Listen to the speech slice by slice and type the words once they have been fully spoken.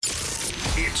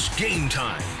It's game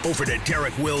time. Over to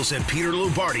Derek Wills and Peter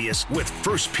Loubardias with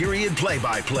first period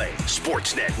play-by-play.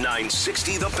 Sportsnet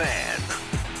 960 The Fan.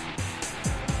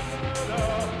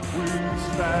 We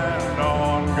stand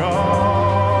on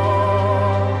guard.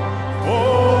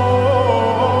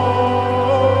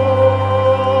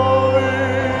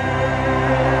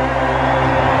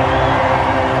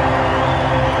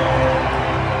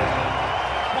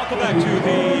 Welcome back to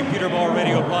the Peter Ball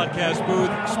Radio Broadcast booth,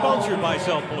 sponsored by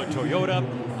South Point Toyota.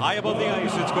 High above the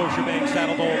ice at Scotiabank,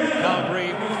 Saddledome, in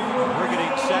Calgary. We're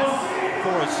getting set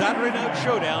for a Saturday night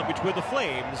showdown between the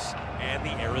Flames and the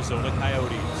Arizona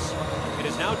Coyotes. It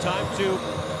is now time to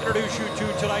introduce you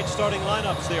to tonight's starting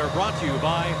lineups. They are brought to you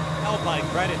by Alpine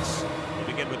Credits. We'll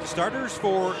begin with the starters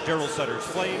for Daryl Sutter's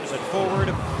Flames. And forward,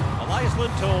 Elias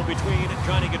Lindholm between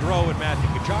Johnny Gaudreau and Matthew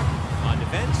Tkachuk. On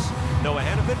defense, Noah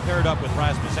Hannafin paired up with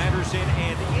Rasmus Andersson,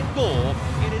 and in goal,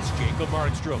 it is Jacob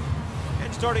Markstrom.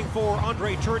 And starting for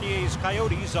Andre Tournier's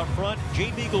Coyotes up front,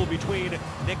 Jay Beagle between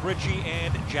Nick Ritchie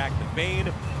and Jack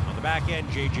McBain. On the back end,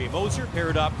 J.J. Moser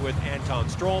paired up with Anton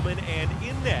Strowman, and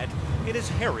in net, it is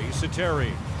Harry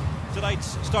Sateri.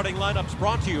 Tonight's starting lineups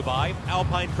brought to you by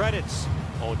Alpine Credits.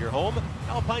 Own your home,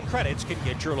 Alpine Credits can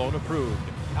get your loan approved.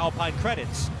 Alpine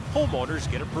Credits,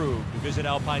 homeowners get approved. Visit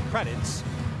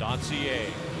alpinecredits.ca.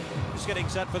 Just getting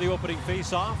set for the opening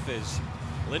face-off as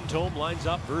Lindholm lines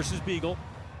up versus Beagle.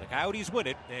 The Coyotes win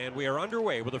it, and we are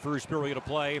underway with the first period of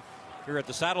play here at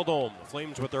the Saddledome. The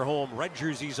Flames with their home red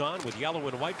jerseys on with yellow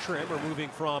and white trim are moving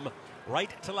from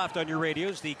right to left on your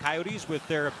radios. The Coyotes with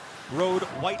their road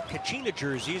white Kachina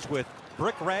jerseys with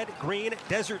brick red, green,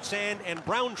 desert sand, and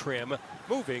brown trim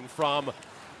moving from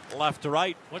left to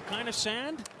right. What kind of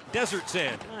sand? Desert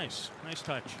sand. Nice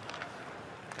touch.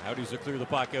 Coyotes will clear the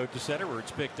puck out to center where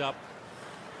it's picked up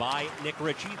by Nick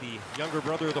Ritchie, the younger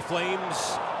brother of the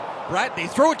Flames. Brett, they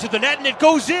throw it to the net and it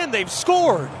goes in. They've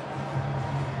scored.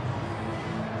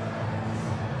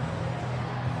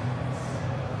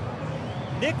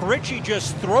 Nick Ritchie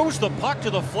just throws the puck to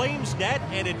the Flames net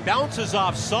and it bounces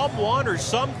off someone or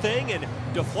something and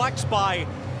deflects by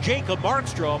Jacob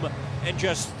Markstrom. And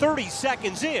just 30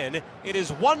 seconds in, it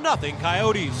is 1-0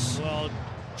 Coyotes. Well,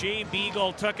 Jay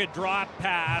Beagle took a drop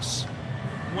pass,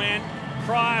 went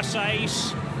cross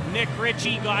ice. Nick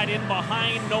Ritchie got in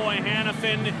behind Noah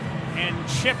Hannafin and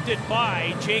chipped it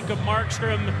by Jacob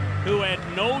Markstrom, who had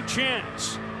no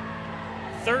chance.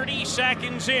 30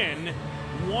 seconds in,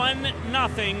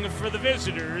 1-0 for the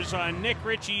visitors on Nick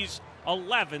Ritchie's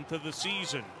 11th of the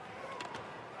season.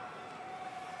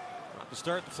 Not the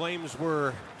start the Flames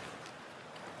were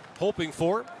hoping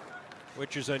for,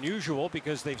 which is unusual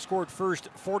because they've scored first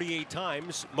 48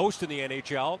 times, most in the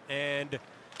NHL, and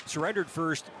surrendered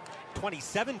first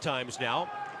 27 times now,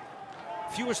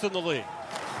 fewest in the league.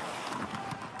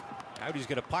 Coyotes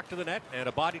get a puck to the net and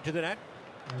a body to the net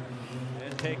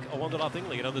and take a 1-0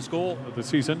 lead on this goal Of the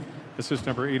season, assist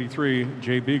number 83,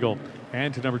 Jay Beagle,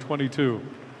 and to number 22,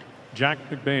 Jack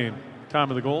McBain. Time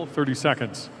of the goal, 30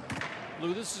 seconds.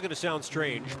 Lou, this is going to sound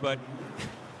strange, but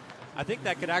I think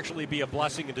that could actually be a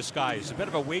blessing in disguise. A bit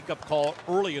of a wake-up call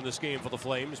early in this game for the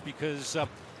Flames because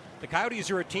the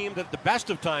Coyotes are a team that the best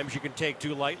of times you can take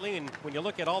too lightly, and when you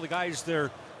look at all the guys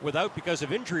they're without because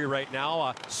of injury right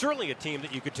now, certainly a team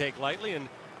that you could take lightly, and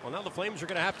well, now the Flames are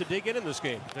going to have to dig in this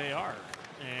game. They are.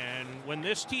 And when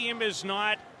this team is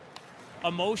not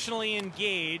emotionally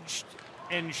engaged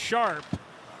and sharp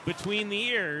between the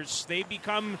ears, they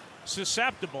become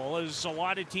susceptible, as a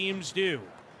lot of teams do.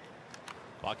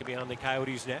 Puck beyond the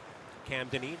Coyotes' net. Cam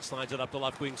Dineen slides it up the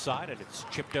left wing side, and it's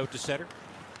chipped out to center.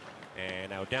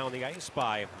 And now down the ice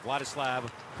by Vladislav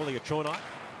Kuliachonok.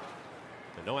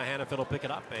 And Noah Hannafin will pick it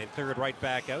up and clear it right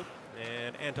back out.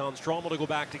 And Anton Strowman will go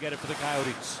back to get it for the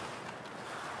Coyotes.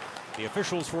 The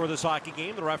officials for this hockey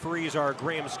game, the referees are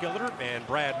Graham Skilliter and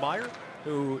Brad Meyer,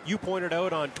 who you pointed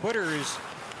out on Twitter is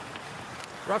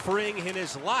refereeing in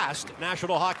his last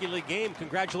National Hockey League game.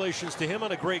 Congratulations to him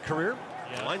on a great career.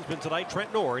 Yeah. Linesman tonight,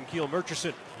 Trent Knorr and Keel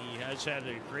Murchison. He has had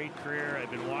a great career.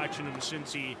 I've been watching him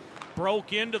since he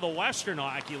broke into the Western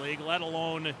Hockey League, let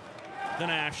alone the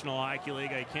National Hockey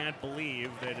League. I can't believe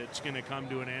that it's going to come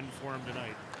to an end for him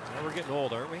tonight. Well, we're getting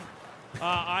old, aren't we?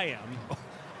 I am.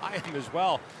 I am as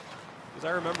well. Because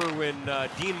I remember when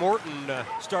Dean Morton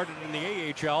started in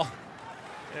the AHL,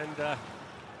 and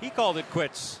he called it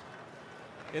quits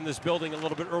in this building a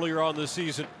little bit earlier on this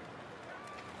season.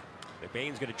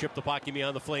 McBain's going to chip the puck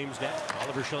beyond the Flames net.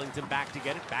 Oliver Shillington back to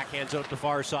get it. Backhands out to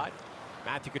far side.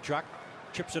 Matthew Tkachuk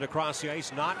chips it across the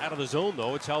ice. Not out of the zone,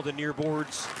 though. It's held in near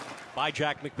boards by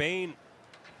Jack McBain. In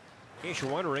case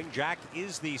you're wondering, Jack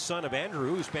is the son of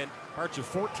Andrew, who spent parts of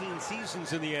 14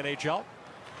 seasons in the NHL.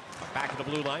 Back to the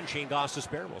blue line, Shane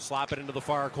Gostisbehere will slap it into the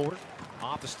far corner.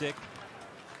 Off the stick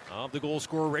of the goal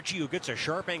scorer, Ritchie, who gets a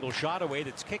sharp angle shot away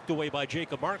that's kicked away by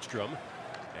Jacob Markstrom.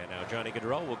 And now Johnny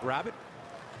Gaudreau will grab it,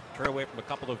 turn away from a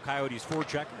couple of Coyotes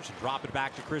forecheckers and drop it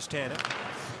back to Chris Tanev.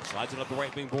 Slides it up the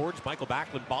right wing boards. Michael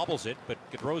Backlund bobbles it, but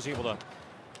Gaudreau's able to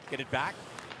get it back.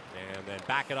 And then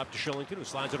back it up to Shillington, who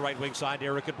slides it right wing side to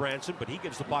Eric Branson, but he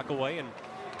gives the puck away. And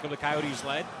the Coyotes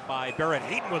led by Barrett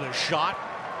Hayton with a shot.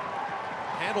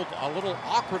 Handled a little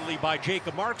awkwardly by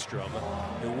Jacob Markstrom,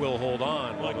 who will hold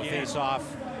on. Well, the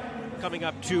face-off coming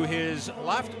up to his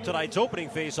left. Tonight's opening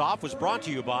face-off was brought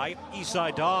to you by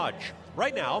Eastside Dodge.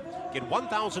 Right now, get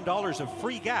 $1,000 of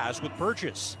free gas with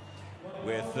purchase.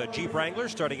 With Jeep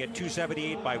Wranglers starting at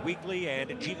 $278 bi-weekly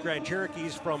and Jeep Grand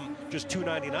Cherokees from just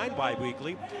 $299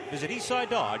 bi-weekly. Visit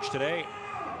Eastside Dodge today.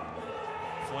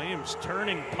 Flames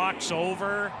turning pucks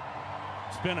over.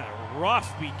 It's been a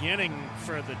rough beginning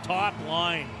for the top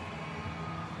line.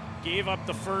 Gave up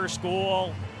the first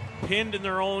goal, pinned in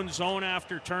their own zone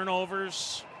after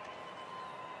turnovers.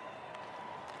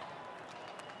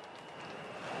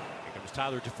 Here comes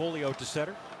Tyler Toffoli out to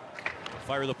center.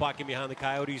 Fire the puck in behind the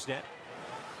Coyotes net.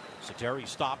 Sateri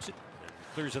stops it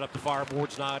and clears it up the far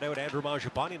boards, not out. Andrew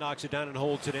Mangiapane knocks it down and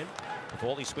holds it in.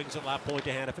 Toffoli swings it left point to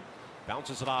Hanifin.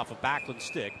 Bounces it off of Backlund's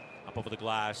stick. Up over the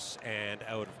glass and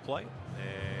out of play.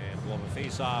 And we'll have a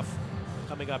face-off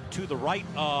coming up to the right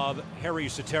of Harry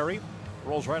Sateri.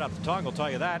 Rolls right off the tongue, I'll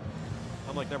tell you that.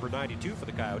 Unlike number 92 for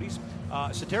the Coyotes.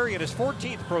 Sateri in his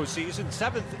 14th pro season,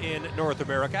 7th in North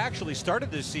America. Actually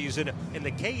started this season in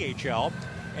the KHL.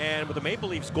 And with the Maple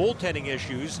Leafs goaltending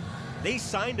issues, they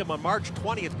signed him on March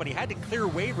 20th, but he had to clear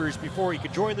waivers before he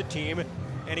could join the team.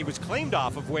 And he was claimed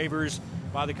off of waivers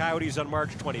by the Coyotes on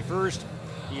March 21st.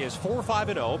 He is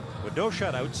 4-5-0 with no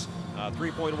shutouts,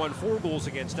 3.14 goals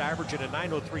against average, and a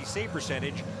 .903 save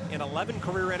percentage in 11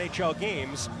 career NHL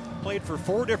games. Played for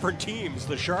 4 different teams: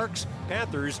 the Sharks,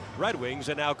 Panthers, Red Wings,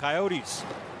 and now Coyotes.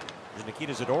 There's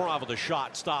Nikita Zadorov with a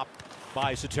shot stopped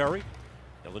by Sateri.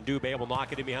 Dylan Dubé will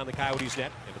knock it in behind the Coyotes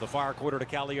net into the far corner to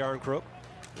Calle Yarncroke.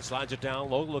 He slides it down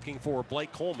low, looking for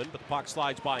Blake Coleman, but the puck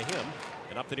slides by him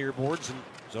and up the near boards, and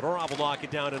Zadorov will knock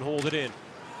it down and hold it in.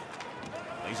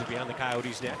 Lays it behind the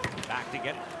Coyotes net. Back to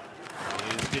get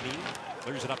it is Denis.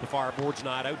 Clears it up the far boards,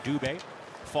 not out. Dubé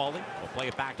falling. Will play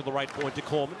it back to the right point to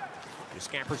Coleman. He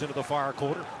scampers into the far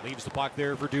corner. Leaves the puck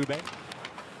there for Dubé.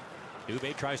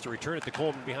 Dubé tries to return it to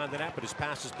Coleman behind the net, but his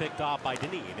pass is picked off by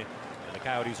Denis. And the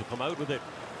Coyotes will come out with it.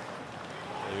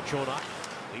 Chonak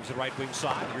leaves it right wing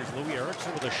side. Here's Louis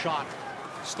Eriksson with a shot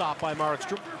stopped by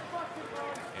Markstrom.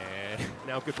 And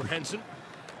now Goodbranson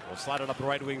will slide it up the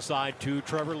right wing side to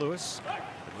Trevor Lewis.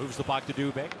 Moves the puck to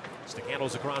Dubé. Stick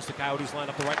handles across the Coyotes line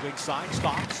up the right wing side.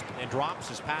 Stops and drops.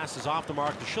 His pass is off the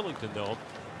mark to Shillington, though.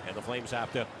 And the Flames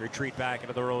have to retreat back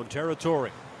into their own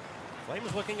territory.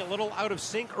 Flames looking a little out of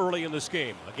sync early in this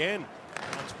game. Again,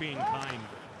 that's being kind.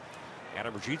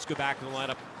 Adam Rajitska back in the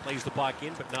lineup. Plays the puck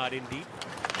in, but not in deep.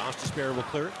 Gostisbehere will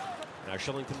clear it. Now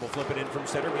Shillington will flip it in from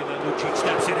center. Milan Lucic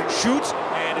steps in and shoots.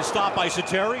 And is stopped by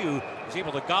Sateri, who is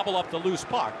able to gobble up the loose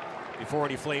puck before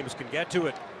any Flames can get to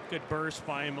it. Good burst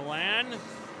by Milan,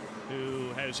 who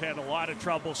has had a lot of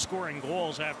trouble scoring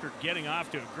goals after getting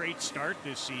off to a great start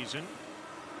this season.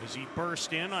 As he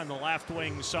burst in on the left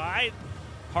wing side.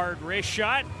 Hard wrist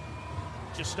shot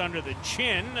just under the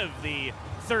chin of the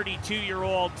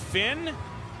 32-year-old Finn,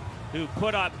 who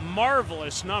put up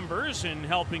marvelous numbers in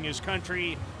helping his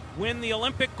country win the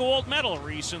Olympic gold medal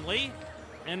recently.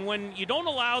 And when you don't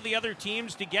allow the other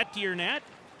teams to get to your net,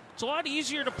 it's a lot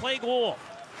easier to play goal.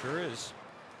 Sure is.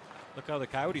 Look how the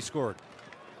Coyotes scored.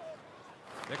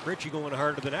 Nick Ritchie going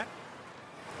hard to the net.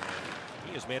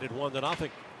 He has made it 1-0.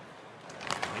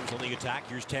 Flames on the attack.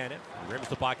 Here's Tanev. He rims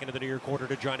the puck into the near quarter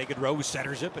to Johnny Gaudreau, who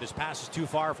centers it, but his pass is too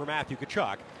far for Matthew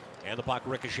Tkachuk. And the puck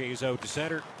ricochets out to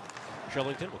center.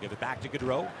 Shillington will give it back to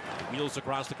Gaudreau. Wheels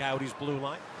across the Coyotes' blue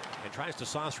line and tries to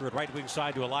saucer it right wing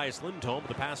side to Elias Lindholm. But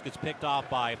the pass gets picked off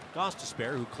by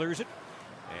Gostisbehere, who clears it.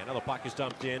 And now the puck is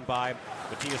dumped in by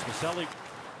Matthias Maselli.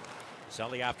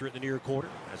 Maselli after it in the near quarter.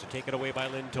 Has it taken away by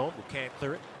Lindholm, who can't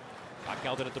clear it. Puck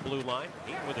held in at the blue line.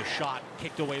 Hayton with a shot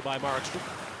kicked away by Markstrom.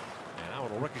 And now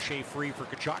it'll ricochet free for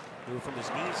Tkachuk, who from his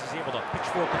knees is able to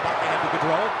pitchfork the puck ahead to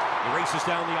Gaudreau. He races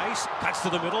down the ice, cuts to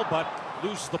the middle, but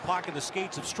loses the puck in the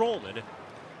skates of Strollman.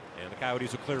 And the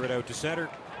Coyotes will clear it out to center.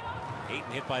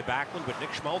 Hayton hit by Backlund, but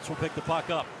Nick Schmaltz will pick the puck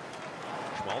up.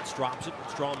 Schmaltz drops it,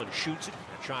 Strollman shoots it.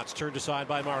 That shot's turned aside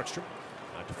by Markstrom.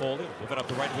 Toffoli will move it up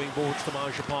the right wing boards to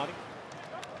Mangiapane.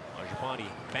 Mangiapane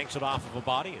banks it off of a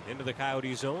body and into the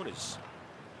Coyote zone as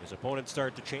his opponents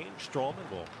start to change. Strollman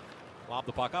will lob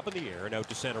the puck up in the air and out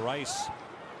to center ice.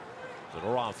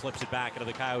 Zadorov flips it back into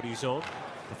the Coyote zone.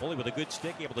 Toffoli with a good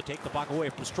stick, able to take the puck away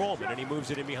from Strowman, and he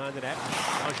moves it in behind the net.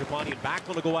 Mangiapane and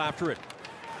Backlund to go after it.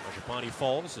 Mangiapane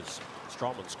falls as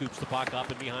Strowman scoops the puck up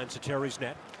and behind Satteri's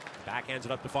net. Backhands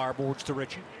it up the far boards to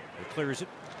Ritchie. He clears it.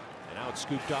 And now it's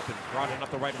scooped up and brought in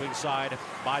up the right wing side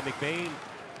by McBain.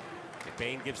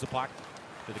 McBain gives the puck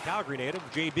to the Calgary native,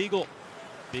 Jay Beagle.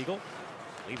 Beagle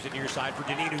leaves it near side for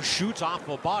Dineen, who shoots off of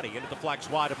a body into the flex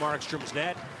wide of Markstrom's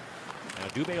net. Now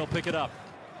Dubé will pick it up.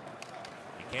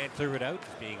 He can't clear it out.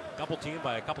 He's being double teamed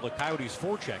by a couple of Coyotes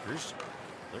forecheckers.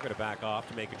 They're going to back off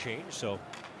to make a change, so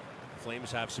the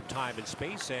Flames have some time and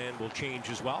space and will change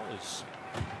as well as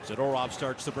Zadorov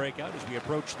starts the breakout as we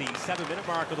approach the 7-minute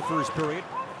mark of the first period.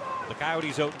 The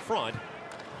Coyotes out in front,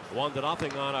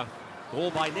 1-0 on a goal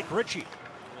by Nick Ritchie.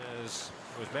 As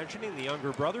I was mentioning, the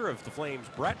younger brother of the Flames,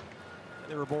 Brett.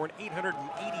 They were born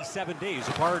 887 days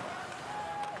apart.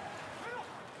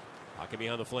 Hockey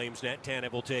behind the Flames net.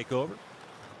 Tanev will take over.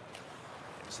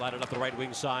 Slide it up the right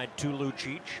wing side to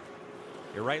Lucic.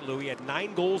 You're right, Lou. He had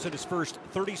 9 goals in his first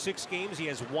 36 games. He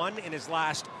has 1 in his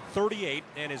last 38,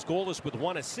 and his goalless with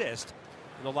 1 assist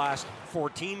in the last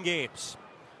 14 games.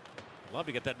 Love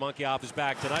to get that monkey off his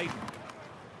back tonight.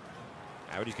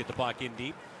 Coyotes get the puck in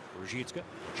deep. Ruzicka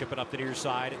chip it up the near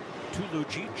side to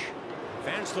Lucic.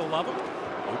 Fans still love him.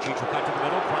 Lucic will cut to the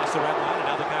middle, cross the red line, and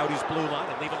now the Coyotes blue line,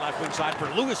 and leave it left wing side for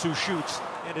Lewis, who shoots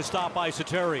and is stopped by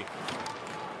Satteri.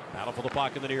 Battle for the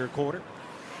puck in the near corner.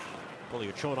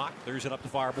 Chonak clears it up the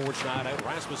far boards, not out.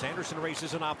 Rasmus Anderson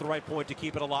races it off the right point to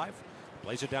keep it alive.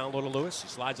 Plays it down low to Lewis. He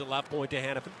slides it left point to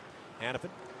Hanifin. Hanifin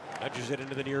nudges it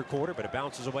into the near corner, but it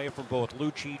bounces away from both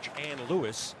Lucic and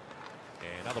Lewis.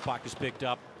 And now the puck is picked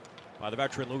up by the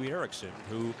veteran Louis Eriksson,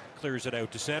 who clears it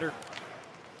out to center.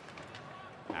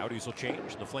 Coyotes will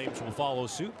change, and the Flames will follow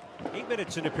suit. 8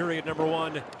 minutes into period number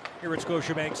 1 here at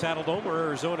Scotiabank Saddledome, where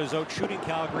Arizona's out shooting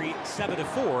Calgary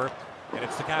 7-4, and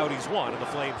it's the Coyotes 1 and the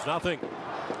Flames nothing.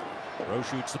 Rowe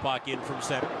shoots the puck in from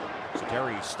center.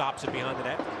 Satteri stops it behind the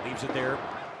net, leaves it there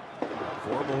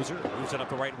for Moser. Moves it up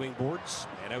the right wing boards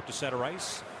and out to center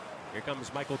ice. Here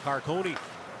comes Michael Carconi.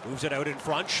 Moves it out in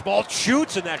front. Schmaltz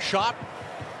shoots, and that shot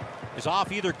is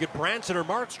off either Goodbranson or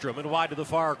Markstrom and wide to the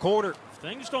far corner. If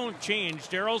things don't change,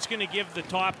 Daryl's going to give the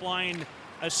top line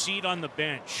a seat on the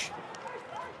bench.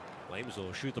 Flames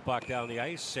will shoot the puck down the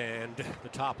ice, and the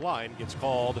top line gets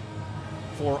called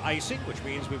for icing, which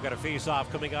means we've got a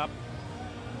face-off coming up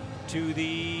to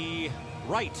the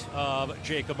right of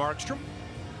Jacob Markstrom,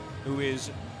 who is,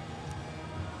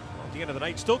 at the end of the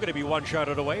night, still going to be one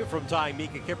shutout away from tying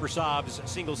Mika Kiprasov's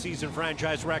single-season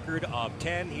franchise record of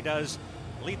 10. He does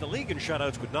lead the league in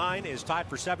shutouts with 9, is tied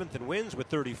for 7th in wins with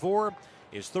 34,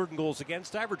 is 3rd in goals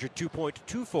against average at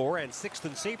 2.24, and 6th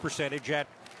in save percentage at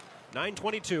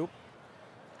 .922.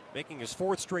 Making his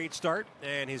 4th straight start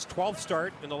and his 12th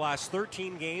start in the last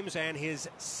 13 games and his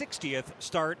 60th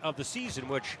start of the season,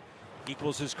 which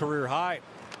equals his career high.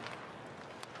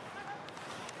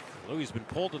 Louis has been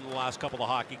pulled in the last couple of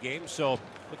hockey games, so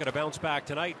look at a bounce back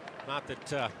tonight. Not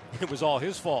that it was all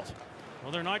his fault.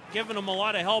 Well, they're not giving him a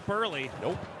lot of help early.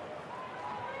 Nope.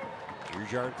 Here's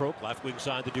Jarnkrok, left wing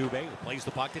side to Dubé, who plays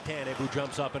the puck to Tanev, who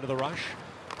jumps up into the rush,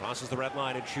 crosses the red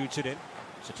line and shoots it in.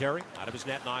 Satteri out of his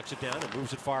net, knocks it down and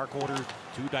moves it far corner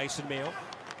to Dyson Mayo.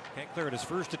 Can't clear it his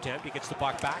first attempt. He gets the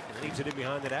puck back and leaves it in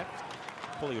behind the net.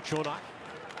 Chonak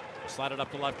slide it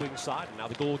up the left wing side, and now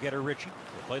the goal getter Ritchie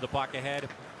will play the puck ahead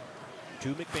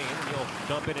to McBain, and he'll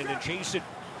dump it in and chase it.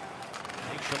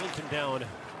 Take Shillington down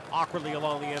awkwardly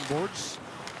along the end boards.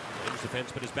 Flames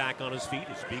defenseman is back on his feet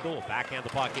as Beagle will backhand the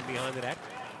puck in behind the net.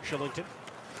 Shillington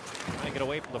trying to get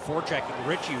away from the forechecking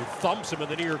Ritchie, who thumps him in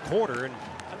the near corner, and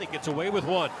I think gets away with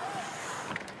one.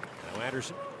 Now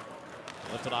Anderson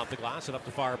lifted off the glass and up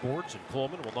the far boards, and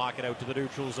Coleman will knock it out to the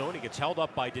neutral zone. He gets held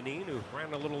up by Dineen, who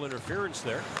ran a little interference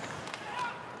there.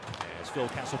 As Phil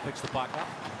Kessel picks the puck up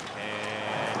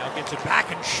and now gets it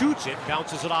back and shoots it,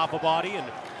 bounces it off a body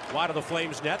and wide of the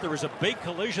Flames net. There was a big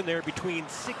collision there between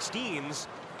 16s,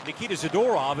 Nikita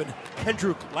Zadorov and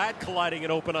Andrew Ladd colliding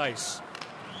in open ice.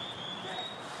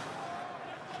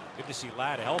 Good to see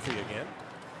Ladd healthy again.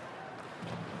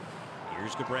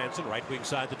 Here's Goodbranson, right wing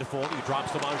side to Toffoli. He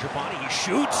drops to Mangiapane. He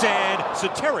shoots, and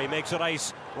Satteri makes a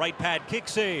nice right pad kick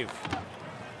save.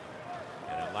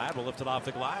 And Ladd will lift it off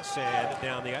the glass and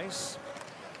down the ice.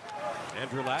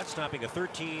 Andrew Ladd snapping a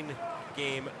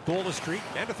 13-game goalless streak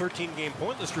and a 13-game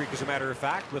pointless streak, as a matter of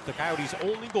fact, with the Coyotes'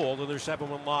 only goal in their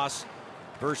 7-1 loss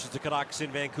versus the Canucks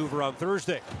in Vancouver on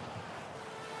Thursday.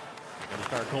 Comes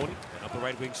Carconi, and up the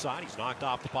right wing side. He's knocked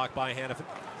off the puck by Hanifin.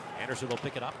 Anderson will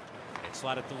pick it up and Line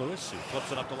slide it to Lewis, who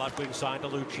flips it up the left wing side to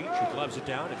Lucic, who gloves it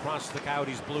down and crosses the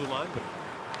Coyotes' blue line, but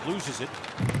loses it.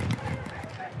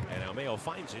 And Almeo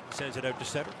finds it, sends it out to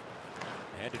center.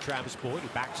 Ahead to Travis Boyd, who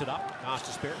backs it up.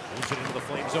 Costa Spear moves it into the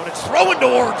flame zone. It's thrown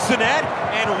towards the net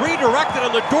and redirected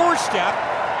on the doorstep.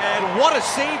 And what a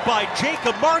save by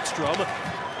Jacob Markstrom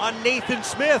on Nathan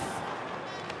Smith.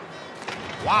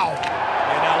 Wow.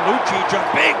 And now Lucic,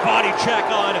 a big body check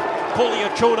on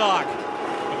Poliachonok.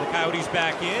 And the Coyotes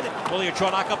back in.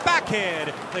 Poliachonok, a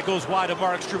backhand that goes wide of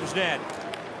Markstrom's net.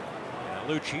 And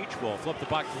now Lucic will flip the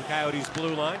puck to the Coyotes'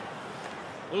 blue line.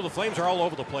 The Flames are all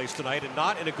over the place tonight, and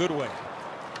not in a good way.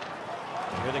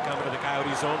 Here they come into the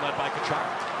Coyotes zone, led by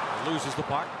Tkachuk. Loses the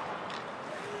puck.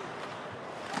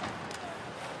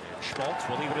 And Schmaltz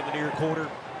will leave it in the near corner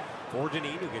for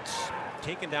Dineen, who gets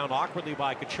taken down awkwardly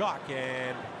by Tkachuk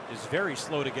and is very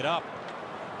slow to get up.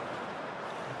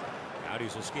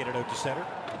 Coyotes will skate it out to center.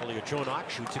 Poliachonok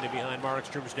shoots it in behind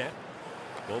Markstrom's net.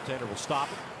 Goaltender will stop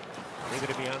it. Leave it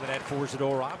in behind the net for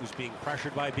Zadorov, who's being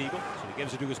pressured by Beagle. So he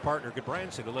gives it to his partner,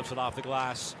 Goodbranson, who lifts it off the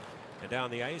glass and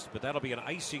down the ice. But that'll be an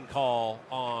icing call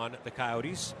on the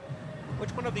Coyotes.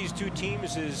 Which one of these two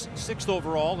teams is 6th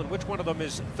overall and which one of them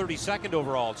is 32nd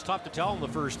overall? It's tough to tell in the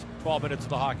first 12 minutes of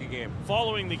the hockey game.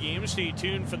 Following the game, stay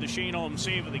tuned for the Shane Holmes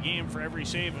save of the game. For every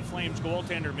save a Flames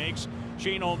goaltender makes,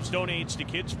 Shane Holmes donates to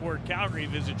Kidsport Calgary.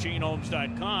 Visit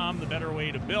ShaneHolmes.com, the better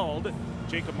way to build.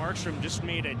 Jacob Markstrom just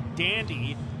made a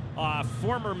dandy.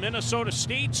 Former Minnesota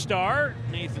State star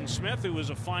Nathan Smith, who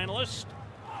was a finalist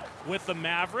with the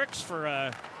Mavericks for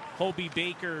a Hobey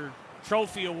Baker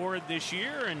Trophy Award this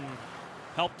year and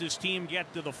helped his team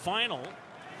get to the final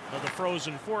of the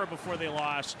Frozen Four before they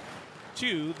lost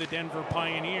to the Denver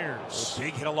Pioneers. A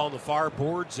big hit along the far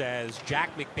boards as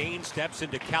Jack McBain steps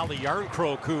into Calle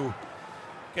Yarncroke, who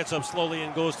gets up slowly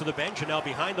and goes to the bench. And now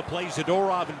behind the play,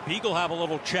 Zadorov and Beagle have a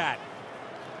little chat.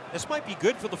 This might be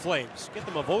good for the Flames. Get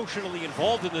them emotionally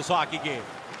involved in this hockey game.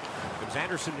 Comes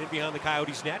Anderson in behind the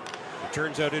Coyotes' net. It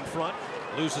turns out in front.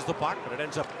 Loses the puck, but it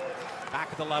ends up back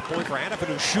at the left point for Hanifin,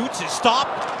 who shoots. Is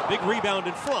stopped. Big rebound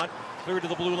in front. Cleared to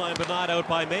the blue line, but not out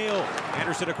by Mayo.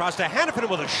 Anderson across to Hanifin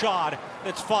with a shot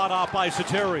that's fought off by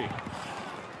Sateri.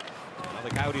 Now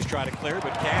the Coyotes try to clear,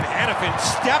 but can. Hanifin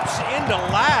steps into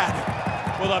Ladd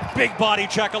with a big body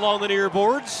check along the near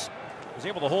boards. Was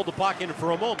able to hold the puck in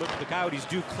for a moment, but the Coyotes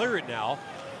do clear it now.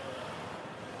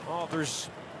 Oh, there's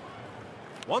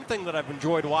one thing that I've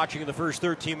enjoyed watching in the first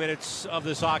 13 minutes of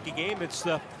this hockey game. It's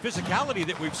the physicality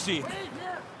that we've seen.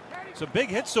 Some big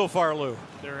hits so far, Lou.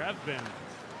 There have been.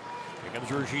 Here comes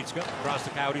Ruzicka across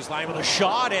the Coyotes line with a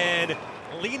shot, and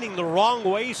leaning the wrong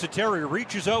way, Sateri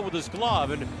reaches out with his glove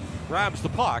and grabs the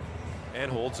puck and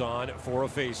holds on for a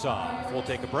face-off. We'll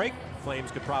take a break.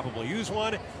 Flames could probably use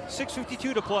one.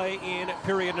 6:52 to play in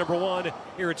period number one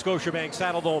here at Scotiabank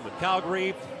Saddledome in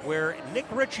Calgary, where Nick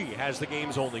Ritchie has the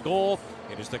game's only goal.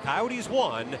 It is the Coyotes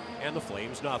 1 and the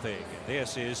Flames nothing.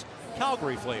 This is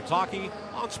Calgary Flames hockey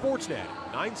on Sportsnet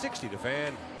 960 The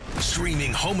Fan.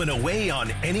 Streaming home and away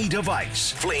on any device.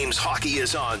 Flames hockey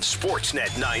is on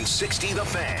Sportsnet 960 The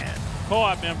Fan.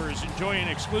 Co-op members enjoy an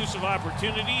exclusive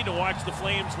opportunity to watch the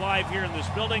Flames live here in this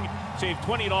building. Save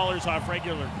 $20 off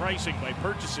regular pricing by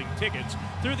purchasing tickets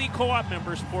through the Co-op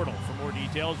members portal. For more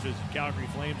details, visit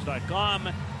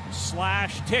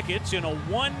calgaryflames.com/tickets. In a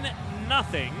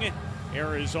 1-0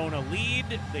 Arizona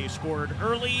lead, they scored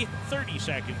early, 30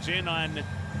 seconds in on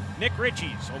Nick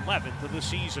Ritchie's 11th of the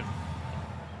season.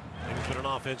 There's been an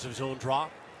offensive zone draw.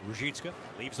 Ruzicka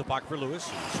leaves the puck for Lewis.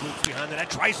 Swoops behind the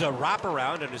net, tries to wrap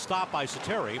around and is stopped by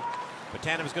Sateri. But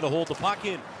Tanem's going to hold the puck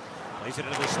in. Plays it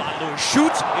into the slot. Lewis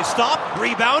shoots, is stopped,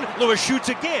 rebound. Lewis shoots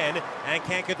again and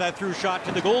can't get that through shot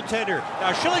to the goaltender.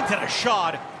 Now Shillington, a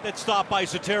shot that's stopped by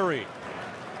Sateri.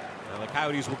 Now the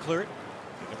Coyotes will clear it.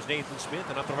 Here comes Nathan Smith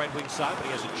and up the right wing side, but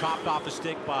he has it chopped off the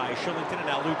stick by Shillington, and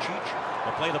now Lucic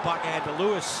will play the puck ahead to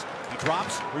Lewis. He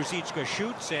drops, Ruzicka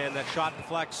shoots, and that shot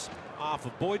deflects off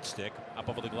of Boyd's stick, up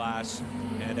over the glass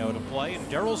and out of play. And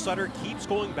Daryl Sutter keeps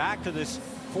going back to this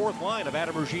fourth line of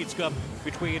Adam Ruzicka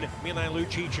between Milan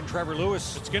Lucic and Trevor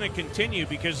Lewis. It's going to continue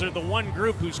because they're the one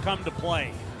group who's come to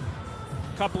play.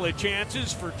 A couple of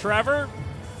chances for Trevor,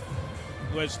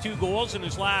 who has 2 goals in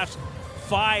his last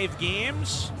 5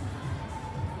 games.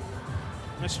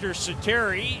 Mr.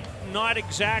 Sateri, not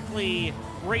exactly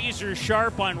razor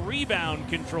sharp on rebound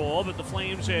control, but the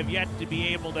Flames have yet to be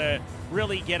able to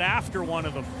really get after one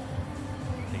of them.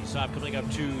 Face-off coming up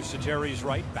to Sateri's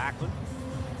right. Backlund.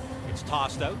 It's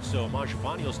tossed out, so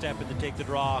Mangiapane will step in to take the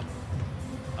draw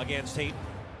against Hayden.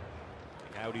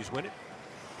 The Coyotes win it.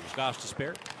 Here's Costa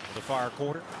Spear to the far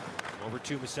corner. Over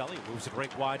to Maselli. Moves it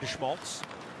rink wide to Schmaltz.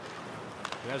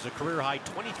 who has a career-high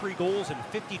 23 goals and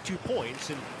 52 points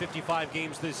in 55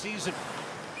 games this season.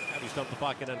 He's dumped the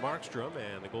puck in on Markstrom,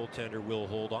 and the goaltender will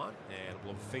hold on. And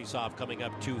will face off coming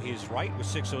up to his right with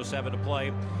 6:07 to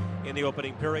play in the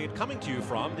opening period. Coming to you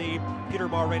from the Peter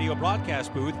Maher Radio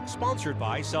broadcast booth, sponsored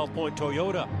by South Point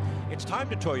Toyota. It's time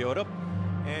to Toyota,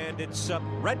 and it's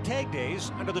Red Tag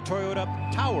Days under the Toyota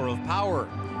Tower of Power.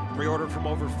 Pre-order from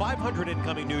over 500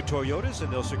 incoming new Toyotas,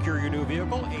 and they'll secure your new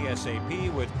vehicle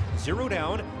ASAP with 0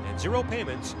 down and 0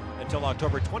 payments until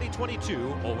October 2022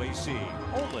 OAC.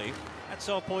 Only at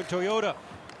South Point Toyota.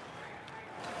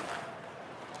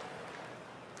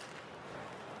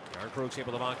 Yarncroke's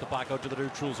able to knock the puck out to the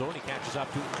neutral zone. He catches up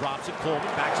to it and drops it. Coleman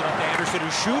backs it up to Anderson,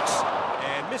 who shoots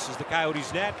and misses the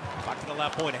Coyotes net. Back to the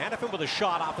left point. Hanifin with a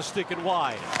shot off a stick and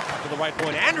wide. Back to the right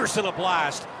point. Anderson a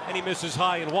blast, and he misses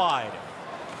high and wide.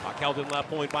 Puck held in left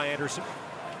point by Anderson.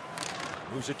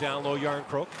 Moves it down low,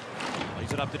 Yarncroke.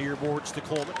 Lays it up the near boards to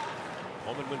Coleman.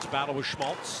 Coleman wins battle with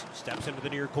Schmaltz. Steps into the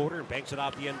near quarter and banks it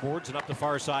off the end boards and up the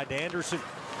far side to Anderson.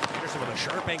 Anderson with a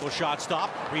sharp angle shot stop.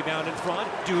 Rebound in front.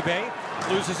 Dubé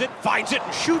loses it, finds it,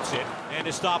 and shoots it. And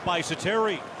is stopped by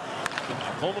Sateri.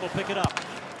 Coleman will pick it up.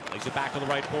 Lays it back to the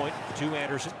right point to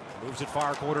Anderson. Moves it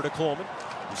far quarter to Coleman,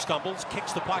 who stumbles,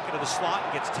 kicks the puck into the slot,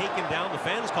 and gets taken down. The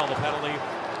fans call the penalty.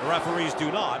 The referees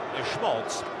do not, as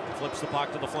Schmaltz flips the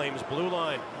puck to the Flames' blue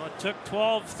line. Well, it took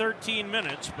 12, 13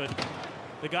 minutes, but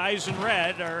the guys in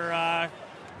red are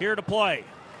here to play.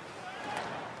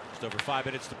 Just over 5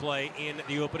 minutes to play in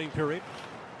the opening period.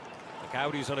 The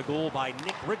Coyotes on a goal by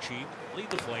Nick Ritchie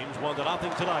lead the Flames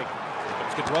 1-0 tonight. Here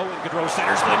comes Gaudreau, and Gaudreau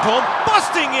centers Lindholm,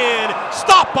 busting in,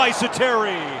 stopped by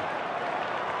Sateri.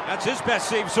 That's his best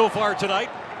save so far tonight,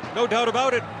 no doubt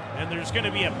about it. And there's going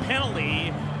to be a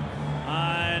penalty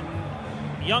on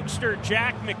youngster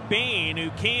Jack McBain,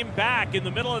 who came back in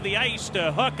the middle of the ice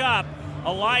to hook up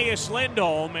Elias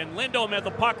Lindholm, and Lindholm had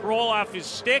the puck roll off his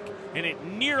stick, and it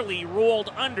nearly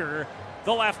rolled under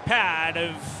the left pad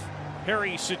of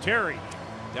Harry Sateri.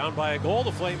 Down by a goal,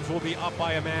 the Flames will be up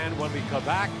by a man when we come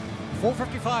back.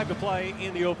 4:55 to play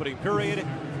in the opening period,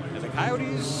 and the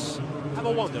Coyotes have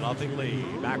a 1-0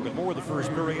 lead. Back with more of the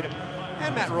first period.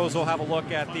 And Matt Rose will have a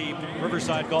look at the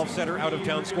Riverside Golf Center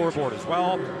out-of-town scoreboard as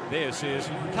well. This is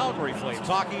Calgary Flames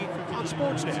hockey on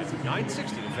Sportsnet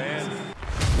 960 The Fan.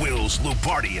 Wills,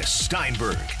 Loubardias,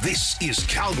 Steinberg. This is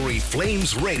Calgary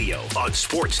Flames Radio on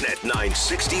Sportsnet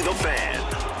 960 The Fan.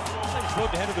 Flames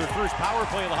vote ahead of their first power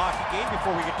play of the hockey game.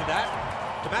 Before we get to that,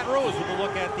 to Matt Rose with a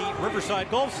look at the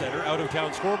Riverside Golf Center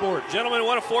out-of-town scoreboard. Gentlemen,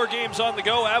 1 of 4 games on the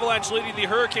go. Avalanche leading the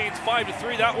Hurricanes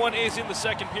 5-3. That one is in the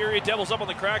second period. Devils up on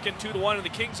the Kraken 2-1, and the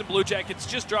Kings and Blue Jackets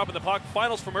just dropping the puck.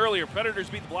 Finals from earlier. Predators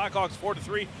beat the Blackhawks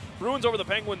 4-3. Bruins over the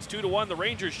Penguins 2-1. The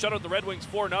Rangers shut out the Red Wings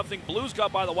 4-0. Blues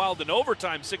got by the Wild in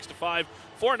overtime 6-5.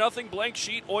 4-0 blank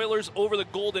sheet. Oilers over the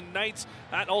Golden Knights.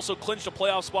 That also clinched a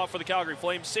playoff spot for the Calgary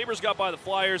Flames. Sabres got by the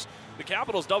Flyers. The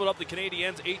Capitals doubled up the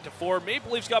Canadiens 8-4.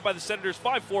 Maple Leafs got by the Senators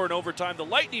 5-4 in overtime. The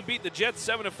Lightning beat the Jets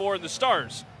 7-4, and the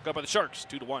Stars got by the Sharks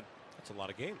 2-1. That's a lot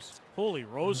of games. Holy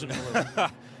Rosenberg.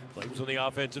 Flames on the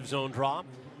offensive zone draw.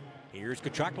 Here's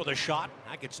Tkachuk with a shot.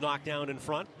 That gets knocked down in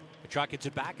front. Tkachuk gets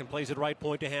it back and plays it right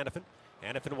point to Hanifin.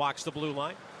 Hanifin walks the blue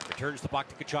line. Returns the puck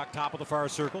to Tkachuk, top of the far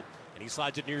circle. And he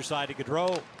slides it near side to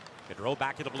Gaudreau. Gaudreau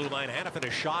back to the blue line. Hanifin, a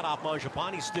shot off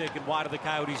Mangiapane's stick and wide of the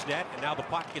Coyotes net. And now the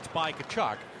puck gets by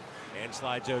Tkachuk and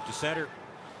slides out to center.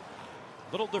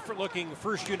 Little different looking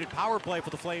first unit power play for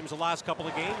the Flames the last couple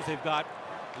of games. They've got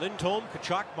Lindholm,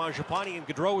 Tkachuk, Mangiapane, and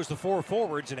Gaudreau as the 4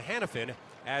 forwards, and Hanifin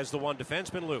as the 1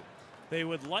 defenseman, Lou. They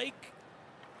would like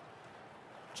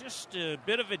just a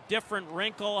bit of a different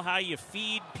wrinkle, how you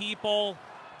feed people,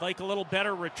 like a little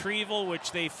better retrieval,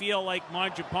 which they feel like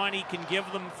Mangiapane can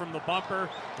give them from the bumper.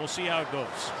 We'll see how it goes.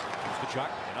 Here's Tkachuk,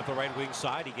 and up the right wing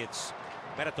side, he gets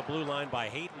met at the blue line by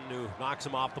Hayton, who knocks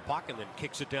him off the puck and then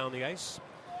kicks it down the ice.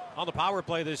 On the power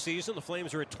play this season, the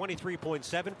Flames are at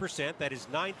 23.7%. That is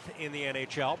 9th in the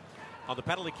NHL. On the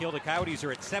penalty kill, the Coyotes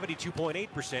are at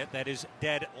 72.8%. That is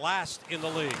dead last in the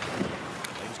league.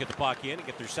 Flames get the puck in and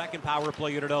get their second power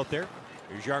play unit out there.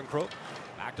 Here's Yarncroke.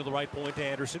 Back to the right point to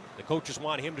Anderson. The coaches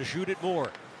want him to shoot it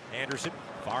more. Anderson,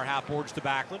 far half boards to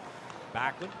Backlund.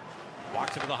 Backlund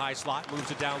walks into the high slot, moves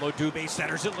it down low. Dubé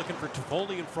centers it, looking for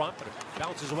Toffoli in front, but it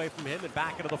bounces away from him and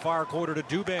back into the far corner to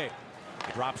Dubé.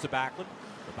 He drops to Backlund.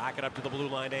 We'll back it up to the blue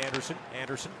line to Anderson.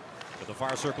 Anderson to the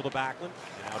far circle to Backlund.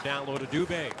 And now down low to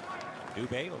Dubé.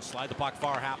 Dubé will slide the puck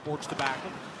far half boards to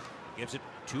Backlund. Gives it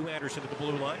to Anderson at the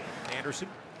blue line. Anderson,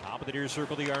 top of the near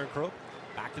circle to Yarncroke.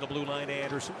 Back to the blue line to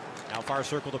Anderson. Now far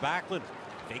circle to Backlund.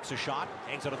 Fakes a shot,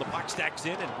 hangs out of the puck, stacks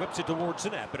in, and whips it towards the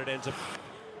net, but it ends up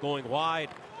going wide.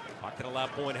 Puck at a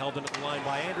left point, held in at the line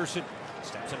by Anderson.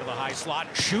 Steps into the high slot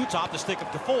and shoots off the stick of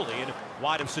Toffoli and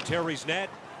wide of Satteri's net.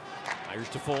 Hires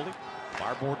Toffoli,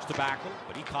 far boards to Backlund,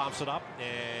 but he coughs it up,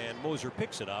 and Moser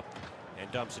picks it up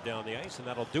and dumps it down the ice, and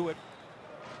that'll do it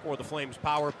for the Flames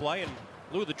power play. And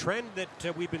Lou, the trend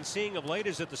that we've been seeing of late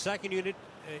is that the second unit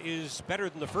is better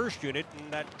than the first unit,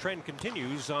 and that trend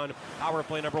continues on power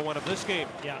play number 1 of this game.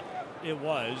 Yeah, it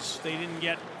was. They didn't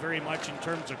get very much in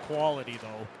terms of quality,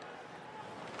 though.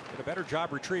 Did a better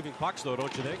job retrieving pucks, though,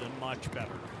 don't you think? And much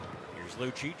better. Here's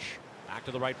Lucic, back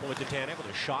to the right point to Tanev with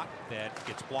a shot that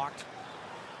gets blocked.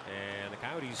 And the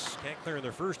Coyotes can't clear in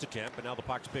their first attempt, but now the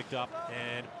puck's picked up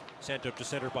and sent up to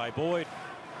center by Boyd.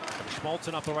 And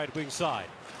Schmaltzen up the right wing side.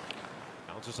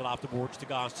 Bounces it off the boards to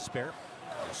Gostisbehere.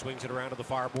 Swings it around to the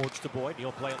far boards to Boyd.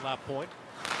 He'll play at left point.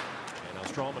 And now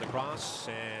Stroman across,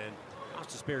 and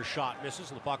Gostisbehere's shot misses,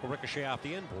 and the puck will ricochet off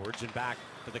the end boards and back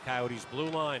to the Coyotes' blue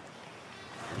line.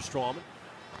 Here's Stroman,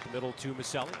 up the middle to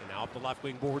Maselli, and now up the left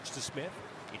wing boards to Smith.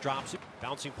 He drops it,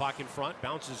 bouncing puck in front,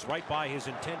 bounces right by his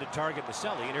intended target,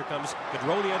 Maselli, and here comes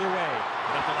Gaudreau the other way.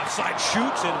 And up the left side,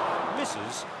 shoots and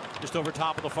misses just over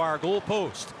top of the far goal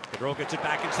post. Gaudreau gets it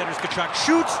back in centers, Tkachuk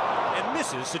shoots and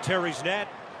misses Satteri's net.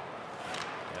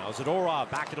 Now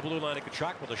Zadorov back to the blue line of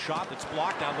Tkachuk with a shot that's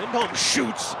blocked. Now Lindholm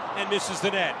shoots and misses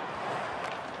the net.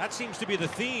 That seems to be the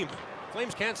theme.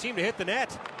 Flames can't seem to hit the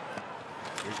net.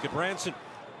 Here's Goodbranson.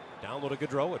 Down low to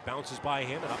Gaudreau. It bounces by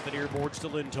him and up the near boards to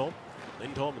Lindholm.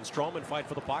 Lindholm and Stroman fight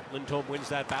for the puck. Lindholm wins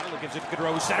that battle and gives it to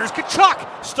Gaudreau. Centers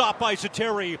Tkachuk! Stopped by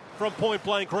Satteri from point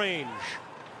blank range.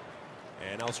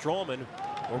 And now Stroman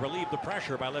will relieve the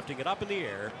pressure by lifting it up in the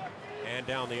air and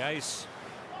down the ice.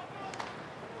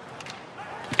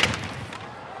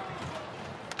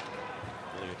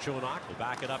 Chonak will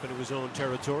back it up into his own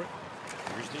territory.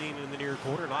 Here's Dean in the near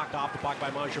corner, knocked off the puck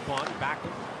by Mangiapane.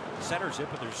 Backlund centers it,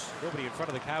 but there's nobody in front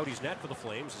of the Coyotes net for the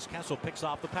Flames as Kessel picks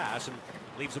off the pass and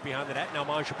leaves it behind the net. Now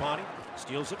Mangiapane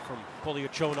steals it from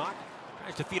Chonak.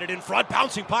 Tries to feed it in front,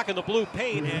 bouncing puck in the blue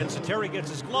paint, and Satteri gets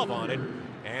his glove on it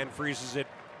and freezes it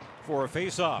for a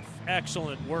face-off.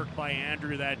 Excellent work by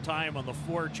Andrew that time on the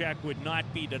forecheck, would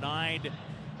not be denied.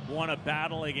 Won a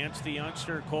battle against the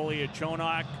youngster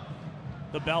Chonak,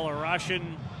 the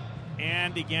Belarusian,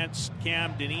 and against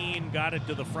Cam Dineen, got it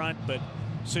to the front, but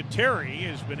Satteri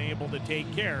has been able to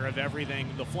take care of everything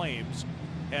the Flames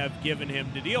have given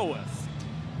him to deal with.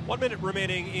 1 minute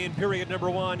remaining in period number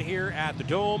 1 here at the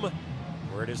Dome,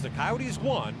 where it is the Coyotes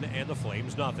 1 and the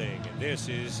Flames nothing. This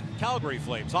is Calgary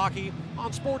Flames hockey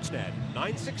on Sportsnet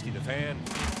 960 The Fan.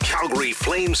 Calgary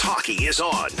Flames hockey is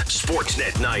on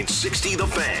Sportsnet 960 The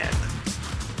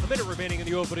Fan. A minute remaining in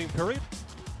the opening period.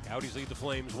 Coyotes lead the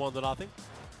Flames 1-0.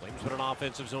 Flames with an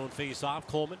offensive zone face-off.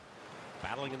 Coleman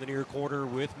battling in the near corner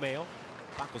with Mayo.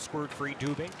 Puck will squirt free.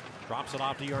 Dubé drops it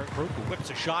off to Yarncrook, who whips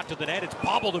a shot to the net. It's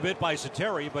bobbled a bit by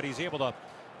Satteri, but he's able to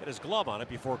get his glove on it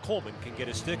before Coleman can get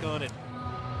his stick on it.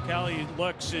 Kelly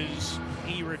looks as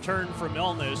he returned from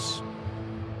illness,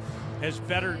 has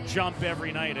better jump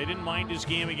every night. I didn't mind his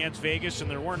game against Vegas, and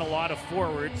there weren't a lot of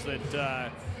forwards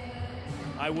that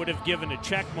I would have given a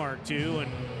check mark to,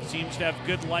 and seems to have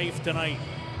good life tonight.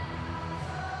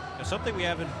 Now, something we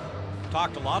haven't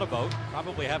talked a lot about,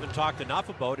 probably haven't talked enough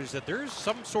about, is that there's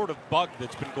some sort of bug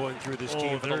that's been going through this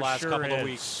team for the last couple of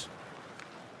weeks.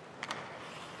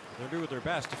 They're doing their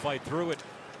best to fight through it.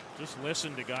 Just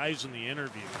listen to guys in the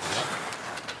interviews. Yep.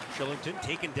 Shillington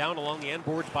taken down along the end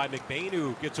boards by McBain,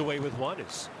 who gets away with one.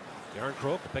 It's Yarncrook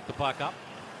will pick the puck up.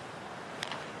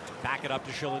 Back it up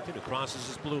to Shillington, who crosses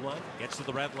his blue line, gets to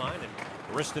the red line,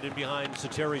 and wristed in behind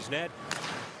Satteri's net.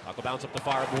 Puck will bounce up the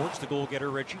far boards to goal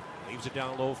getter Ritchie. Leaves it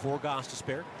down low for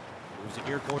Gostisbehere. Moves it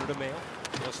near corner to Mayo.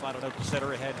 He'll slide it out to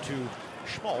center ahead to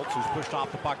Schmaltz, who's pushed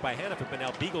off the puck by Hannafin, but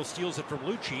now Beagle steals it from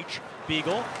Lucic.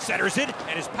 Beagle centers it,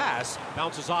 and his pass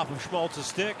bounces off of Schmaltz's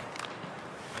stick.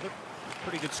 Another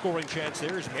pretty good scoring chance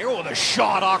there is Mayo with a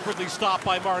shot awkwardly stopped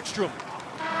by Markstrom.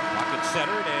 Puck is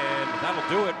centered, and that'll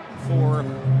do it for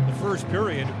the first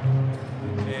period.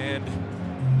 And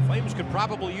Flames could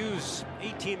probably use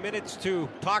 18 minutes to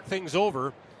talk things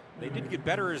over. They did get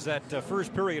better as that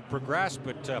first period progressed,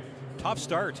 but tough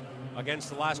start against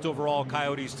the last overall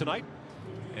Coyotes tonight.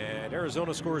 And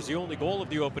Arizona scores the only goal of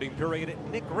the opening period.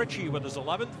 Nick Ritchie with his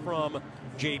 11th from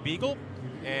Jay Beagle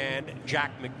and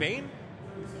Jack McBain,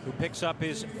 who picks up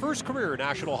his first career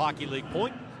National Hockey League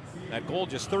point. That goal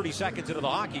just 30 seconds into the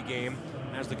hockey game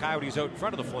as the Coyotes out in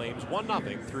front of the Flames,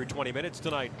 1-0 through 20 minutes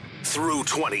tonight. Through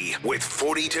 20 with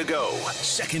 40 to go.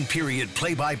 Second period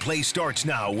play-by-play starts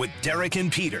now with Derek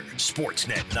and Peter.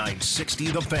 Sportsnet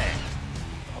 960 The Fan.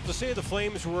 To say the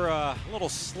Flames were a little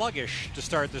sluggish to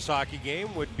start this hockey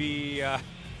game would be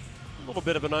A little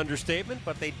bit of an understatement,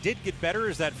 but they did get better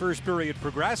as that first period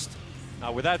progressed.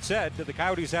 With that said, the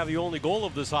Coyotes have the only goal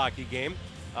of this hockey game.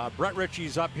 Brett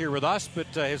Ritchie's up here with us, but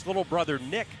his little brother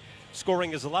Nick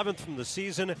scoring his 11th from the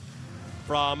season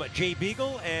from Jay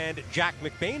Beagle and Jack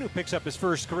McBain, who picks up his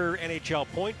first career NHL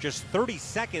point just 30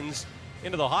 seconds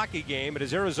into the hockey game. It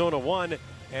is Arizona 1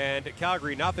 and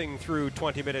Calgary nothing through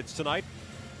 20 minutes tonight.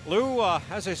 Lou,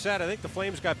 as I said, I think the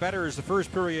Flames got better as the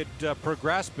first period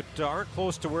progressed, but aren't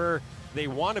close to where they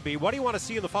want to be. What do you want to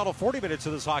see in the final 40 minutes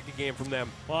of this hockey game from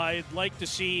them? Well, I'd like to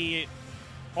see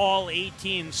all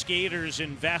 18 skaters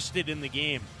invested in the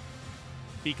game,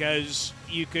 because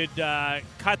you could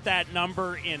cut that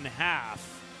number in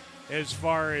half as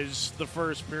far as the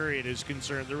first period is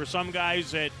concerned. There were some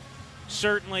guys that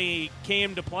certainly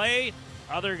came to play.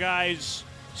 Other guys,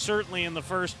 certainly in the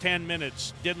first 10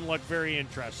 minutes, didn't look very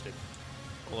interested.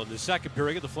 Well, in the second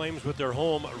period, the Flames with their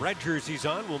home red jerseys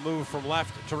on will move from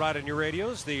left to right on your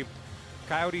radios. The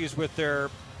Coyotes with their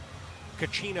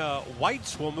Kachina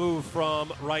whites will move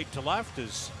from right to left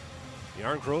as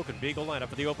Yarncroke and Beagle line up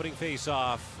for the opening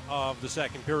face-off of the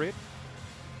second period.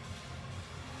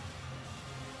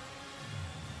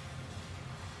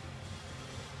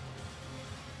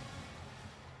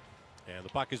 And the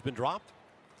puck has been dropped.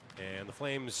 And the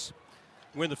Flames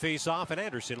win the face-off, and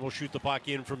Anderson will shoot the puck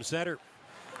in from center.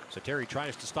 So Terry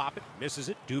tries to stop it, misses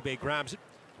it. Dubé grabs it,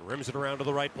 rims it around to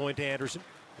the right point to Anderson.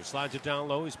 He slides it down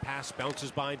low. His pass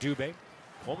bounces by Dubé.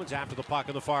 Coleman's after the puck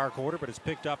in the far quarter, but it's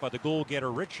picked up by the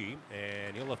goal-getter Ritchie,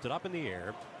 and he'll lift it up in the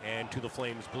air and to the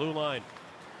Flames' blue line.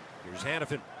 Here's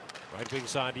Hanifin, right wing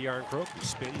side to Yarncroke, who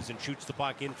spins and shoots the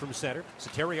puck in from center.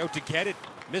 Sateri out to get it,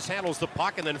 mishandles the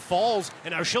puck and then falls,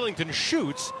 and now Shillington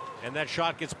shoots, and that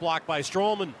shot gets blocked by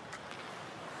Stroman.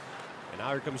 And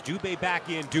now here comes Dubé back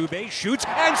in. Dubé shoots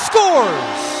and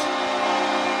scores!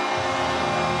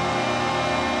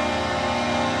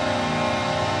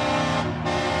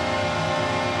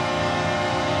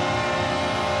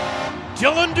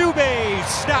 Dylan Dubé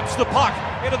snaps the puck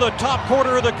into the top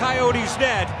corner of the Coyotes'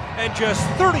 net, and just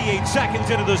 38 seconds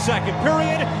into the second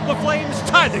period, the Flames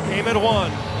tied the game at 1.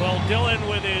 Well, Dylan,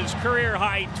 with his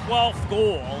career-high 12th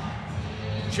goal,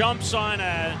 jumps on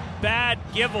a bad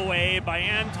giveaway by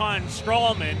Anton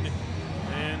Strawman,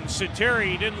 and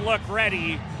Sateri didn't look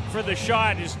ready for the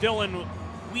shot as Dylan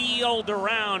wheeled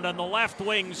around on the left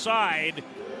wing side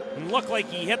and looked like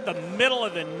he hit the middle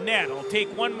of the net. I'll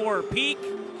take one more peek.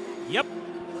 Yep,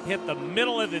 hit the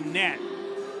middle of the net.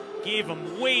 Gave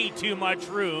him way too much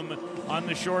room on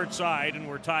the short side, and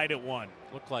we're tied at 1.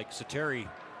 Looked like Sateri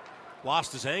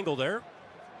lost his angle there,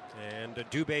 and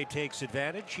Dubé takes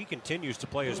advantage. He continues to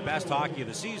play his best hockey of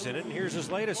the season, and here's his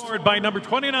latest. Scored by number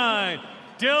 29,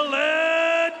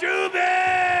 Dylan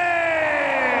Dubé!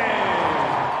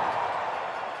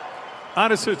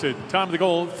 Unassisted, time of the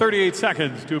goal, 38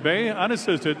 seconds. Dubé,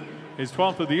 unassisted, his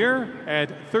 12th of the year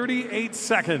at 38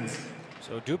 seconds.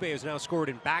 So Dubé has now scored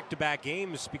in back-to-back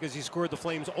games because he scored the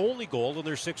Flames' only goal in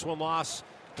their 6-1 loss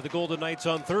to the Golden Knights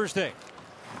on Thursday.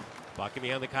 Puck in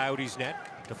behind the Coyotes' net.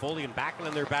 Toffoli and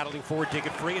Backlund, they're battling forward, take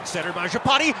it free at center.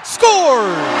 Mangiapane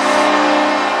scores!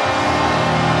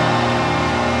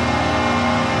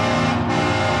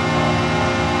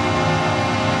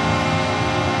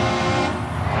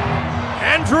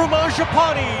 Andrew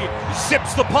Mangiapane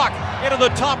zips the puck into the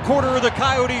top corner of the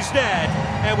Coyotes' net,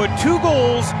 and with 2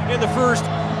 goals in the first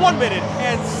 1 minute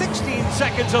and 16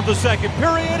 seconds of the second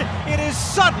period, it is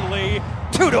suddenly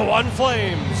 2-1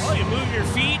 Flames. Well, you move your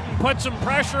feet and put some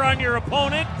pressure on your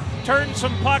opponent, turn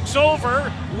some pucks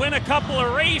over, win a couple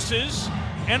of races,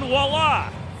 and voila,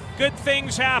 good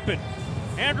things happen.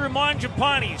 Andrew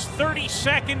Mangiapane's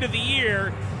 32nd of the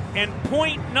year and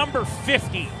point number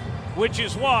 50, which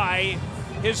is why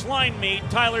his line mate,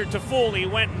 Tyler Toffoli,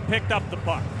 went and picked up the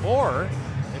puck. Or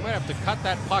they might have to cut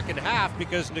that puck in half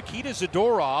because Nikita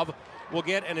Zadorov will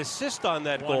get an assist on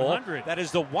that 100. goal. That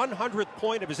is the 100th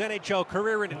point of his NHL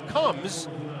career, and it comes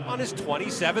on his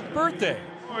 27th birthday.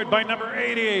 Scored by number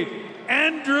 88,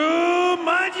 Andrew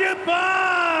Mangiapane!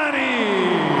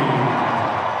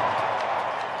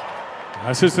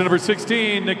 Assistant number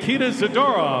 16, Nikita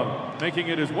Zadorov, making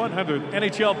it his 100th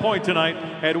NHL point tonight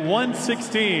at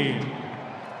 1:16.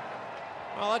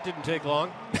 Well, that didn't take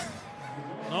long.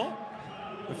 No?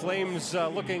 The Flames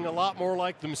looking a lot more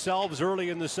like themselves early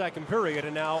in the second period,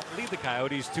 and now lead the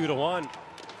Coyotes 2-1.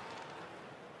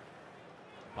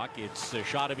 Puck, it's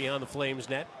shot in beyond the Flames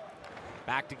net.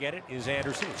 Back to get it is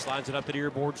Anderson. He slides it up the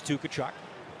near boards to Tkachuk.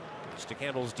 Stick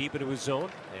handles deep into his zone,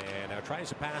 and now tries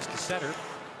to pass to center.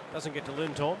 Doesn't get to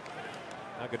Lindholm.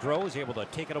 Now Gaudreau is able to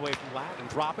take it away from Ladd and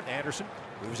drop it. Anderson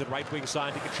moves it right wing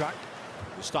side to Tkachuk.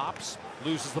 who stops,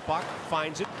 loses the puck,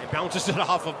 finds it, and bounces it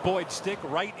off of Boyd's stick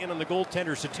right in on the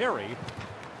goaltender Sateri,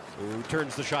 who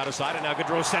turns the shot aside, and now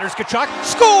Gaudreau centers. Tkachuk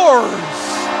scores!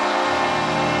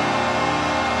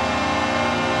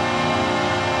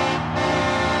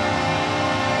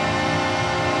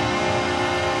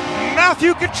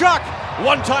 Matthew Tkachuk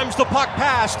one-times the puck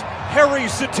past Harry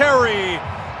Sateri.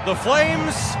 The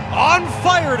Flames on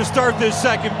fire to start this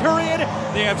second period.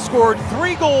 They have scored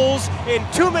 3 goals in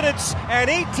 2 minutes and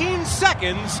 18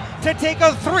 seconds to take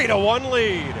a 3-1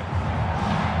 lead.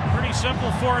 Pretty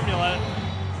simple formula.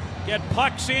 Get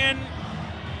pucks in,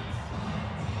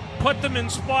 put them in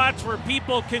spots where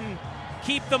people can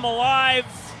keep them alive,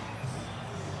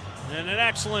 and an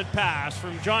excellent pass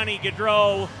from Johnny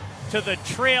Gaudreau to the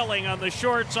trailing on the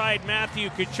short side Matthew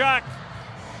Tkachuk,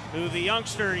 who the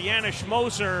youngster Janis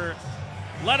Moser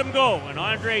let him go. And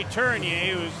Andre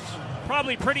Tournier, who's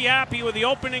probably pretty happy with the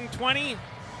opening 20,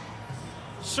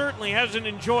 certainly hasn't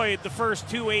enjoyed the first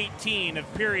 2:18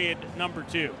 of period number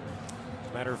 2.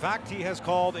 As a matter of fact, he has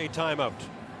called a timeout.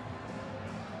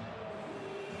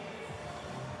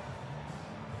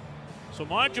 So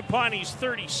Mangiapane's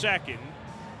 32nd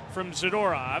from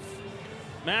Zadorov.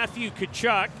 Matthew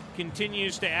Tkachuk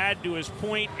continues to add to his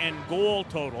point and goal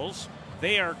totals.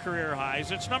 They are career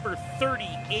highs. It's number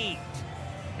 38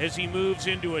 as he moves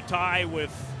into a tie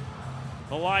with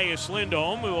Elias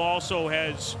Lindholm, who also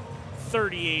has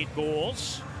 38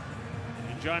 goals.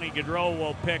 And Johnny Gaudreau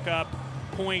will pick up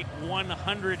point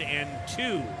 102.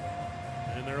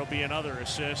 And there will be another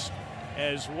assist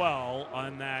as well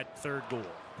on that third goal.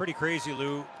 Pretty crazy,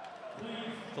 Lou.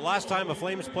 The last time a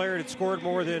Flames player had scored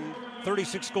more than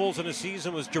 36 goals in a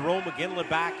season was Jerome McGinley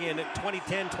back in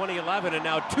 2010-2011, and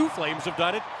now 2 Flames have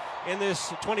done it in this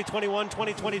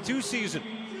 2021-2022 season.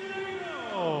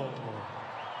 Oh.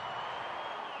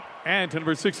 And to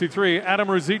number 63, Adam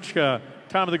Ruzicka,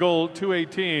 time of the goal,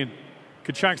 2:18.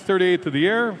 Tkachuk's 38th of the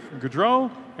year from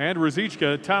Gaudreau, and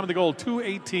Ruzicka, time of the goal,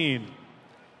 2:18.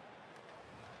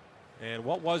 And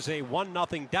what was a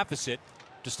 1-0 deficit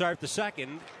to start the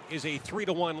second is a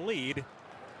 3-1 lead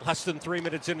less than 3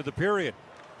 minutes into the period.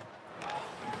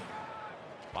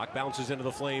 Puck bounces into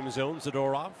the Flame zone.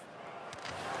 Zadorov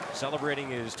celebrating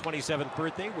his 27th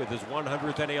birthday with his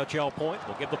 100th NHL point.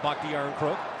 We'll give the puck to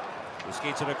Yarncroke, who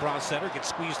skates it across center, gets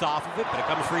squeezed off of it, but it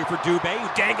comes free for Dubé, who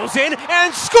dangles in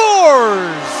and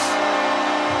scores!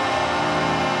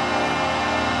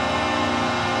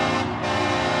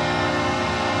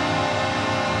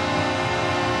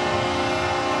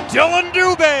 Dylan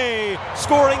Dubé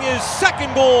scoring his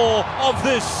second goal of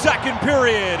this second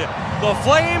period. The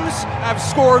Flames have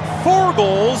scored 4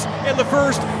 goals in the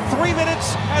first 3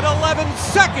 minutes and 11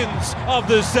 seconds of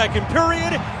the second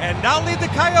period, and now lead the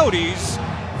Coyotes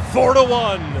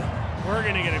 4-1. We're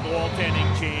going to get a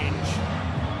goaltending change.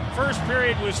 First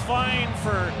period was fine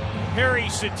for Harry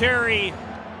Sateri.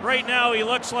 Right now he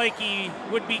looks like he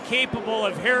would be capable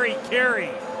of Harry Carey.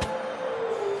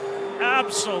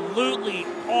 Absolutely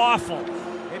awful.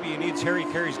 Maybe he needs Harry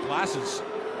Carey's glasses.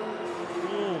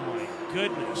 Oh my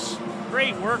goodness.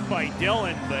 Great work by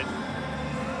Dylan, but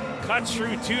cuts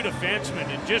through 2 defensemen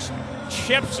and just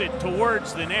chips it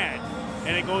towards the net.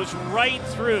 And it goes right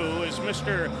through as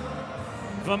Mr.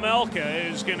 Vejmelka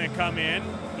is going to come in.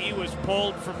 He was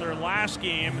pulled from their last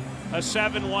game, a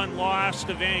 7-1 loss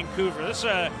to Vancouver. This is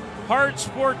a hard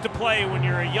sport to play when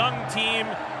you're a young team.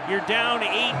 You're down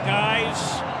 8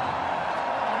 guys.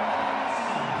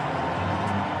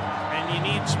 You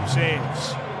need some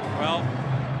saves. Well,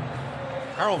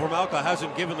 Karel Vejmelka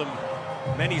hasn't given them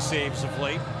many saves of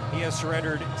late. He has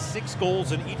surrendered 6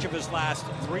 goals in each of his last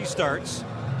 3 starts.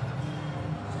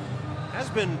 Has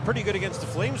been pretty good against the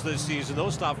Flames this season, though.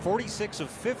 Stopped 46 of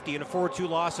 50 in a 4-2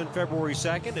 loss on February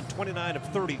 2nd and 29 of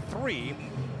 33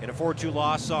 in a 4-2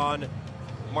 loss on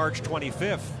March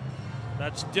 25th.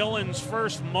 That's Dylan's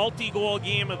first multi-goal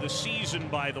game of the season,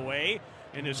 by the way.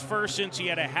 And his first since he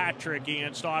had a hat trick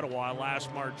against Ottawa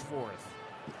last March 4th.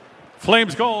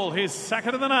 Flames goal, his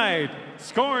second of the night,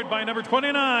 scored by number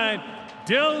 29,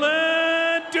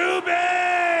 Dylan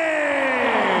Dubé.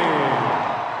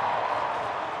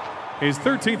 His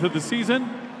 13th of the season,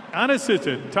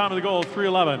 unassisted, time of the goal,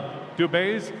 3:11.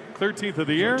 Dubé's 13th of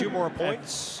the year. 2 more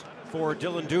points for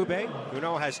Dylan Dubé, who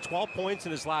now has 12 points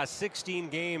in his last 16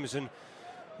 games. And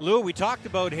Lou, we talked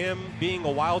about him being a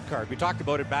wild card. We talked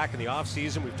about it back in the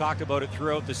offseason. We've talked about it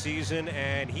throughout the season,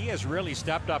 and he has really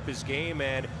stepped up his game,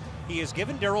 and he has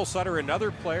given Daryl Sutter another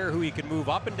player who he can move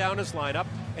up and down his lineup,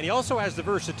 and he also has the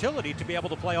versatility to be able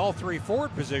to play all 3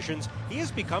 forward positions. He has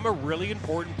become a really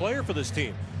important player for this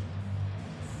team.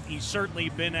 He's certainly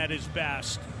been at his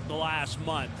best the last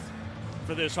month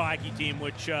for this hockey team,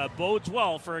 which bodes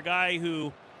well for a guy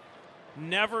who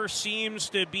never seems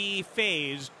to be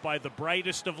fazed by the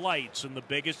brightest of lights in the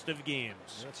biggest of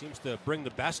games. That seems to bring the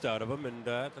best out of him, and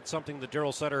that's something that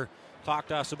Daryl Sutter talked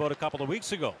to us about a couple of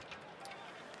weeks ago.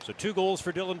 So 2 goals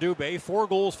for Dylan Dubé, 4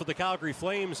 goals for the Calgary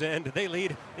Flames, and they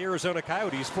lead the Arizona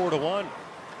Coyotes 4-1.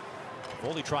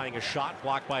 Foley trying a shot,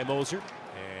 blocked by Moser,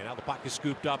 and now the puck is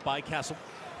scooped up by Kessel,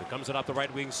 who comes it up the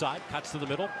right wing side, cuts to the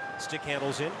middle, stick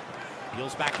handles in,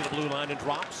 peels back to the blue line and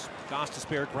drops.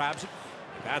 Gostisbehere grabs it,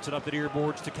 bats it up the near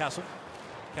boards to Kessel.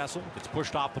 Kessel gets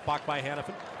pushed off the puck by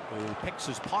Hanifin, who picks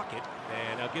his pocket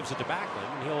and now gives it to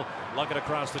Backlund, and he'll lug it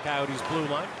across the Coyotes' blue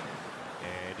line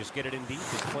and just get it in deep.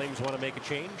 The Flames want to make a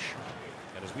change.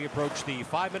 And as we approach the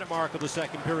 5-minute mark of the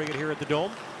second period here at the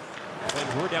Dome, the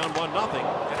Flames were down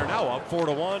 1-0 and are now up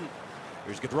 4-1.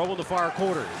 Here's Gaudreau in the far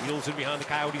quarter. Wheels in behind the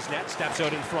Coyotes' net, steps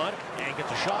out in front, and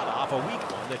gets a shot off, a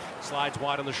weak one that slides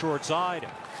wide on the short side.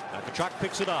 Now Tkachuk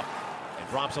picks it up and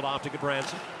drops it off to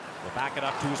Goodbranson. He'll back it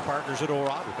up to his partners at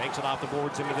Orov, who banks it off the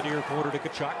boards into the near quarter to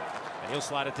Tkachuk. And he'll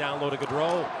slide it down low to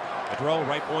Gaudreau. Gaudreau,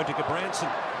 right point to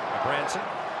Goodbranson. Goodbranson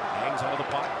hangs onto the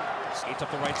puck, skates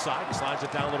up the right side, and slides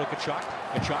it down low to Tkachuk.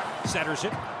 Tkachuk centers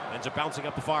it, ends up bouncing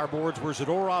up the far boards where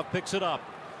Zadorov picks it up.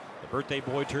 The birthday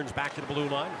boy turns back to the blue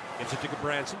line, gives it to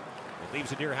Goodbranson. It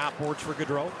leaves it near half boards for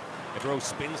Gaudreau. Gaudreau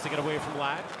spins to get away from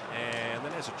Ladd, and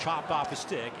then has it chopped off his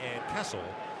stick, and Kessel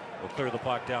will clear the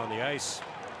puck down the ice.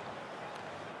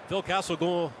 Phil Kessel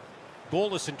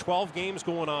goalless in 12 games,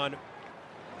 going on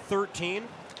 13.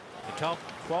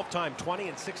 12-time 20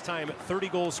 and 6-time 30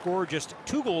 goals scored, just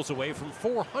 2 goals away from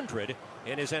 400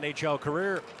 in his NHL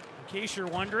career. In case you're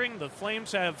wondering, the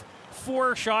Flames have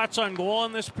 4 shots on goal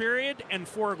in this period and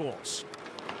 4 goals.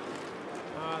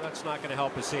 That's not going to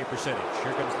help his save percentage.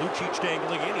 Here comes Lucic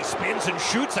dangling in. He spins and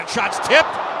shoots. That shot's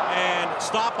tipped and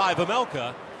stopped by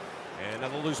Vejmelka. And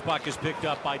then the loose puck is picked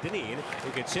up by Dineen,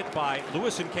 who gets hit by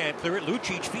Lewis and can't clear it.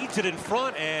 Lucic feeds it in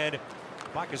front, and the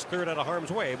puck is cleared out of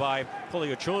harm's way by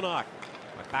Kolyachonok.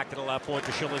 Back to the left point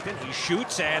to Shillington. He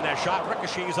shoots, and that shot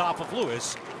ricochets off of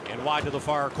Lewis and wide to the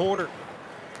far corner.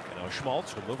 And now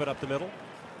Schmaltz will move it up the middle.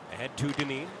 Ahead to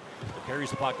Dineen, who carries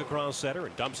the puck across center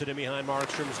and dumps it in behind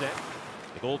Markstrom's net.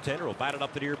 The goaltender will bat it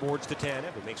up the near boards to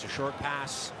Tanev, who makes a short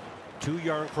pass to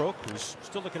Yarncroke, who's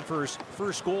still looking for his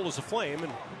first goal as a Flame,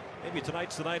 and maybe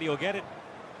tonight's the night he'll get it.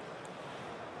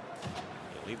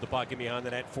 He'll leave the puck in behind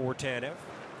the net for Tanev.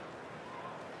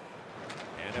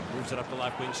 Tanev moves it up the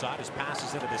left wing side. His pass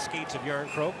is into the skates of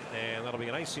Yarncroke, and that'll be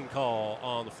an icing call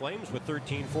on the Flames with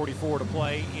 13:44 to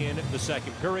play in the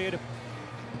second period.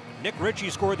 Nick Ritchie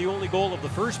scored the only goal of the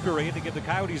first period to give the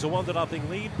Coyotes a 1-0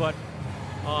 lead, but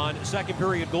on second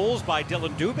period goals by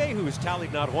Dylan Dubé, who has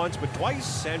tallied not once but twice,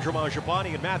 Sandro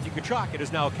Mangiapane and Matthew Tkachuk. It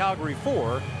is now Calgary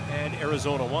 4 and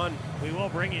Arizona 1. We will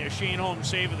bring you a Shane Holmes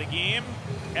save of the game.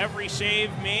 Every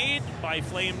save made by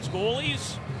Flames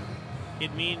goalies,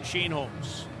 it means Shane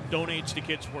Holmes donates to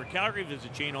Kids Sport Calgary.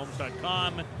 Visit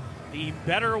ShaneHolmes.com. The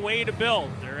better way to build.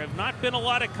 There have not been a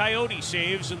lot of Coyote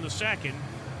saves in the second.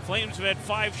 Flames have had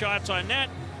 5 shots on net,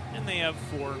 and they have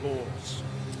 4 goals.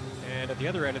 And at the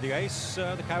other end of the ice,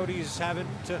 the Coyotes haven't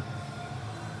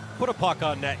put a puck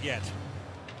on net yet.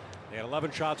 They had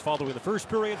 11 shots following the first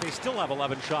period. They still have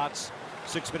 11 shots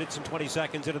 6 minutes and 20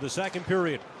 seconds into the second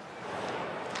period.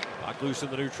 Puck loose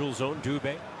in the neutral zone.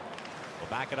 Dubé will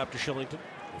back it up to Shillington,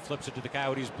 who flips it to the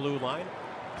Coyotes' blue line.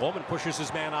 Coleman pushes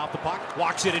his man off the puck,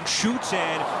 walks it and shoots,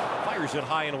 and fires it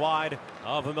high and wide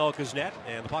of Vejmelka's net.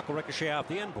 And the puck will ricochet off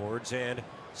the end boards and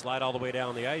slide all the way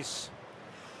down the ice.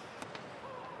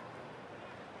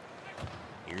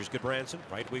 Here's Goodbranson,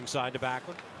 right wing side to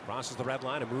Backlund. Crosses the red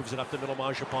line and moves it up the middle.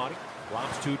 Mangiapane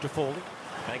drops to Foley.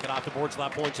 Bank it off the boards,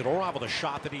 left points at Orov with a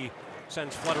shot that he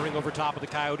sends fluttering over top of the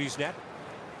Coyotes' net.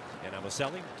 And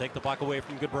Amaselli will take the puck away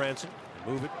from Goodbranson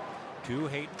and move it to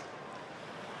Hayton.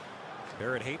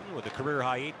 Barrett Hayton with a career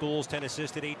high 8 goals, 10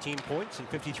 assists, 18 points in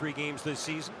 53 games this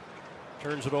season.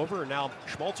 Turns it over, and now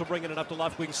Schmaltz will bring it up the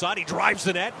left wing side. He drives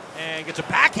the net and gets a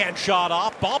backhand shot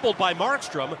off, bobbled by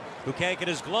Markstrom, who can't get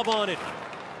his glove on it.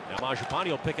 Now Mangiapane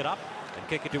will pick it up and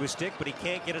kick it to his stick, but he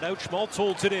can't get it out. Schmaltz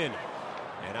holds it in.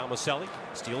 And Amaselli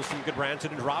steals from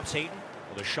Goodbranson and drops Hayton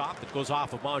with a shot that goes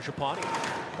off of Mangiapane.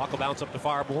 Puck will bounce up the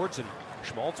far boards, and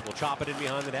Schmaltz will chop it in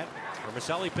behind the net.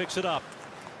 Maselli picks it up.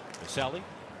 Maselli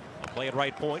will play it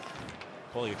right point.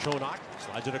 Kolyachonok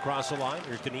slides it across the line.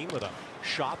 Here's Dineen with a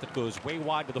shot that goes way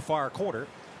wide to the far corner.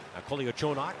 Now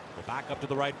Kolyachonok will back up to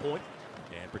the right point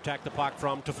and protect the puck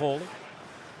from Toffoli.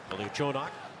 Kolyachonok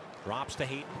drops to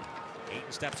Hayton.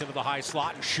 Hayton steps into the high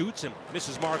slot and shoots and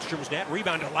misses Markstrom's net.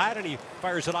 Rebound to Ladd, and he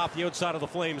fires it off the outside of the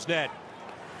Flames net.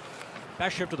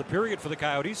 Best shift of the period for the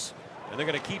Coyotes. And they're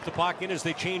going to keep the puck in as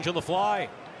they change on the fly.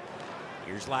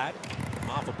 Here's Ladd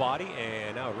off a body,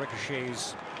 and now it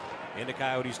ricochets into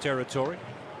Coyotes territory.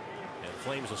 And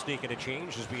Flames will sneak in a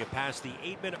change as we have passed the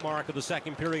 8-minute mark of the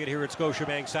second period here at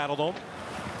Scotiabank Saddledome.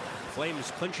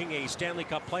 Flames clinching a Stanley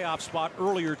Cup playoff spot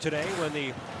earlier today when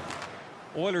the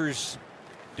Oilers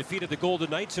defeated the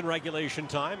Golden Knights in regulation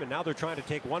time, and now they're trying to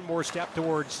take one more step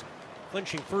towards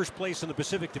clinching first place in the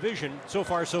Pacific Division. So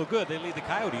far, so good. They lead the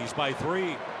Coyotes by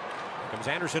 3. Comes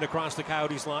Anderson across the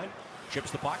Coyotes line,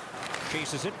 chips the puck,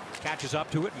 chases it, catches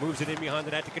up to it, moves it in behind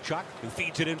the net to Tkachuk, who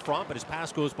feeds it in front, but his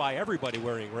pass goes by everybody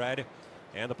wearing red,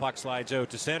 and the puck slides out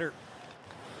to center.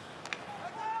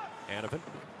 Hanifin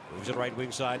moves it right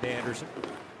wing side to Anderson,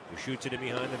 who shoots it in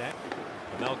behind the net.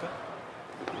 Pavelka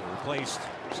replaced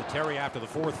Sateri after the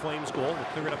fourth Flames goal. Will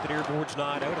clear it up the near boards,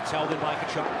 not out. It's held in by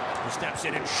Tkachuk, who steps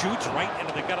in and shoots right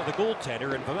into the gut of the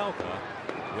goaltender, and Pavelka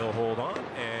will hold on,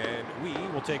 and we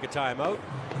will take a timeout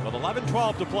with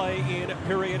 11-12 to play in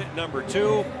period number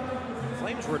 2.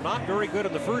 Flames were not very good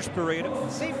in the first period.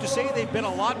 Safe to say they've been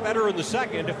a lot better in the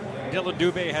second. Dylan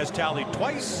Dubé has tallied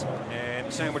twice and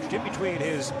sandwiched in between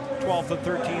his 12th and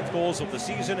 13th goals of the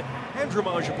season. Andrew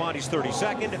Mangiapane's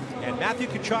 32nd and Matthew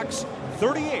Tkachuk's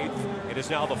 38th. It is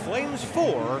now the Flames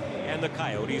 4 and the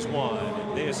Coyotes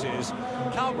 1. This is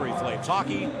Calgary Flames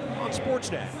hockey on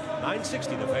Sportsnet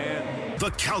 960 The Fan.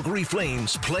 The Calgary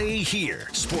Flames play here.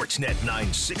 Sportsnet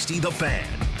 960 The Fan.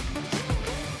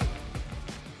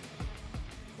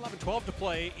 11-12 to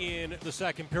play in the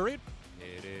second period.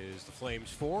 It is the Flames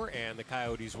 4 and the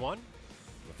Coyotes 1.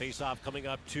 The face-off coming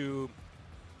up to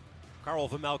Karel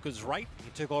Vejmelka's right. He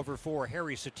took over for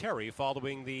Harry Sateri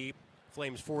following the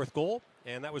Flames' 4th goal,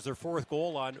 and that was their 4th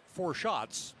goal on 4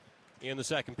 shots in the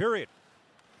second period.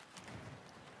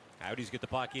 Coyotes get the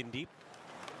puck in deep.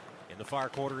 In the far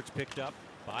corner, it's picked up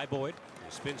by Boyd.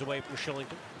 He spins away from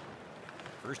Shillington.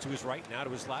 First to his right, now to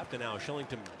his left, and now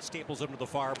Shillington staples him to the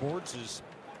far boards as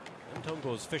Antone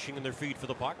goes fishing in their feet for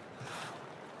the puck.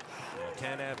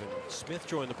 Tanev and Smith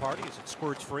join the party as it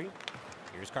squirts free.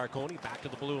 Here's Carconi back to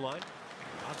the blue line.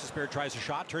 Gostisbehere tries a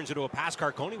shot, turns into a pass.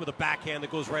 Carconi with a backhand that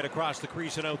goes right across the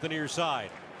crease and out the near side.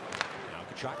 Now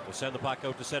Tkachuk will send the puck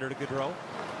out to center to Gaudreau.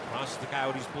 Crosses the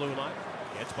Coyotes' blue line.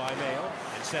 Gets by Mayo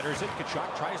and centers it.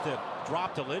 Tkachuk tries to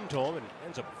drop to Lindholm and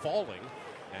ends up falling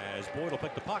as Boyd will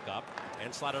pick the puck up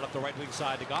and slide it up the right wing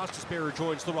side to Gostisbehere, who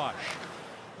joins the rush.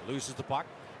 Loses the puck,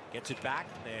 gets it back,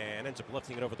 and ends up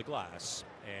lifting it over the glass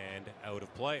and out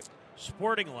of play.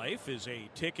 Sporting Life is a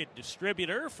ticket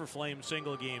distributor for Flames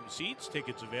single game seats.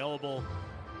 Tickets available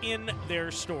in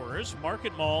their stores,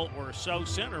 Market Mall or South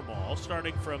Center Mall,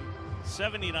 starting from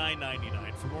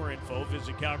 $79.99. For more info,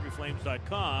 visit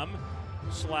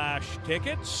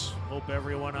calgaryflames.com/tickets. Hope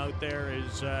everyone out there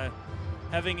is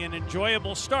having an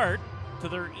enjoyable start to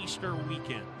their Easter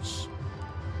weekends.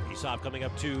 Faceoff coming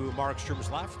up to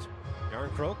Markstrom's left.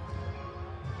 Yarncroke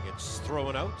gets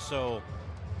thrown out, so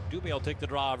Dubé will take the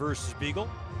draw versus Beagle,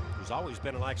 who's always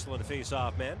been an excellent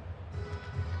face-off man.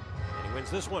 And he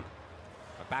wins this one.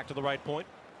 But back to the right point.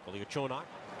 Chonak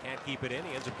can't keep it in.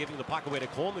 He ends up giving the puck away to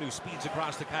Coleman, who speeds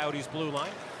across the Coyotes' blue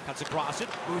line. Cuts across it,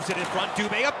 moves it in front.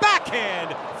 Dubé, a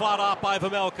backhand! Fought off by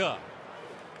Vejmelka.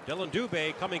 Dylan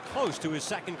Dubé coming close to his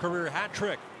second career hat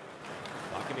trick.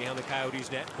 Walking behind the Coyotes'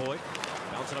 net. Boyd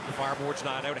bouncing up the far boards,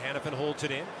 not out. Hanifin holds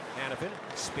it in. Hanifin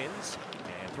spins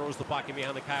and throws the puck in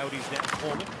behind the Coyotes' net.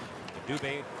 Coleman.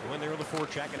 Dubé went there on the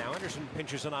forecheck, and now Anderson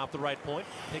pinches it off the right point,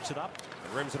 picks it up,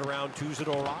 and rims it around to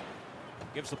Zadorov.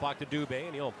 Gives the puck to Dubé,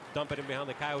 and he'll dump it in behind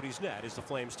the Coyotes' net as the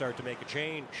Flames start to make a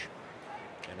change.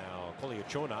 And now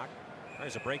Chonak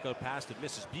tries a breakout pass that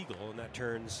misses Beagle, and that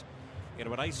turns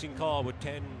into an icing call with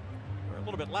 10, or a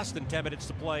little bit less than 10 minutes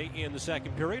to play in the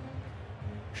second period.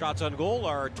 Shots on goal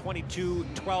are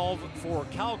 22-12 for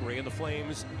Calgary, and the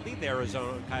Flames lead the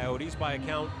Arizona Coyotes by a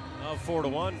count of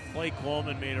 4-1. Blake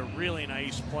Coleman made a really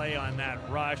nice play on that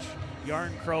rush.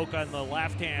 Yarncroke on the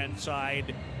left-hand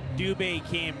side. Dubé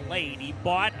came late. He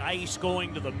bought ice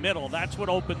going to the middle. That's what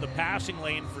opened the passing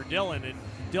lane for Dylan, and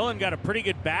Dylan got a pretty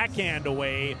good backhand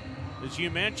away, as you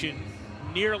mentioned,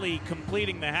 nearly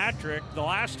completing the hat trick. The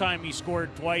last time he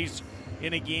scored twice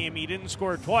in a game, he didn't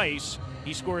score twice.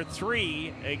 He scored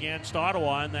 3 against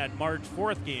Ottawa in that March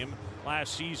 4th game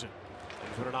last season.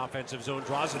 With an offensive zone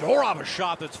draws it. Or off a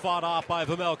shot that's fought off by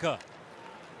Vejmelka.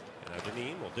 And now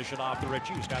Dineen will dish it off to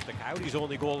Ritchie, who's got the Coyotes'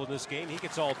 only goal in this game. He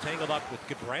gets all tangled up with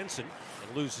Gudbranson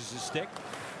and loses his stick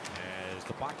as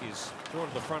the puck is thrown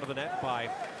to the front of the net by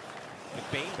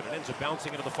McBain, but it ends up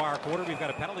bouncing into the far corner. We've got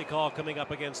a penalty call coming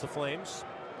up against the Flames.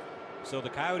 So the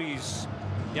Coyotes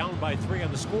down by 3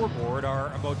 on the scoreboard,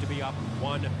 are about to be up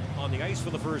 1 on the ice for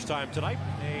the first time tonight.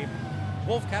 A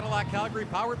Wolf Cadillac Calgary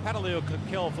powered penalty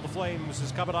kill for the Flames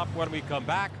is coming up when we come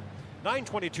back.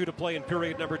 9:22 to play in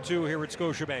period number 2 here at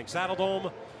Scotiabank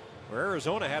Saddledome, where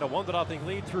Arizona had a 1-0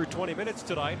 lead through 20 minutes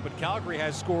tonight, but Calgary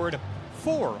has scored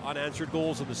 4 unanswered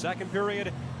goals in the second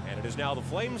period, and it is now the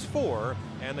Flames 4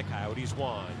 and the Coyotes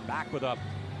 1. Back with a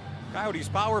Coyotes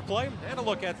power play and a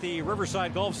look at the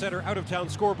Riverside Golf Center out-of-town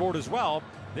scoreboard as well.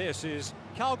 This is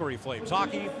Calgary Flames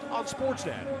hockey on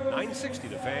Sportsnet 960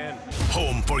 The Fan.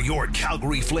 Home for your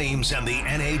Calgary Flames and the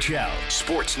NHL.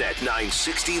 Sportsnet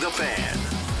 960 The Fan.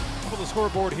 On the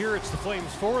scoreboard here, it's the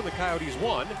Flames 4 and the Coyotes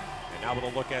 1. And now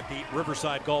we'll look at the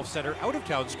Riverside Golf Center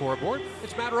out-of-town scoreboard.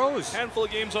 It's Matt Rose. Handful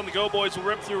of games on the go, boys. We'll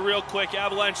rip through real quick.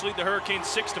 Avalanche lead the Hurricanes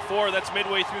 6-4. That's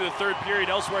midway through the third period.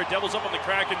 Elsewhere, Devils up on the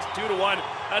Kraken 2-1.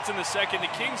 That's in the second. The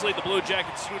Kings lead the Blue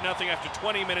Jackets 2-0 after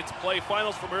 20 minutes play.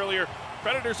 Finals from earlier.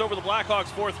 Predators over the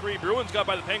Blackhawks 4-3. Bruins got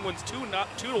by the Penguins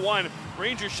 2-1.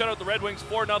 Rangers shut out the Red Wings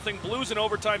 4-0. Blues in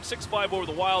overtime 6-5 over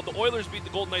the Wild. The Oilers beat the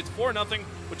Golden Knights 4-0,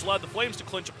 which allowed the Flames to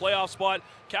clinch a playoff spot.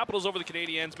 Capitals over the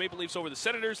Canadiens. Maple Leafs over the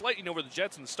Senators. Lightning over the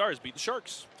Jets, and the Stars beat the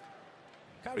Sharks.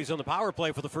 Coyotes on the power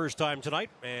play for the first time tonight,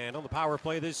 and on the power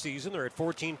play this season, they're at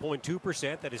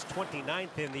 14.2%. That is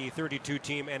 29th in the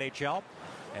 32-team NHL,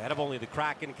 ahead of only the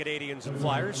Kraken, Canadiens, and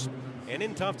Flyers. And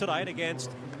in tough tonight against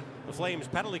the Flames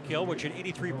penalty kill, which at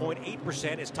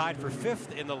 83.8% is tied for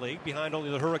 5th in the league, behind only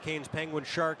the Hurricanes, Penguins,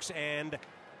 Sharks, and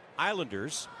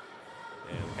Islanders.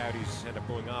 And the Coyotes end up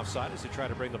going offside as they try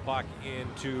to bring the puck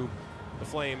into the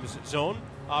Flames zone.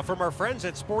 From our friends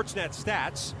at Sportsnet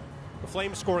Stats, the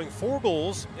Flames scoring 4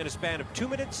 goals in a span of 2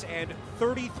 minutes and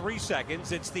 33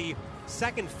 seconds. It's the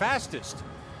second fastest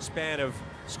span of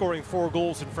scoring 4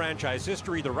 goals in franchise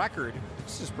history. The record,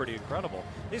 this is pretty incredible.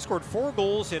 They scored 4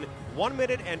 goals in 1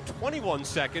 minute and 21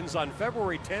 seconds on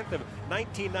February 10th of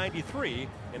 1993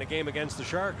 in a game against the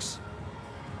Sharks.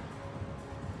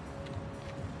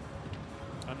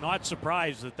 I'm not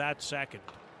surprised that that's second.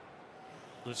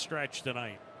 The stretch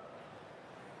tonight.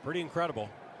 Pretty incredible.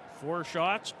 4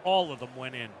 shots, all of them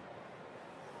went in.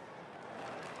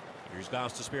 Here's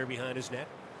Gostisbehere behind his net.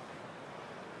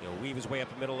 He'll weave his way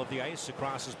up the middle of the ice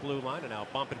across his blue line and now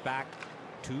bump it back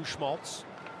to Schmaltz.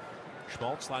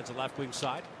 Schmaltz slides the left wing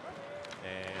side.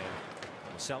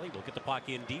 And Maselli will get the puck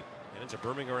in deep. And it's a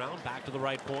brimming around back to the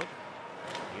right point.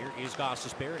 Here is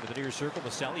Gostisbehere into the near circle.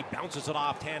 Maselli bounces it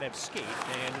off Tanev's skate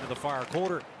and into the far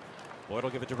corner. Boyd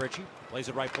will give it to Ritchie. Plays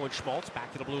it right point Schmaltz.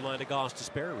 Back to the blue line to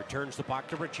Gostisbehere. Returns the puck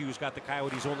to Ritchie, who's got the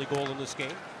Coyotes' only goal in this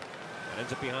game. And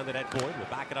ends up behind the net. Boyd will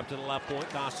back it up to the left point.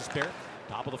 Gostisbehere.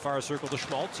 Top of the far circle to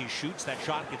Schmaltz. He shoots. That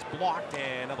shot gets blocked.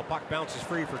 And now the puck bounces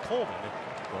free for Coleman.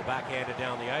 Will backhand it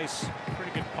down the ice.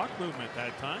 Pretty good puck movement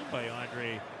that time by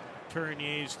Andre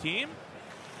Tournier's team.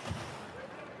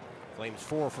 Flames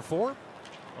 4 for 4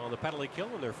 on the penalty kill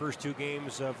in their first 2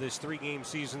 games of this 3-game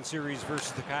season series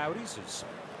versus the Coyotes. As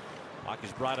puck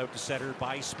is brought out to center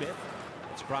by Smith.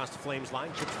 It's across the Flames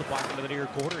line, chips the puck into the near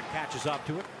corner, and catches up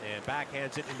to it, and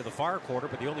backhands it into the far corner,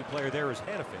 but the only player there is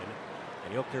Hannafin,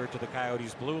 and he'll clear it to the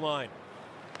Coyotes' blue line.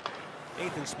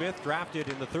 Nathan Smith, drafted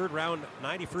in the 3rd round,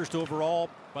 91st overall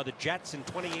by the Jets in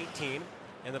 2018,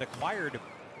 and then acquired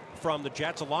from the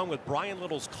Jets along with Brian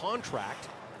Little's contract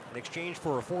in exchange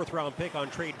for a 4th-round pick on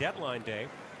trade deadline day.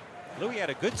 Louis had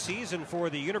a good season for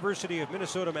the University of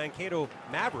Minnesota Mankato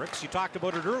Mavericks. You talked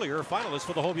about it earlier, finalist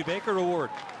for the Hobie Baker Award.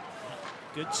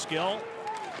 Good skill,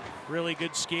 really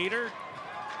good skater,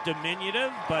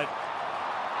 diminutive, but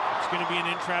it's going to be an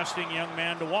interesting young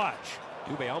man to watch.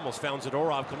 Dubé almost found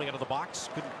Zadorov coming out of the box.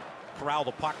 Couldn't corral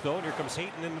the puck, though, and here comes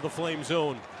Hayton into the Flame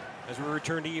zone as we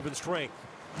return to even strength.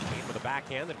 Hayton with a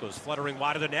backhand that goes fluttering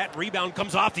wide of the net. Rebound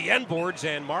comes off the end boards,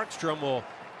 and Markstrom will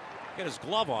get his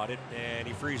glove on it, and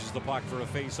he freezes the puck for a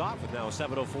face-off with now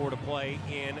 7:04 to play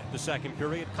in the second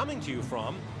period. Coming to you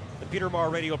from the Peter Maher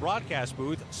Radio broadcast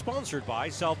booth, sponsored by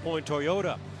South Point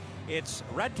Toyota. It's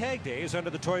Red Tag Days under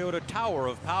the Toyota Tower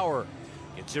of Power.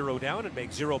 Get 0 down and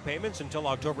make 0 payments until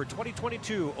October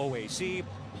 2022 OAC.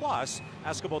 Plus,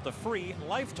 ask about the free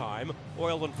lifetime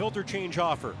oil and filter change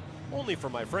offer. Only for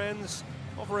my friends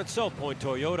over at South Point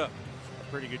Toyota.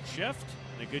 A pretty good shift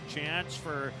and a good chance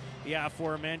for the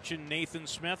aforementioned Nathan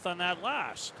Smith on that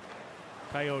last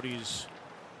Coyotes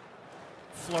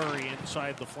flurry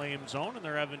inside the Flame zone, and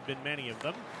there haven't been many of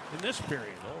them in this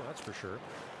period. Oh, that's for sure.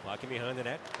 Blocking behind the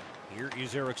net. Here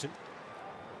is Eriksson.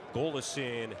 Goalless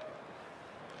in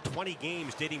 20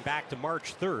 games dating back to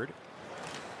March 3rd.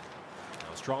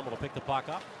 Now Strom will pick the puck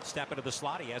up, step into the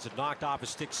slot. He has it knocked off his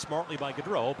stick smartly by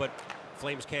Gaudreau, but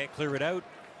Flames can't clear it out.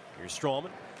 Here's Stroman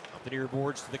up the near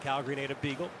boards to the Calgary native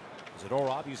Beagle.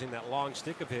 Zadorov using that long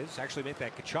stick of his. Actually made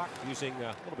that Tkachuk using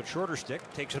a little bit shorter stick.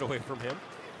 Takes it away from him.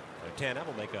 Tanev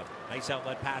will make a nice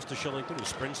outlet pass to Shillington, who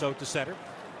sprints out to center.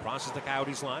 Crosses the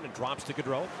Coyotes line and drops to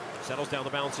Gaudreau. Settles down the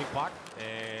bouncing puck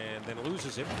and then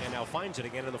loses it. And now finds it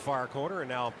again in the far corner and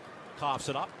now coughs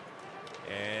it up.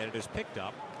 And it is picked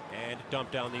up and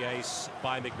dumped down the ice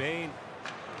by McBain.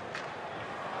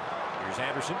 Here's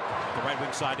Anderson, the right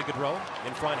wing side to Gaudreau.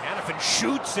 In front, Hanifin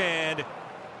shoots and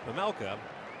Pamelka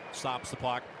stops the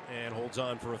puck and holds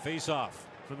on for a face-off.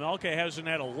 Pamelka hasn't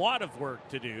had a lot of work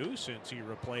to do since he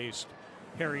replaced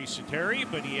Harry Sateri,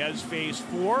 but he has faced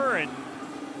 4, and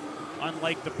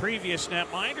unlike the previous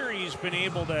netminder, he's been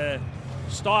able to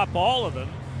stop all of them.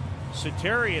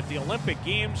 Sateri at the Olympic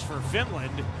Games for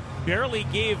Finland barely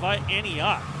gave any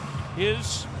up.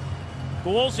 His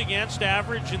goals against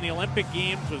average in the Olympic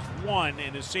Games was 1,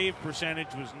 and his save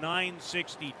percentage was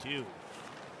 .962.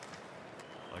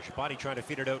 Mangiapane trying to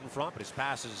feed it out in front, but his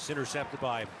pass is intercepted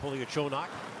by Puliachonok.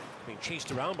 Being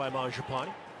chased around by Mangiapane.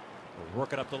 We'll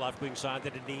work it up the left wing side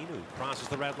to Deneen, who crosses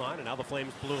the red line, and now the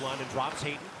Flames blue line and drops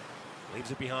Hayton.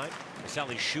 Leaves it behind.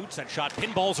 Maselli shoots. That shot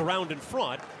pinballs around in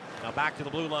front. Now back to the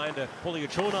blue line to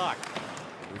Puliachonok.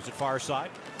 Moves it far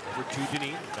side. Over to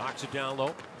Deneen. Knocks it down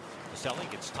low. Maselli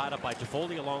gets tied up by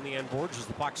Toffoli along the end boards as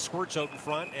the puck squirts out in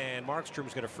front, and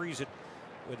Markstrom's going to freeze it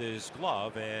with his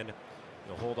glove, and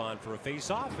he'll hold on for a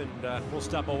face-off, and we'll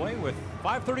step away with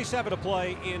 5:37 to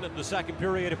play in the second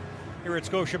period here at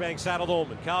Scotiabank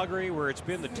Saddledome in Calgary, where it's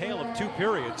been the tale of 2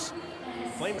 periods.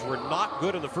 Flames were not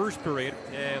good in the first period,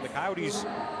 and the Coyotes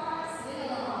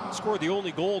scored the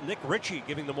only goal. Nick Ritchie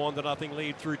giving them 1-0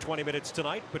 lead through 20 minutes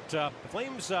tonight. But the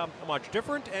Flames a much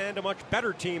different and a much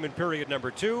better team in period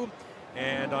number 2.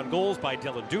 And on goals by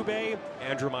Dylan Dubé,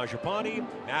 Andrew Mangiapane,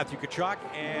 Matthew Tkachuk,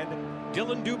 and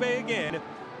Dylan Dubé again,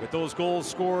 with those goals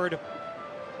scored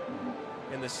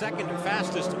in the second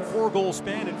fastest 4-goal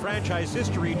span in franchise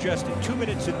history, just in 2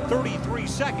 minutes and 33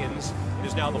 seconds. It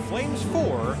is now the Flames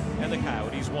 4 and the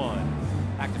Coyotes 1.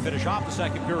 Back to finish off the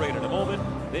second period in a moment.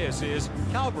 This is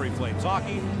Calgary Flames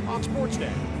Hockey on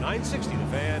Sportsnet 960 The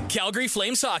Fan. Calgary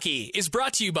Flames Hockey is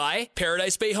brought to you by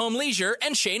Paradise Bay Home Leisure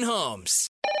and Shane Homes.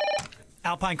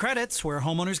 Alpine Credits, where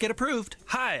homeowners get approved.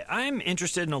 Hi, I'm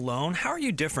interested in a loan. How are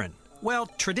you different? Well,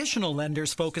 traditional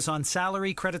lenders focus on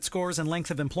salary, credit scores, and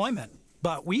length of employment.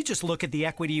 But we just look at the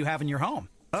equity you have in your home.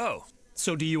 Oh.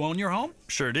 So do you own your home?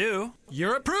 Sure do.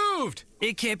 You're approved!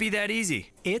 It can't be that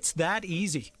easy. It's that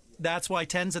easy. That's why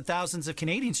tens of thousands of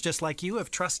Canadians just like you have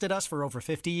trusted us for over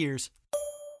 50 years.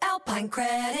 Alpine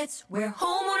Credits, where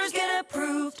homeowners get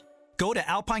approved. Go to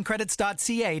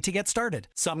alpinecredits.ca to get started.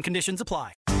 Some conditions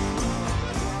apply.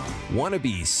 Want to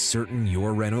be certain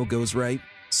your reno goes right?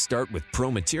 Start with Pro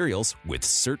Materials with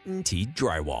CertainTeed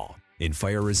Drywall. In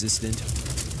fire resistant,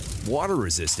 water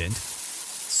resistant,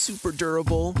 super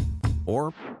durable,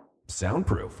 or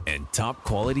soundproof, and top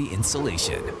quality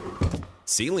insulation.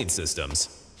 Ceiling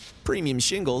systems, premium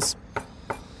shingles,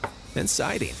 and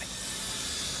siding.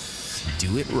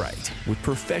 Do it right with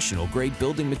professional grade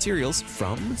building materials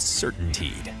from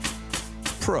CertainTeed.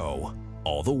 Pro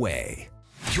all the way.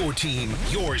 Your team,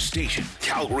 your station.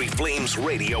 Calgary Flames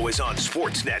Radio is on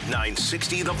Sportsnet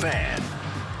 960 The Fan.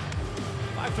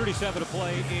 5:37 to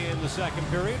play in the second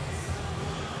period.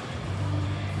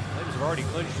 Flames have already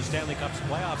clinched the Stanley Cup's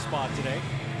playoff spot today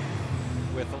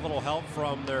with a little help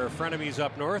from their frenemies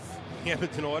up north, the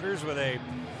Edmonton Oilers, with a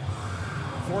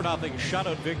 4-0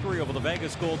 shutout victory over the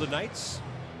Vegas Golden Knights.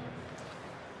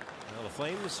 Now the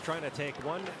Flames trying to take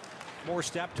one more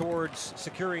step towards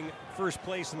securing first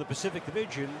place in the Pacific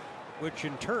Division, which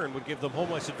in turn would give them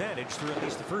home ice advantage through at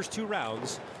least the first 2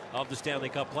 rounds of the Stanley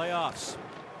Cup playoffs.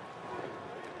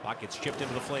 Puck gets chipped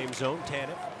into the Flame zone.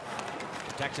 Tanev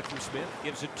protects it from Smith,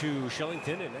 gives it to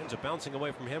Shillington, and ends up bouncing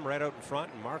away from him right out in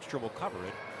front, and Markstrom will cover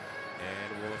it.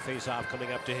 And will a face-off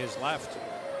coming up to his left.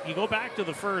 You go back to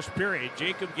the first period,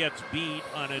 Jacob gets beat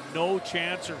on a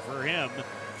no-chancer for him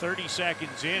 30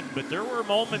 seconds in, but there were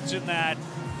moments in that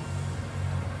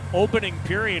opening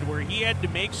period where he had to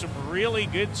make some really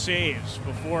good saves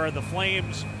before the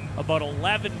Flames, about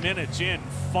 11 minutes in,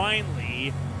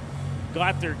 finally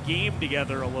got their game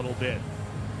together a little bit.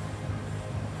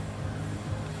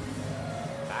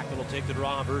 Backlund will take the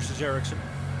draw versus Eriksson.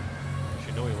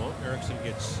 You know he won't. Eriksson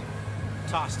gets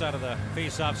tossed out of the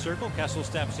face-off circle. Kessel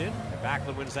steps in. And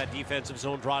Backlund wins that defensive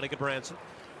zone draw to Goodbranson.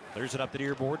 Clears it up the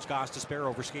near boards.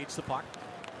 Gostisbehere overskates the puck.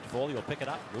 Foley will pick it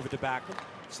up, move it to Backlund.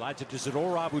 Slides it to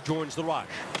Zadorov, who joins the rush.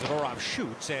 Zadorov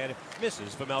shoots and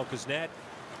misses Pamelka's net.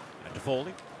 And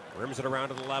Toffoli rims it around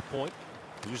to the left point.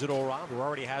 To Zadorov, who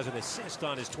already has an assist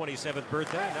on his 27th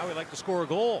birthday. Now he'd like to score a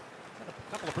goal. Had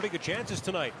a couple of pretty good chances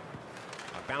tonight.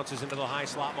 bounces into the high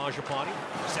slot. Mangiapane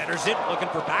centers it, looking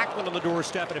for Backlund on the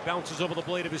doorstep, and it bounces over the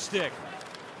blade of his stick.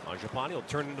 Mangiapane will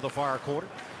turn into the far quarter,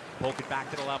 poke it back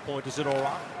to the left point to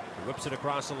Zadorov. He whips it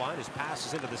across the line. His pass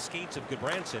is into the skates of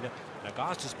Goodbranson. Now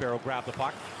Gostisbehere grabbed the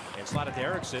puck and slotted to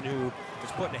Eriksson, who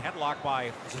is put in a headlock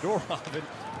by Zadorov. And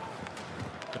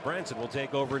Goodbranson will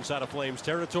take over inside of Flames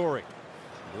territory.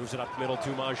 Moves it up the middle to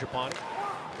Mangiapane.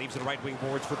 Leaves it right wing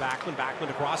boards for Backlund. Backlund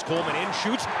across, Coleman in,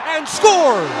 shoots, and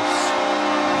scores!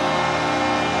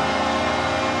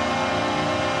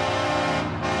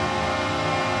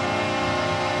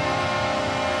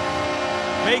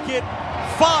 Make it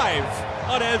 5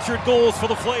 unanswered goals for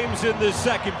the Flames in this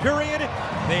second period.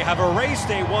 They have erased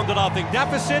a 1-0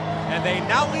 deficit, and they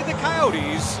now lead the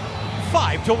Coyotes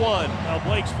 5-1. Well,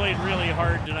 Blake's played really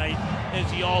hard tonight,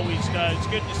 as he always does.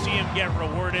 Good to see him get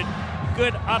rewarded.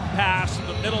 Good up pass in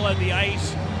the middle of the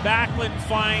ice. Backlund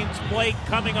finds Blake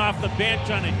coming off the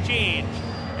bench on a change,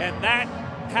 and that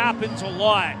happens a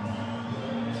lot.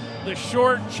 The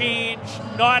short change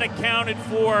not accounted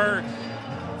for.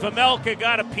 Vejmelka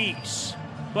got a piece,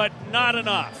 but not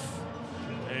enough.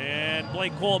 And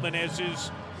Blake Coleman has his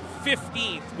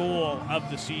 15th goal of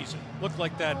the season. Looked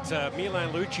like that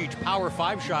Milan Lucic power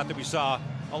 5 shot that we saw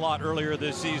a lot earlier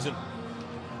this season.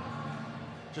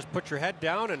 Just put your head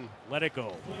down and let it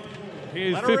go. He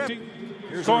is 15,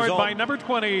 scored by number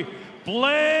 20,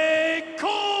 Blake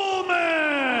Coleman.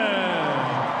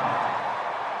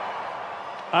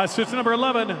 Assist number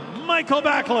 11, Michael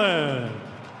Backlund.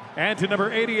 And to number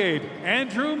 88,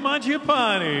 Andrew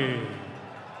Mangiapane.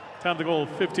 Time to goal,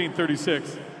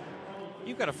 15:36.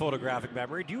 You've got a photographic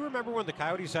memory. Do you remember when the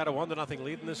Coyotes had a 1-0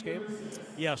 lead in this game?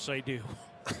 Yes, I do.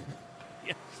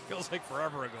 Yeah, feels like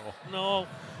forever ago. No,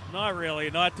 not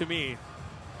really. Not to me.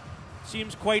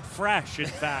 Seems quite fresh, in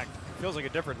fact. Feels like a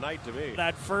different night to me.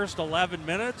 That first 11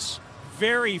 minutes,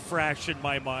 very fresh in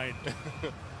my mind.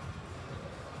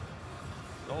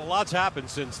 Well, a lot's happened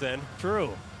since then.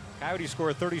 True. Coyotes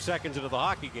scored 30 seconds into the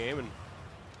hockey game, and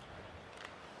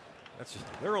that's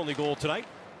their only goal tonight.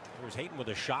 There's Hayton with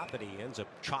a shot that he ends up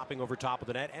chopping over top of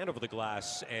the net and over the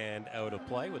glass and out of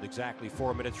play with exactly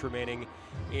 4 minutes remaining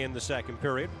in the second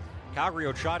period. Calgary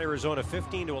outshot Arizona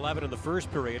 15-11 in the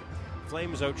first period.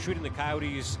 Flames out shooting the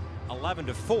Coyotes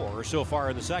 11-4 so far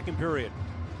in the second period.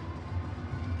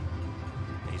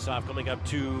 Face-off coming up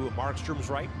to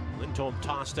Markstrom's right. Lindholm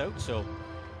tossed out, so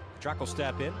Chuck will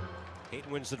step in.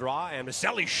 Hayton wins the draw, and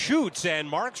Maselli shoots, and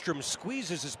Markstrom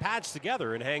squeezes his pads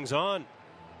together and hangs on.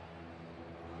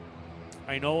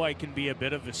 I know I can be a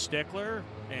bit of a stickler,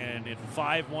 and in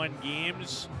 5-1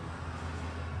 games,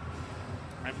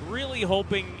 I'm really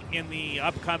hoping in the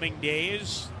upcoming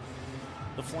days,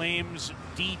 the Flames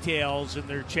details in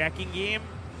their checking game.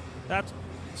 That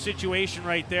situation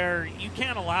right there, you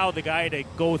can't allow the guy to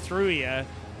go through you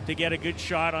to get a good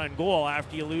shot on goal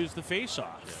after you lose the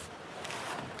faceoff.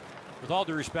 With all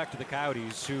due respect to the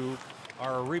Coyotes, who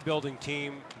are a rebuilding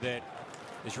team that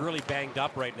is really banged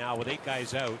up right now with 8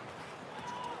 guys out,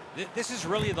 this is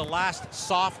really the last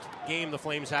soft game the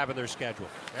Flames have in their schedule.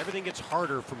 Everything gets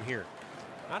harder from here.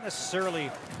 Not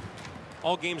necessarily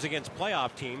all games against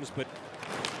playoff teams, but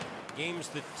games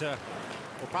that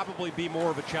will probably be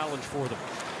more of a challenge for them.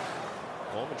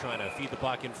 Coleman trying to feed the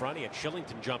puck in front. He had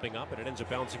Shillington jumping up, and it ends up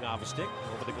bouncing off a stick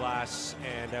over the glass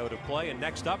and out of play. And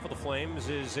next up for the Flames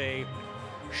is a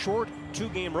short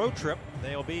 2-game road trip.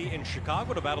 They'll be in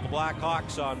Chicago to battle the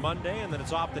Blackhawks on Monday, and then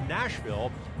it's off to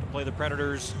Nashville to play the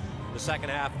Predators in the second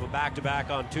half of a back-to-back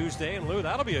on Tuesday. And Lou,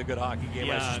 that'll be a good hockey game,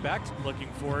 I suspect.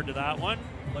 Looking forward to that one.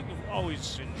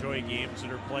 Always enjoy games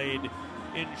that are played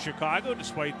in Chicago,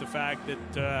 despite the fact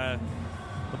that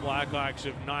the Blackhawks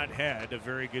have not had a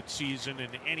very good season in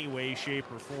any way, shape,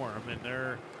 or form, and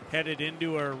they're headed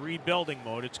into a rebuilding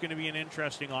mode. It's going to be an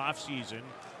interesting offseason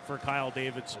for Kyle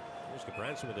Davidson. There's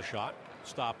Goodbranson with a shot,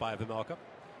 stopped by Vejmelka.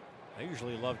 I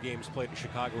usually love games played in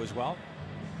Chicago as well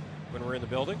when we're in the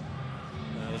building.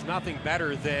 There's nothing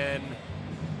better than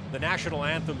the national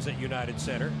anthems at United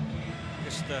Center.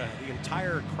 Just the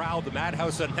entire crowd, the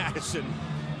Madhouse on Madison,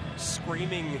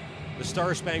 screaming the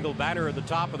Star-Spangled Banner at the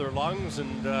top of their lungs,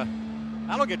 and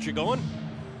that'll get you going.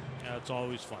 Yeah, it's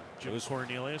always fun. Jim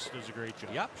Cornelius does a great job.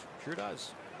 Yep, sure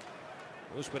does.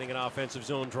 Moose winning an offensive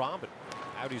zone draw, but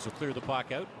Coyotes will clear the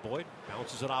puck out. Boyd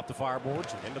bounces it off the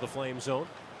fireboards and into the Flame zone.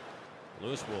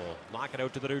 Lewis will knock it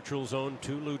out to the neutral zone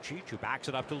to Lucic, who backs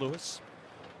it up to Lewis.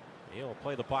 He'll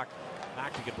play the puck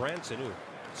back to Goodbranson, who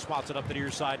swats it up the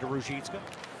near side to Ruzicka.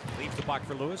 Leaves the puck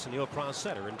for Lewis, and he'll cross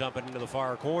center and dump it into the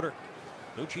far corner.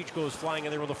 Lucic goes flying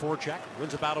in there with a forecheck.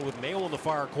 Wins a battle with Mayo in the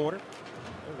far corner.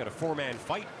 We've got a 4-man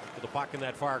fight with the puck in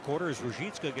that far quarter as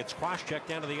Ruzicka gets cross-checked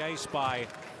down to the ice by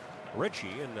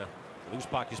Ritchie, and the loose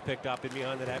puck is picked up in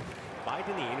behind the net by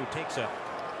Dineen, who takes a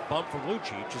bump from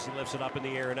Lucic as he lifts it up in the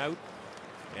air and out.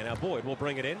 And now Boyd will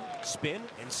bring it in, spin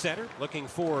and center, looking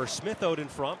for Smith out in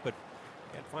front, but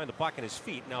can't find the puck in his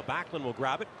feet. Now Backlund will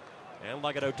grab it and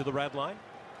lug it out to the red line.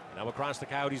 Now across the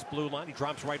Coyotes' blue line, he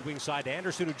drops right wing side to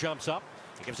Anderson, who jumps up.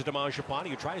 He gives it to Mangiapane,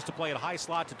 who tries to play it high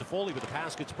slot to Toffoli, but the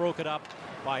pass gets broken up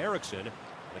by Eriksson.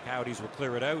 The Coyotes will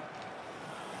clear it out.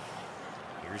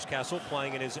 Here's Kessel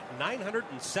playing in his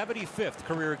 975th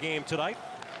career game tonight.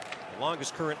 The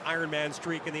longest current Ironman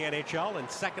streak in the NHL and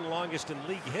second longest in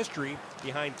league history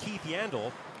behind Keith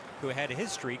Yandel, who had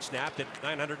his streak snapped at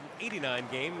 989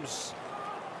 games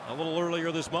a little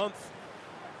earlier this month.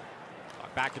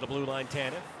 Back to the blue line,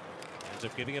 Tanev. Ends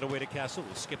up giving it away to Kessel,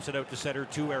 who skips it out to center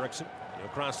to Eriksson. He'll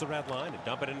cross the red line and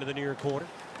dump it into the near corner.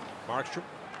 Markstrom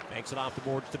banks it off the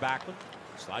boards to Backlund.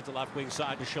 Slides the left wing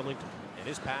side to Shillington. And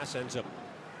his pass ends up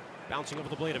bouncing over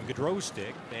the blade of Gaudreau's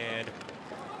stick. And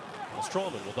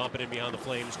Stroman will dump it in behind the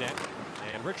Flames net.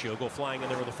 And Ritchie will go flying in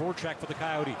there with a forecheck for the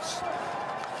Coyotes.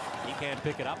 He can't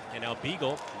pick it up. And now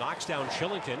Beagle knocks down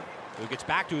Shillington, who gets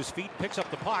back to his feet, picks up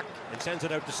the puck, and sends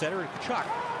it out to center. And Tkachuk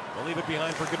will leave it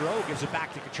behind for Gaudreau. Gives it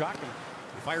back to Tkachuk, and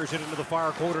he fires it into the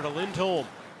far corner to Lindholm.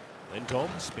 Lindholm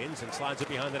spins and slides it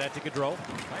behind the net to Gaudreau.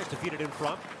 Tries to feed it in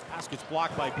front. Pass gets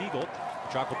blocked by Beagle.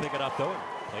 Tkachuk will pick it up, though,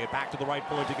 and play it back to the right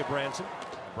point to Branson.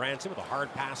 Branson with a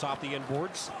hard pass off the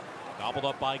inboards. Gobbled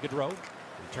up by Gaudreau.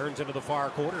 He turns into the far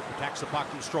corner, protects the puck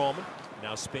from Stroman.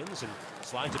 Now spins and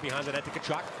slides it behind the net to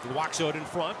Tkachuk. He walks out in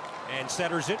front and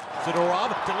centers it.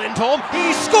 Zadorov to Lindholm.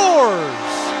 He scores!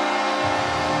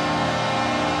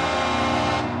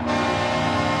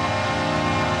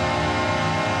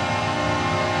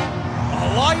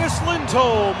 Elias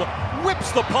Lindholm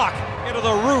whips the puck into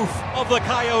the roof of the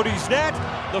Coyotes' net.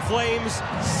 The Flames'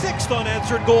 sixth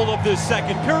unanswered goal of this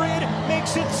second period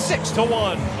makes it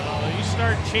 6-1. You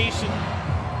start chasing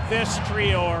this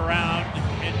trio around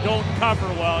and don't cover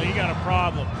well, you got a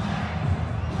problem.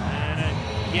 And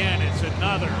again, it's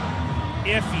another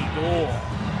iffy goal.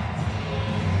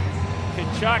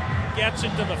 Tkachuk gets it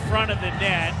to the front of the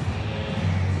net.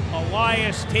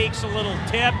 Elias takes a little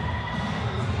tip,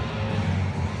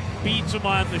 beats him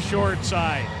on the short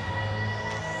side.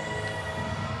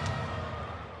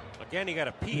 Again, he got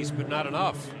a piece, but not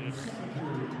enough.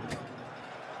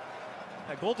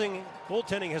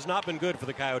 Goaltending has not been good for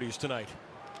the Coyotes tonight.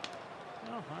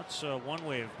 Well, that's one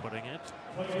way of putting it.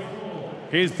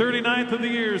 His 39th of the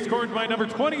year, scored by number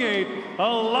 28,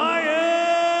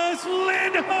 Elias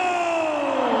Lindholm.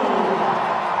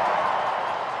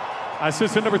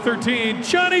 Assistant number 13,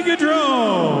 Johnny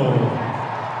Gaudreau.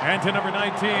 And to number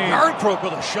 19. Yardcroak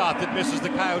with a shot that misses the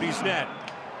Coyotes' net.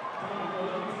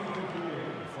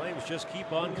 The Flames just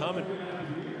keep on coming.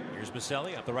 Here's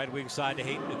Baselli up the right wing side to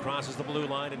Hayton, who crosses the blue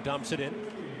line and dumps it in.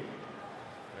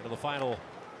 Into the final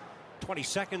 20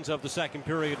 seconds of the second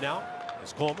period now,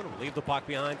 as Coleman will leave the puck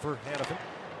behind for Hanifin.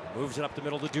 Moves it up the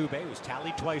middle to Dubé, who's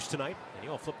tallied twice tonight, and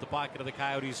he'll flip the puck into the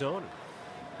Coyote zone.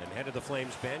 And head of the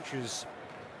Flames bench is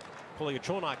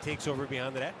Puliachonok, takes over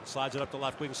behind the net, slides it up the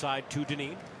left wing side to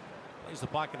Dineen. Plays the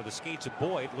puck into the skates of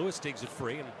Boyd. Lewis digs it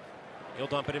free, and he'll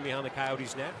dump it in behind the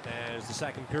Coyotes net as the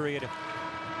second period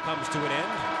comes to an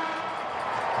end.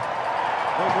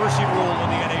 No mercy rule in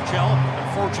the NHL,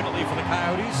 unfortunately for the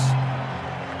Coyotes.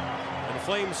 And the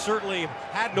Flames certainly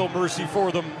had no mercy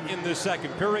for them in this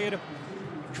second period.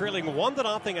 Trailing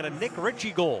 1-0 on a Nick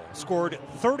Ritchie goal, scored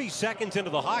 30 seconds into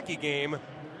the hockey game.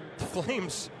 The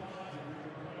Flames,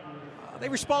 they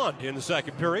respond in the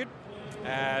second period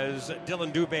as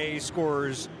Dylan Dubé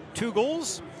scores 2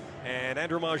 goals. And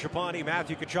Andrew Mangiapane,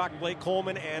 Matthew Tkachuk, Blake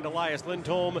Coleman, and Elias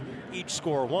Lindholm each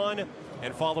score 1.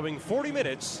 And following 40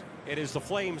 minutes, it is the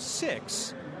Flames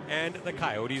 6 and the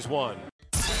Coyotes 1.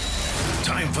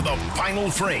 Time for the final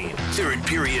frame. Third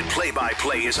period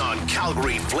play-by-play is on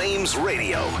Calgary Flames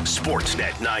Radio.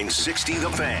 Sportsnet 960 The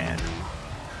Fan.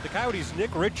 The Coyotes'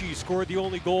 Nick Ritchie scored the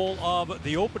only goal of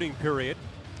the opening period,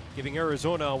 giving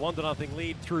Arizona a 1-0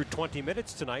 lead through 20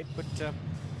 minutes tonight. But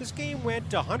this game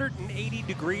went 180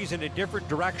 degrees in a different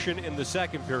direction in the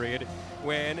second period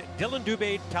when Dylan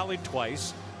Dubé tallied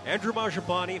twice, Andrew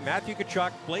Mangiapane, Matthew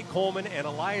Tkachuk, Blake Coleman, and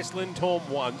Elias Lindholm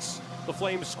once. The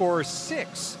Flames score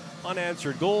 6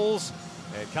 unanswered goals,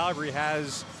 and Calgary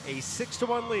has a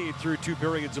 6-1 lead through 2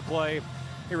 periods of play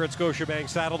here at Scotiabank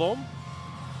Saddledome.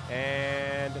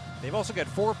 And they've also got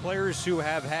 4 players who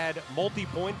have had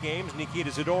multi-point games.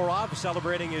 Nikita Zadorov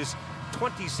celebrating his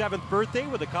 27th birthday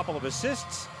with a couple of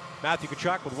assists. Matthew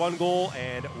Tkachuk with 1 goal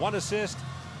and 1 assist.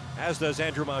 as does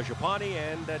Andrew Mangiapane,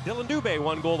 and Dylan Dubé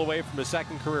 1 goal away from his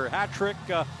second career hat trick.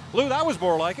 Lou, that was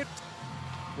more like it.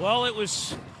 Well, it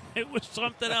was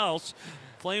something else.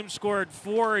 Flames scored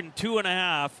 4 and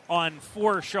 2.5 on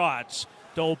 4 shots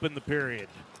to open the period.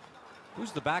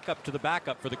 Who's the backup to the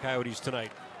backup for the Coyotes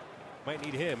tonight? Might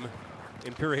need him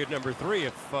in period number 3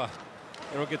 if they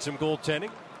don't get some goaltending.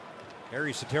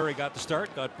 Harry Sateri got the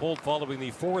start, got pulled following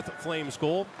the 4th Flames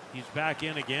goal. He's back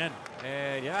in again.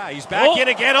 And yeah, he's back in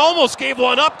again. Almost gave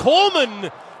one up. Coleman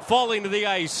falling to the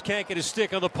ice. Can't get his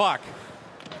stick on the puck.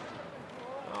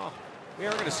 Oh, we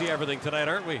are going to see everything tonight,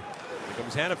 aren't we? Here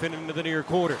comes Hanifin into the near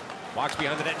quarter. Walks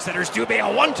behind the net and centers Dubé.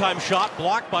 A one-time shot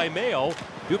blocked by Mayo.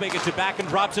 Dubé gets it back and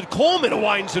drops it. Coleman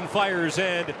winds and fires,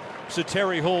 and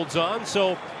Sateri holds on.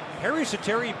 So Harry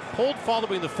Sateri pulled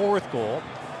following the 4th goal.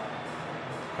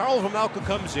 Carl Vejmelka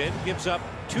comes in, gives up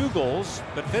 2 goals,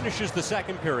 but finishes the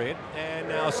second period. And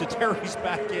now Sateri's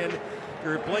back in to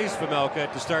replace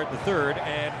Vejmelka to start the 3rd.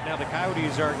 And now the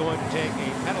Coyotes are going to take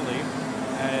a penalty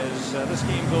as this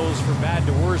game goes from bad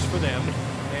to worse for them.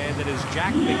 And it is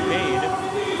Jack McBain,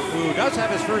 who does have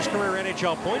his first career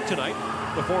NHL point tonight,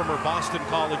 the former Boston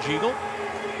College Eagle.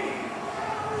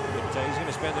 But he's going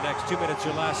to spend the next 2 minutes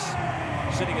or less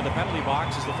sitting in the penalty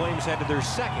box as the Flames head to their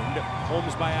second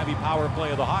Holmes by Abbey power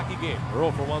play of the hockey game.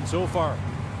 0 for 1 so far.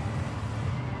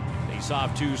 Face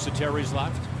off to Sateri's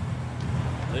left.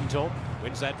 Lindholm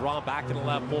wins that draw back to the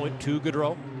left point to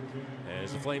Gaudreau.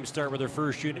 As the Flames start with their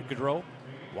first unit, Gaudreau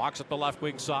walks up the left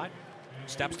wing side.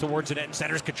 Steps towards the net and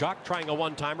centers Tkachuk, trying a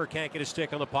one-timer, can't get a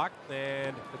stick on the puck,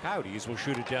 and the Coyotes will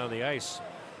shoot it down the ice.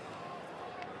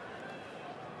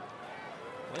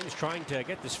 Flames trying to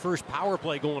get this first power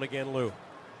play going again, Lou.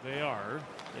 They are.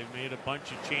 They've made a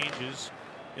bunch of changes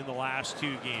in the last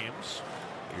 2 games.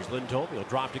 Here's Lindholm. He'll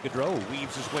drop to Gaudreau, who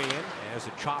weaves his way in, has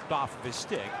it chopped off of his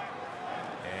stick,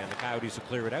 and the Coyotes will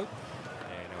clear it out.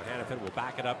 And now Hanifin will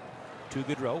back it up to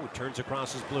Gaudreau, who turns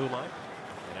across his blue line,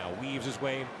 and now weaves his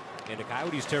way into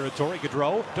Coyotes territory.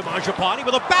 Gaudreau to Mangiapane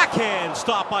with a backhand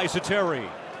stop by Sateri.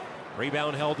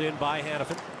 Rebound held in by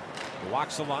Hanifin. He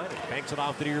walks the line and banks it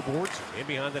off the near boards. In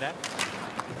behind the net.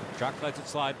 Chuck lets it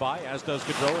slide by, as does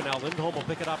Gaudreau, and now Lindholm will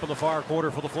pick it up in the far quarter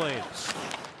for the Flames.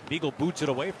 Beagle boots it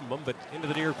away from him, but into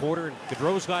the near quarter, and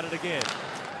Gaudreau's got it again.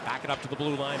 Back it up to the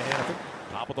blue line, Hanifin.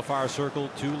 Top of the far circle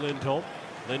to Lindholm.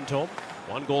 Lindholm,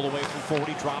 1 goal away from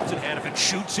 40, drops it. Hanifin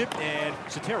shoots it, and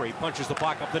Sateri punches the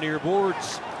puck up the near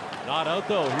boards. Not out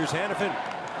though. Here's Hanifin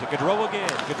to Gaudreau again.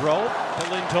 Gaudreau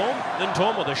to Lindholm.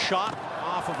 Lindholm with a shot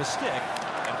off of a stick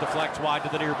and deflects wide to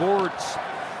the near boards.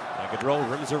 Now Gaudreau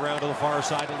rims around to the far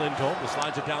side to Lindholm. He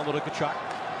slides it down low to Tkachuk.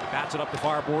 He bats it up the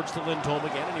far boards to Lindholm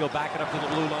again, and he'll back it up to the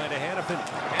blue line to Hanifin.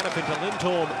 Hanifin to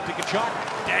Lindholm to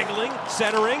Tkachuk. Dangling,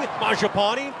 centering.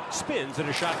 Mangiapane spins, and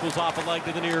a shot goes off a leg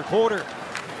to the near quarter.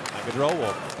 Now Gaudreau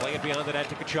will play it beyond the net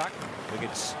to Tkachuk. He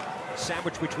gets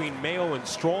sandwiched between Mayo and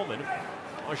Strollman.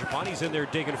 Mangiapane's in there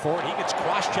digging for it. He gets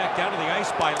cross-checked down to the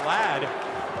ice by Ladd.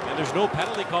 And there's no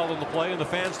penalty call in the play, and the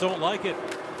fans don't like it.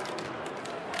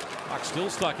 Puck still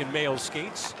stuck in Mayo's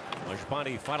skates.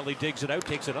 Mangiapane finally digs it out,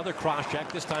 takes another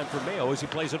cross-check, this time for Mayo as he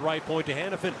plays it right point to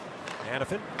Hanifin.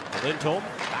 Hanifin, Lindholm,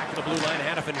 back to the blue line.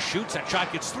 Hanifin shoots. That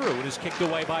shot gets through and is kicked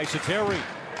away by Sateri.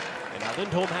 And now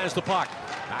Lindholm has the puck.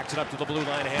 Backs it up to the blue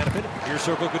line. Hanifin. Near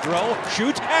circle Gaudreau.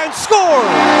 Shoots and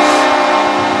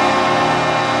scores!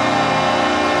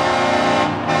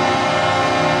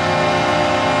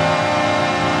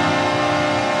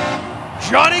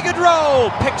 Johnny Gaudreau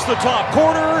picks the top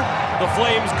corner. The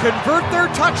Flames convert their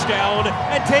touchdown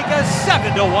and take a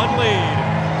 7-1 lead.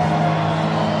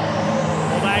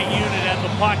 Well, that unit had the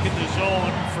puck in the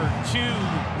zone for 2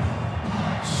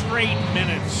 straight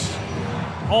minutes,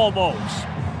 almost.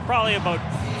 Probably about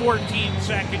 14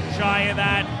 seconds shy of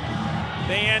that.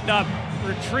 They end up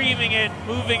retrieving it,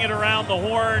 moving it around the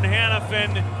horn.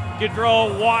 Hanifin,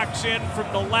 Gaudreau walks in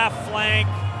from the left flank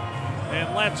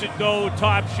and lets it go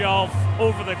top shelf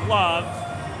over the glove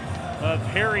of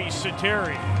Harry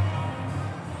Sateri.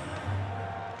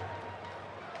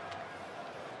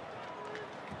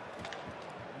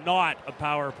 Not a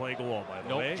power play goal, by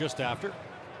the way. Nope, just after.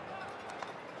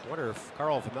 I wonder if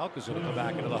Carl Vejmelka's going to come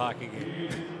back into the hockey game.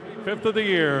 5th of the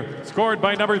year, scored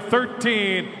by number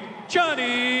 13,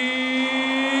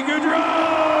 Johnny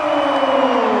Gaudreau.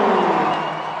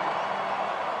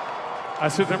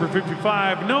 Assist number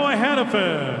 55, Noah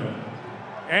Hanifin.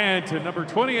 And to number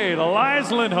 28, Elias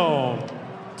Lindholm.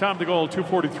 Time to goal,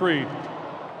 2:43.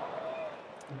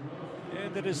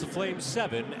 And it is the Flames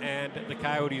 7 and the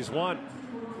Coyotes 1.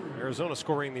 Arizona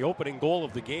scoring the opening goal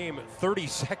of the game 30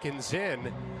 seconds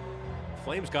in.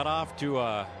 Flames got off to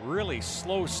a really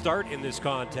slow start in this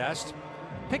contest.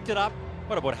 picked it up,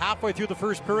 about halfway through the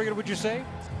first period, would you say?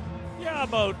 Yeah,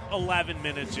 about 11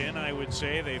 minutes in, I would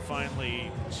say. They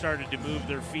finally started to move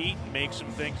their feet and make some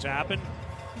things happen.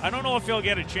 I don't know if he'll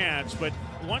get a chance, but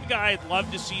one guy I'd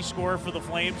love to see score for the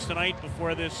Flames tonight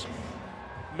before this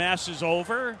mess is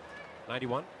over.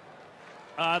 91?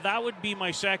 That would be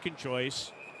my second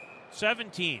choice.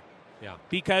 17. Yeah.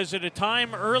 Because at a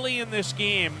time early in this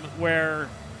game where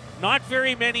not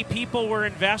very many people were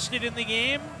invested in the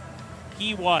game,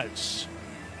 he was.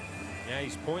 Yeah,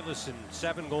 he's pointless in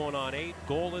 7 going on 8,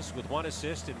 goalless with 1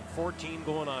 assist in 14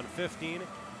 going on 15.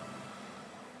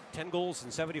 10 goals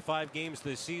in 75 games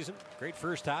this season. Great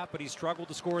first half, but he struggled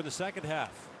to score in the second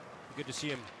half. Good to see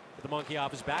him with the monkey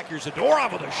off his back. Here's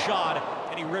Zadorov with a shot,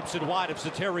 and he rips it wide of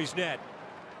Satteri's net.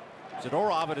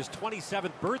 Zadorov at his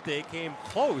 27th birthday came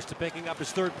close to picking up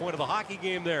his 3rd point of the hockey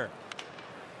game there.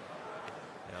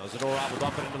 Now Zadorov will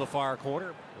dump it into the far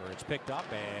corner, where it's picked up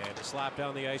and slapped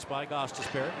down the ice by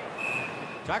Gostisbehere.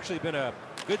 It's actually been a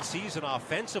good season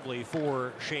offensively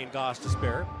for Shane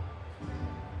Gostisbehere,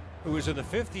 who is in the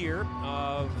 5th year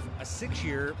of a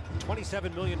 6-year,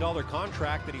 $27 million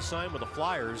contract that he signed with the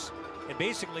Flyers. And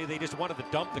basically, they just wanted to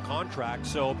dump the contract,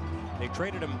 so they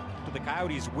traded him to the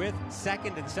Coyotes with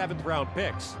 2nd and 7th round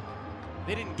picks.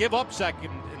 They didn't give up 2nd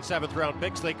and 7th round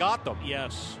picks, they got them.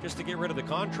 Yes. Just to get rid of the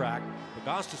contract. But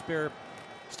Gostisbehere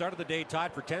started the day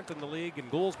tied for 10th in the league in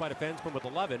goals by defensemen with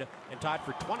 11, and tied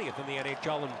for 20th in the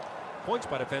NHL in points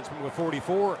by defensemen with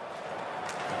 44.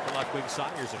 The left wing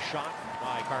side, here's a shot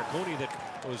by Carconi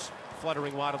that was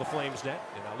fluttering wide of the Flames net.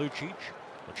 And Lucic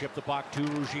will chip the puck to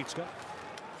Ruzicka.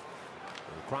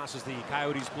 Crosses the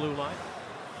Coyotes blue line.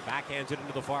 Backhands it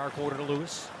into the far corner to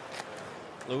Lewis.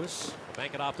 Lewis will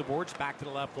bank it off the boards, back to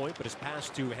the left point, but his pass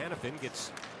to Hanifin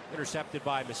gets intercepted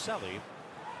by Maselli.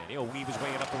 And he'll weave his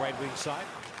way in up the right wing side.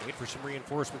 Wait for some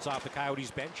reinforcements off the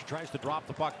Coyotes bench. He tries to drop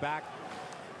the puck back.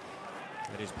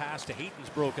 And his pass to Hayton's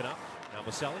broken up. Now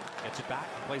Maselli gets it back,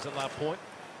 plays at left point.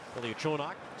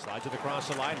 Chonak slides it across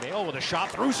the line. Mayo with a shot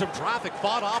through some traffic,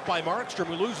 fought off by Markstrom,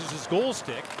 who loses his goal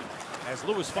stick as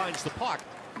Lewis finds the puck.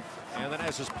 And then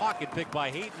has his pocket picked by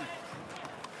Hayton.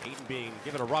 Hayton being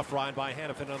given a rough ride by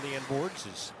Hanifin on the end boards.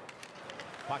 His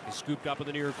puck is scooped up in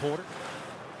the near corner.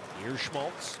 Here's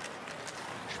Schmaltz.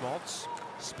 Schmaltz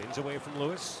spins away from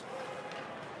Lewis.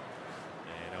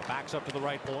 And now backs up to the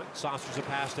right point. Saucers a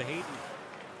pass to Hayton.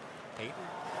 Hayton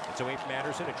gets away from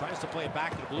Anderson and tries to play it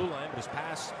back to the blue line, but his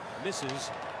pass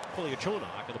misses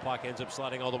Chonak, and the puck ends up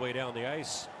sliding all the way down the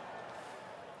ice.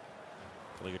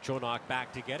 Chonak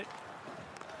back to get it.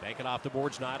 Bank it off the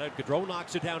boards, not out. Gaudreau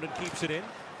knocks it down and keeps it in.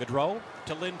 Gaudreau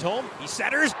to Lindholm. He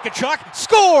centers. Tkachuk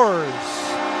scores!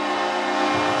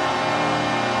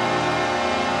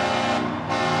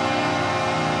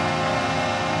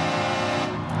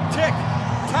 Tick,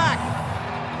 tack.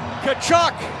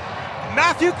 Tkachuk.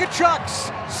 Matthew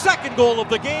Tkachuk's 2nd goal of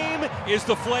the game is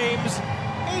the Flames'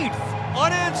 8th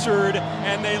unanswered,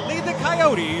 and they lead the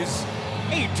Coyotes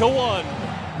 8-1.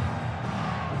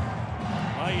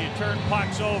 Well, you turn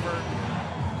pucks over.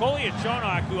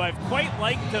 Chonak, who I've quite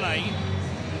liked tonight,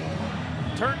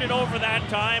 turned it over that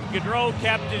time. Gaudreau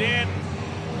kept it in.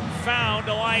 Found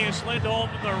Elias Lindholm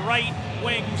in the right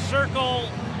wing circle.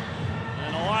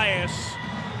 And Elias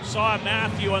saw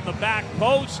Matthew on the back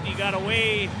post. He got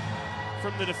away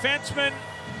from the defenseman.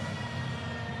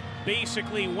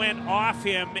 Basically went off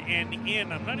him and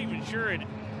in. I'm not even sure it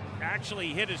actually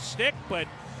hit his stick, but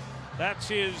that's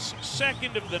his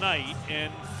 2nd of the night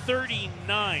and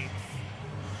 39th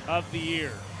of the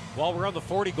year. While we're on the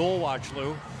 40 goal watch,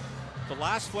 Lou, the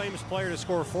last Flames player to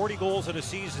score 40 goals in a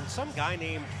season, some guy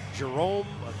named Jerome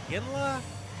Ginla,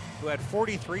 who had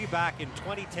 43 back in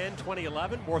 2010,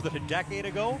 2011, more than a decade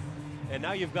ago. And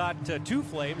now you've got 2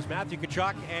 Flames, Matthew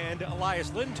Tkachuk and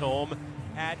Elias Lindholm,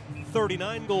 at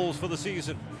 39 goals for the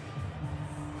season.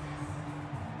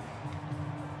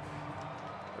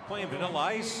 They're playing vanilla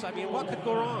ice. I mean, what could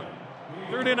go wrong?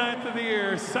 39th of the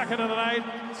year, 2nd of the night,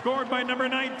 scored by number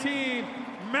 19,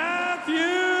 Matthew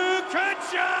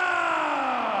Tkachuk!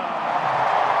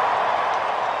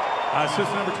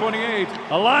 Assist number 28,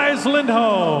 Elias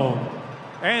Lindholm.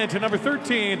 And to number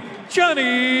 13,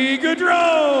 Johnny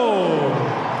Gaudreau.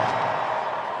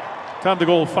 Time to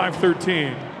goal, 5:13.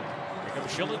 Here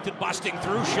comes Shillington busting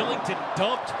through. Shillington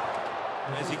dumped.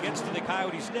 As he gets to the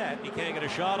Coyotes net, he can't get a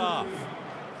shot off.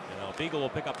 And now Beagle will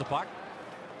pick up the puck.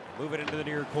 Move it into the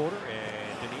near corner,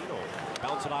 and Deneen will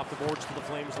bounce it off the boards to the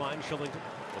Flames line. Shillington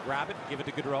will grab it, give it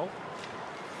to Gaudreau.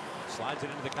 Slides it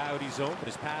into the Coyote zone, but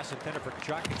his pass intended for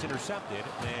Tkachuk gets intercepted,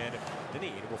 and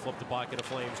Deneen will flip the puck into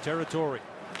Flames territory.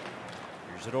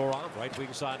 Here's Zadorov, right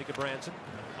wing side to Gabranson.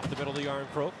 Up the middle of the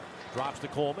Yarncroke. Drops to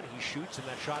Coleman. He shoots, and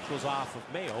that shot goes off of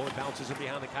Mayo. It bounces in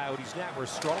behind the Coyotes' net, where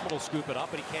Stroman will scoop it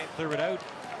up, but he can't clear it out.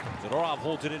 Zadorov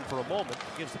holds it in for a moment,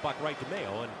 gives the puck right to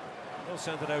Mayo, and he'll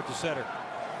send it out to center.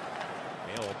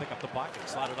 Mayo will pick up the puck and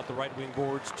slide it up the right wing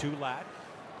boards to Ladd.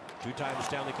 Two-time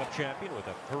Stanley Cup champion with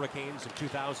the Hurricanes in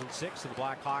 2006 and the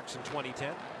Blackhawks in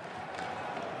 2010.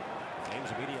 Flames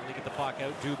immediately get the puck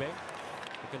out. Dubé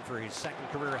looking for his second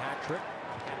career hat trick.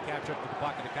 Can't catch up with the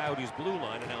puck at the Coyotes' blue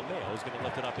line, and now Mayo is going to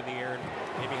lift it up in the air and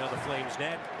maybe on the Flames'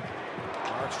 net.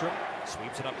 Markstrom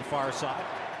sweeps it up the far side.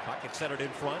 Puck gets centered in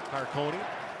front. Carconi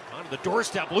onto the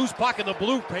doorstep. Loose puck in the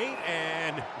blue paint,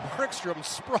 and Markstrom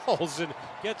sprawls and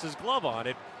gets his glove on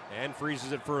it and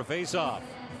freezes it for a face-off.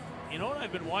 You know what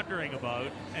I've been wondering about,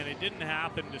 and it didn't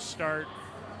happen to start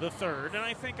the third, and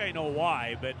I think I know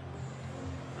why, but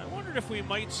I wondered if we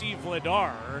might see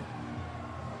Vladar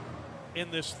in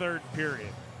this third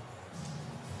period.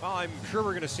 Well, I'm sure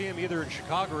we're going to see him either in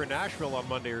Chicago or Nashville on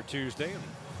Monday or Tuesday,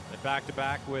 and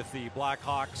back-to-back with the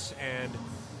Blackhawks and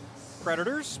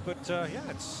Predators. But, yeah,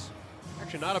 it's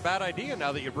actually not a bad idea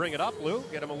now that you bring it up, Lou.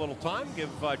 Get him a little time. Give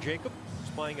Jacob, who's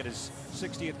playing in his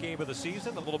 60th game of the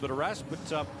season, a little bit of rest.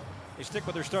 But they stick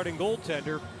with their starting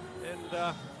goaltender.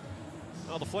 And,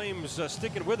 well, the Flames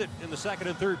sticking with it in the second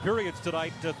and third periods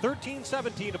tonight.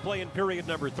 13-17 to play in period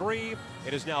number 3.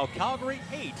 It is now Calgary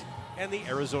 8 and the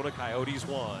Arizona Coyotes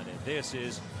 1. And this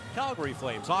is Calgary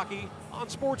Flames hockey on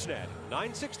Sportsnet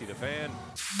 960 The Fan.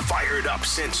 Fired up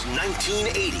since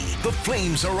 1980, the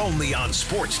Flames are only on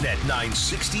Sportsnet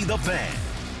 960 The Fan.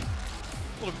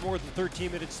 A little bit more than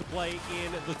 13 minutes to play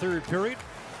in the third period.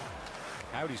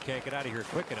 Coyotes can't get out of here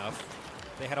quick enough.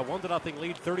 They had a 1-0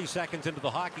 lead 30 seconds into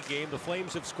the hockey game. The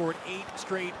Flames have scored 8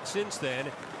 straight since then.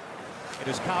 It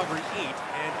is Calgary 8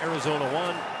 and Arizona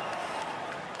 1.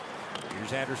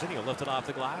 Here's Anderson. He'll lift it off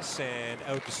the glass and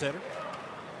out to center.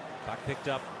 Puck picked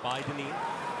up by Dineen.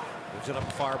 Moves it up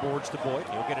the far boards to Boyd.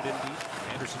 He'll get it in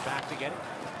deep. Anderson back to get it.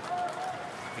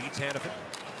 Feeds Hanifin.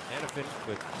 Hanifin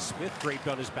with Smith draped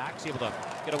on his back. He's able to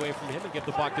get away from him and get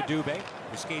the puck to Dubé,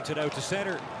 who skates it out to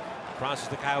center. Crosses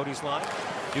the Coyotes line.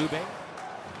 Dubé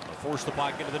will force the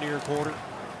puck into the near quarter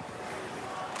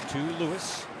to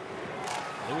Lewis.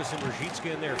 Lewis and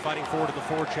Ruzicka in there fighting forward to the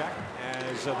forecheck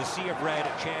as the Sea of Red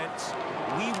chants,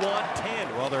 "We want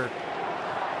 10." Well, they're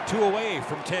 2 away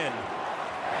from 10.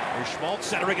 There's Schmaltz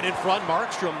centering it in front.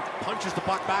 Markstrom punches the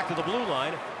puck back to the blue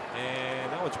line.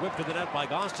 And now it's whipped to the net by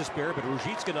Gostisbehere, but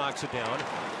Ruzicka knocks it down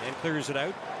and clears it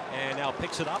out. And now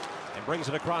picks it up and brings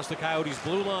it across the Coyotes'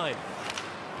 blue line.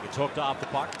 He gets hooked off the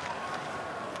puck.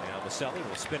 Now Maselli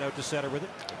will spin out to center with it.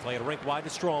 They play it rink wide to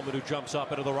Stroman, who jumps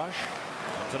up into the rush.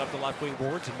 Comes it up the left wing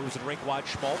boards and moves it rink wide.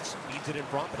 Schmaltz feeds it in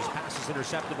front, but his pass is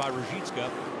intercepted by Ruzicka,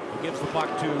 who gives the puck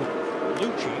to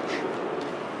Lucic.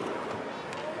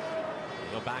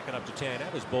 They'll back it up to 10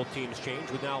 as both teams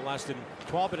change with now less than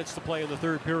 12 minutes to play in the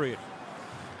third period.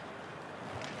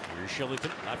 Here's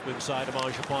Shillington, left wing side to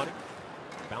Mangiapane.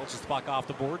 Bounces the puck off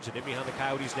the boards and in behind the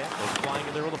Coyotes' net. Goes flying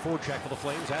in there on the forecheck for the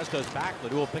Flames, as does Backlund,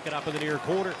 who will pick it up in the near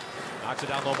corner. Knocks it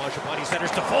down low. Mangiapane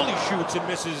centers. Toffoli shoots and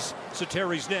misses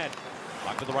Satteri's net.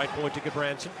 Puck to the right point to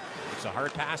Gudbranson. It's a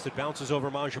hard pass that bounces over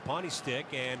Mangiapane's stick,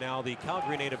 and now the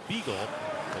Calgary native Beagle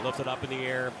will lift it up in the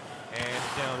air and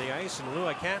down the ice. And Lou,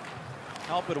 I can't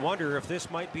help but wonder if this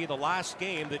might be the last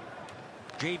game that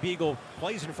Jay Beagle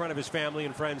plays in front of his family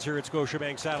and friends here at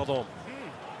Scotiabank Saddledome.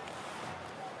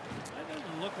 That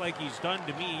doesn't look like he's done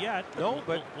to me yet. No,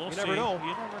 but we'll you see. never know.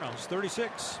 You never know. He's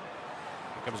 36.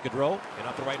 Here comes Gaudreau, and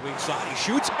up the right wing side. He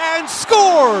shoots and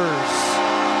scores!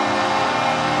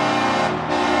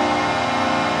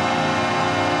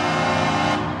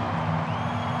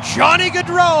 Johnny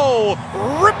Gaudreau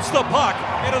rips the puck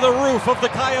into the roof of the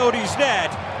Coyotes'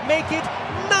 net. Make it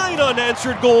 9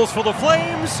 unanswered goals for the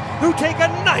Flames, who take a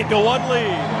 9-1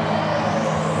 lead.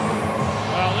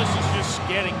 Well, this is just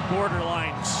getting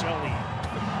borderline silly.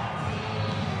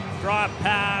 Drop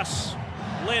pass,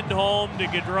 Lindholm to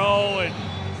Gaudreau, and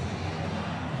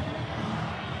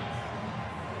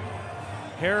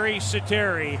Harry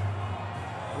Satteri.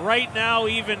 Right now,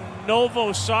 even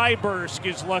Novosibirsk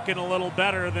is looking a little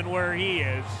better than where he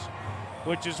is,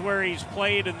 which is where he's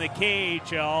played in the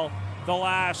KHL the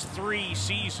last 3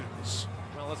 seasons.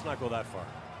 Well, let's not go that far.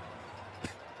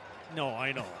 No,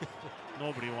 I know.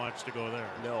 Nobody wants to go there.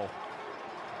 No.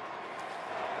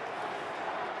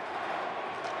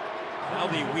 Now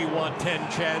the we want 10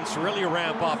 chance really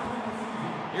ramp up.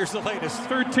 Here's the latest.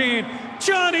 13,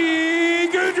 Johnny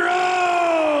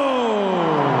Gaudreau!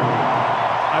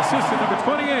 Assistant number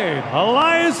 28,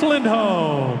 Elias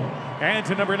Lindholm. And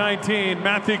to number 19,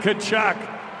 Matthew Tkachuk.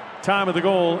 Time of the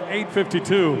goal,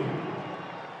 8:52.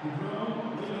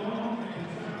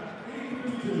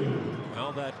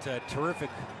 That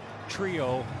terrific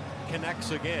trio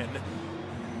connects again.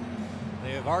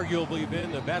 They have arguably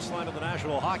been the best line of the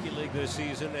National Hockey League this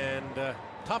season, and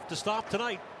tough to stop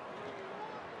tonight.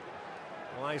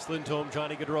 Elias Lindholm,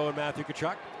 Johnny Gaudreau, and Matthew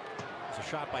Tkachuk. There's a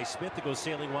shot by Smith that goes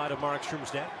sailing wide of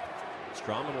Markstrom's net.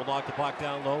 Strowman will knock the puck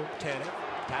down low. Tanev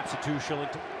taps it to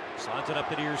Shillington. Slides it up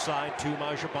the near side to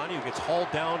Mangiapane, who gets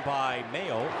hauled down by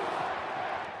Mayo.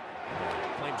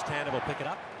 Flames Tanev will pick it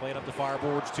up, play it up the far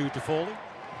boards to Toffoli.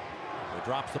 He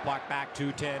drops the puck back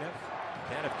to Tanev.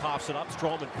 Tanev coughs it up.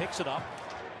 Strowman picks it up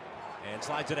and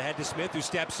slides it ahead to Smith, who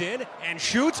steps in and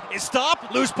shoots. Is stopped.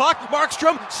 Loose puck.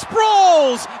 Markstrom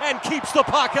sprawls and keeps the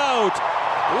puck out.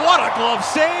 What a glove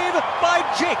save by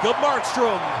Jacob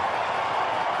Markstrom.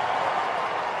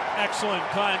 Excellent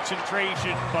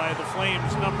concentration by the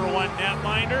Flames' #1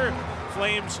 netminder.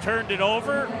 Flames turned it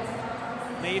over.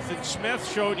 Nathan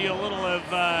Smith showed you a little of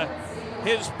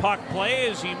his puck play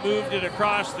as he moved it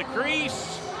across the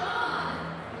crease.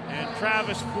 And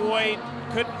Travis Boyd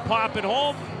couldn't pop it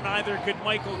home. Neither could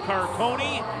Michael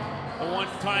Carcone, the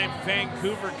one-time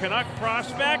Vancouver Canuck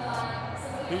prospect,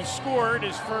 who scored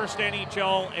his first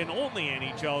NHL and only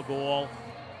NHL goal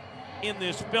in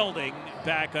this building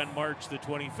back on March the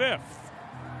 25th.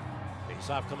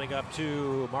 Face-off coming up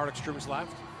to Markstrom's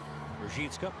left.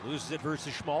 Ruzicka loses it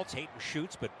versus Schmaltz. Hayton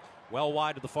shoots, but well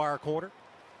wide to the far corner.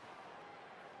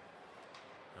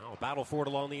 Now a battle for it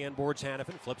along the end boards.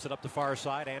 Hanifin flips it up the far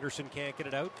side. Anderson can't get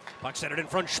it out. Puck centered in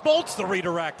front. Schmaltz the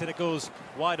redirect, and it goes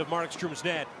wide of Markstrom's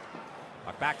net.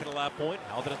 Puck back to the left point.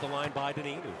 Held it at the line by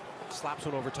Dineen, who slaps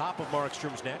one over top of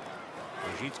Markstrom's net.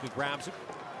 Ruzicka grabs it.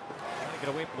 Trying to get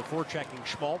away from the forechecking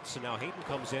Schmaltz, and now Hayton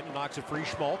comes in and knocks it free.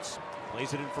 Schmaltz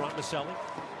plays it in front. Maselli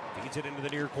feeds it into the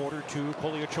near corner to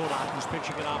Koliachonok, who's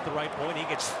pitching it off the right point. He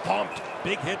gets thumped.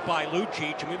 Big hit by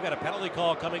Lucic, and we've got a penalty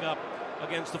call coming up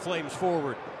against the Flames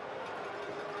forward.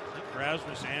 I think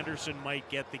Rasmus Andersson might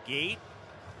get the gate.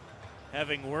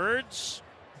 Having words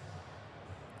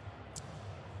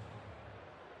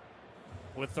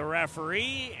with the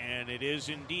referee, and it is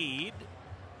indeed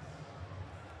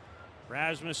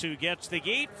Rasmus who gets the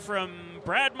gate from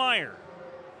Brad Meyer,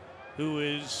 who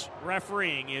is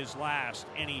refereeing his last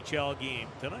NHL game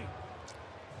tonight.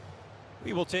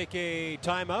 We will take a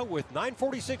timeout with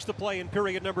 9:46 to play in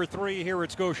period number 3 here at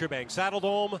Scotiabank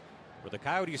Saddledome, where the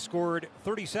Coyotes scored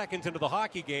 30 seconds into the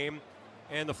hockey game,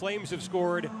 and the Flames have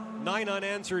scored 9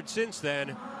 unanswered since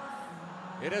then.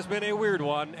 It has been a weird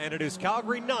one, and it is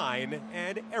Calgary 9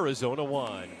 and Arizona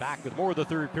 1. Back with more of the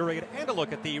third period and a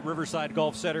look at the Riverside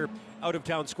Golf Center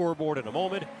out-of-town scoreboard in a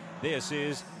moment. This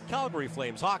is Calgary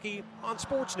Flames hockey on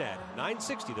Sportsnet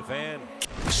 960 The Fan.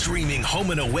 Streaming home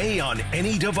and away on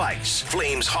any device.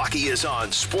 Flames hockey is on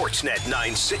Sportsnet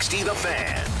 960 The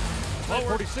Fan.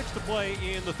 9:46 to play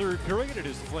in the third period. It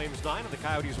is the Flames 9 and the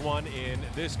Coyotes 1 in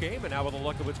this game. And now with a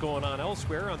look at what's going on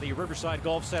elsewhere on the Riverside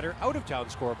Golf Center out-of-town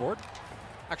scoreboard.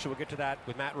 Actually, we'll get to that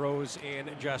with Matt Rose in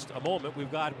just a moment.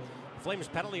 We've got Flames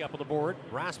penalty up on the board.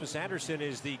 Rasmus Andersson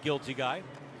is the guilty guy.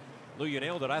 Lou, you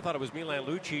nailed it. I thought it was Milan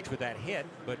Lucic with that hit,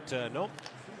 but no.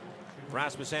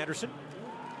 Rasmus Andersson.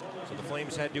 So the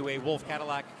Flames head to a Wolf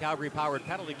Cadillac Calgary-powered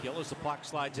penalty kill as the puck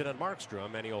slides in on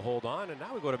Markstrom, and he'll hold on. And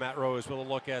now we go to Matt Rose with a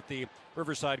look at the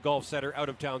Riverside Golf Center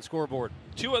out-of-town scoreboard.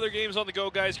 2 other games on the go,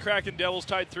 guys. Kraken Devils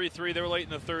tied 3-3. They were late in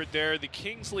the third there. The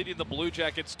Kings leading the Blue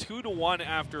Jackets 2-1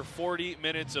 after 40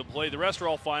 minutes of play. The rest are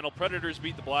all final. Predators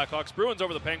beat the Blackhawks. Bruins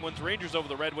over the Penguins. Rangers over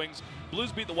the Red Wings.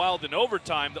 Blues beat the Wild in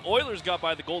overtime. The Oilers got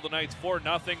by the Golden Knights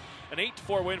 4-0. An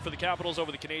 8-4 win for the Capitals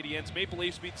over the Canadiens. Maple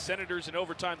Leafs beat the Senators in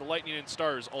overtime. The Lightning and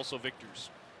Stars also victors.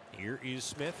 Here is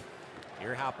Smith.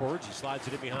 Near half boards. He slides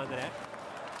it in behind the net.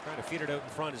 Trying to feed it out in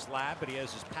front is Lab, but he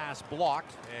has his pass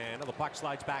blocked. And the puck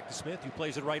slides back to Smith, who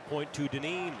plays it right point to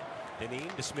Dineen. Dineen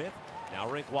to Smith. Now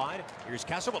rink wide. Here's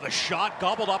Kessel with a shot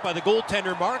gobbled up by the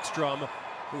goaltender Markstrom,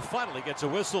 who finally gets a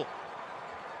whistle.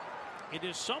 It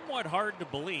is somewhat hard to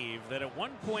believe that at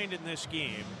one point in this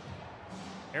game,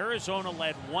 Arizona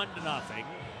led 1-0,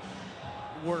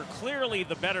 were clearly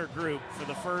the better group for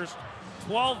the first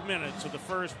 12 minutes of the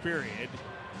first period.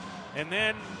 And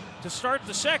then to start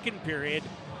the second period,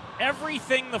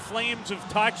 everything the Flames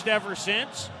have touched ever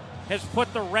since has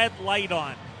put the red light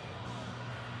on.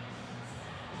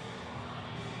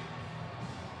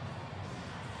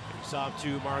 Face off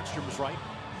to Markstrom's right.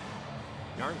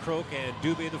 Yarncroke and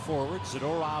Dubé the forwards.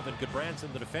 Zadorov and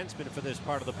Goodbranson the defensemen for this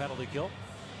part of the penalty kill.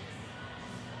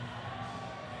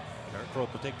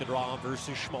 Yarncroke will take the draw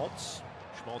versus Schmaltz.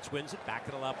 Schmaltz wins it. Back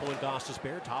to the left point,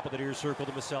 Gostisbehere. Top of the near circle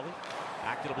to Maselli.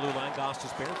 Back to the blue line,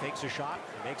 Gostisbehere takes a shot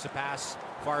and makes a pass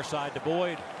far side to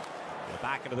Boyd.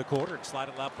 Back into the corner and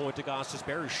sliding left point to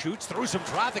Gostisbehere, who shoots through some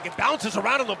traffic and bounces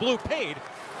around on the blue paint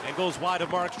and goes wide of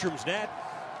Markstrom's net.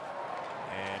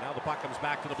 And now the puck comes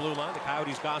back to the blue line. The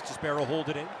Coyotes, Gostisbehere will hold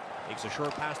it in. Makes a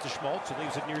short pass to Schmaltz, who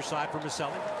leaves it near side for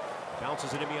Maselli.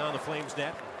 Bounces it in beyond the Flames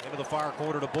net. Into the far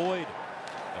corner to Boyd.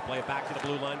 They'll play it back to the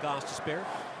blue line, Gostisbehere.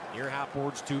 Near half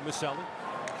boards to Maselli.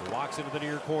 He walks into the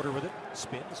near quarter with it.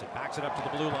 Spins and backs it up to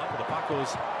the blue line. But the puck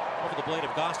goes over the blade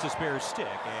of Gostisbehere's stick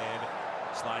and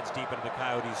slides deep into the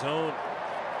Coyote zone.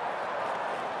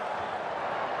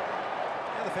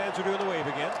 And the fans are doing the wave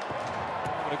again.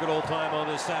 Having a good old time on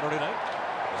this Saturday night.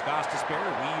 As Gostisbehere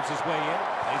weaves his way in,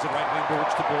 plays it right wing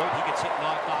boards to Boyd. He gets hit,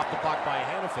 knocked off the puck by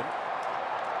Hanifin.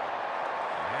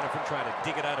 Hanifin trying to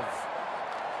dig it out of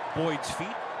Boyd's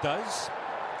feet. Does.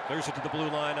 Clears it to the blue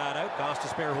line out.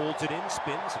 Gostisbehere holds it in,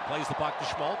 spins, and plays the puck to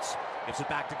Schmaltz. Gives it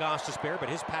back to Gostisbehere, but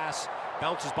his pass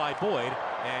bounces by Boyd,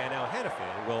 and now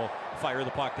Hanifin will fire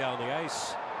the puck down the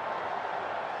ice.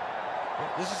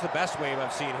 This is the best wave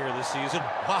I've seen here this season.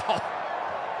 Wow.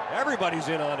 Everybody's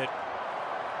in on it.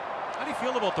 How do you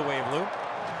feel about the wave, Lou?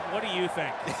 What do you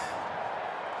think?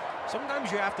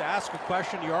 Sometimes you have to ask a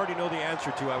question you already know the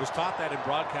answer to. I was taught that in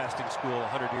broadcasting school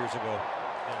 100 years ago.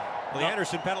 Well, the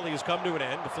Anderson penalty has come to an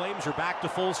end. The Flames are back to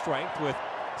full strength with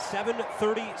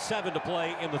 7:37 to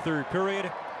play in the third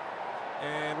period.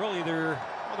 And really, there's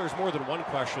more than one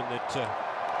question that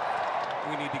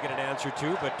we need to get an answer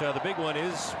to. But the big one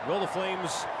is, will the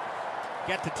Flames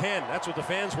get to 10? That's what the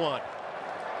fans want.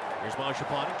 Here's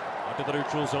Mangiapane onto the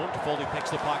neutral zone. Toffoli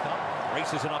picks the puck up,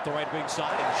 races it up the right wing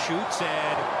side, and shoots.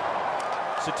 And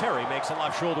Sateri makes a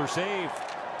left shoulder save.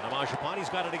 Now Mangiapane's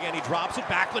got it again. He drops it.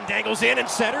 Backlund dangles in and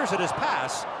centers, and his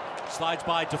pass slides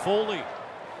by Toffoli.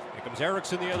 Here comes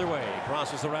Eriksson the other way. He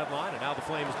crosses the red line, and now the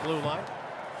Flames blue line.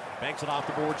 Banks it off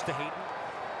the boards to Hayton.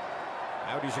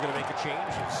 Coyotes are going to make a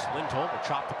change as Lindholm will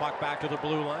chop the puck back to the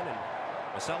blue line, and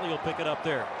Maselli will pick it up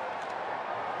there.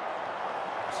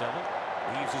 Maselli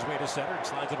weaves his way to center and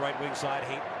slides it right wing side.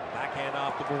 Hayton backhand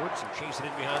off the boards and chasing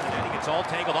in behind the net. He gets all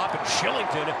tangled up, and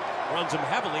Shillington runs him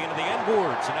heavily into the end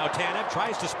boards. And now Tanev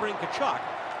tries to spring Tkachuk,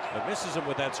 but misses him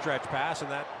with that stretch pass, and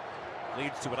that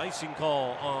leads to an icing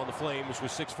call on the Flames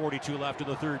with 6:42 left in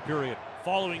the third period.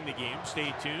 Following the game,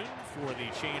 stay tuned for the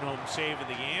Shane Holmes save of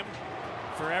the game.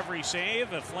 For every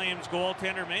save a Flames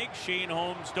goaltender makes, Shane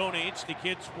Holmes donates to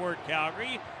Kids Sport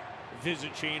Calgary.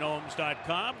 Visit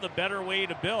ShaneHolmes.com, the better way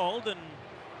to build. And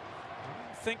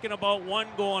thinking about one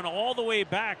going all the way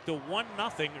back to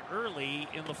 1-0 early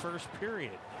in the first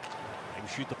period. And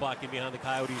shoot the puck in behind the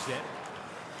Coyotes net.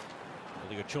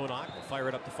 Ilya Chonok will fire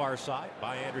it up the far side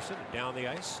by Anderson and down the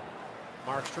ice.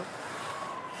 Markstrom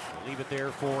will leave it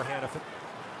there for Hanifin.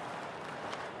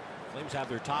 Flames have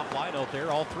their top line out there.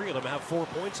 All three of them have 4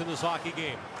 points in this hockey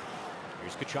game.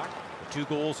 Here's Tkachuk with 2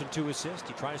 goals and 2 assists.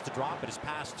 He tries to drop, but his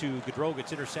pass to Gaudreau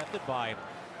gets intercepted by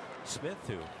Smith,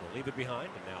 who will leave it behind.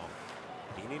 And now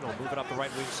Deaning will move it up the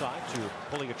right wing side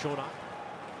to Ilya Chonok.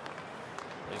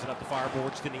 Plays it up the far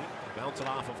boards to Neat. Bounce it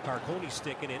off of Carconi's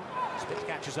stick and in. Smith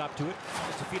catches up to it.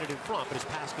 Gets defeated in front, but his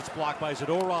pass gets blocked by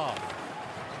Zadorov.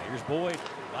 Here's Boyd.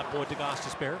 Left point to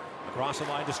Gostisbehere. Across the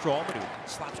line to Stralman, who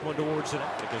slaps one towards the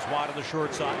net. It goes wide on the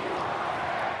short side.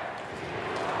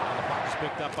 And the puck is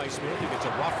picked up by Smith. He gets a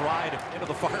rough ride into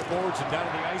the far boards and down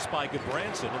to the ice by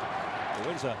Goodbranson. He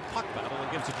wins a puck battle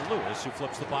and gives it to Lewis, who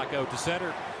flips the puck out to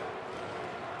center.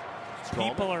 Stralman.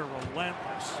 People are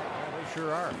relentless. Yeah, they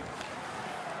sure are.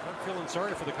 Not feeling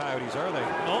sorry for the Coyotes, are they?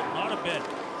 Nope, not a bit.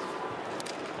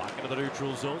 Puck into the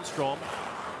neutral zone. Stralman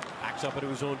backs up into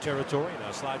his own territory.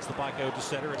 Now slides the puck out to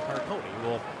center, and Carconi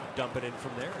will dump it in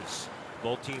from there as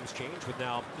both teams change with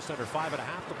now just under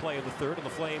 5.5 to play in the third, and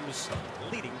the Flames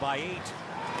leading by 8.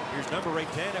 Here's number 8,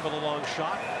 Tanev with a long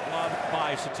shot, gloved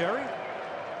by Sateri,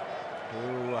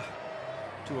 who,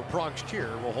 to a Bronx cheer,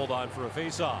 will hold on for a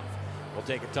face-off. We'll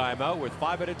take a timeout with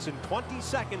 5 minutes and 20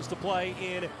 seconds to play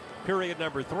in period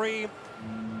number 3.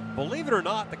 Believe it or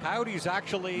not, the Coyotes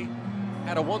actually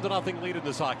had a 1-0 lead in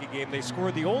this hockey game. They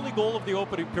scored the only goal of the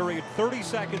opening period 30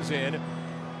 seconds in,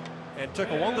 and took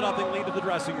a 1-0 lead in the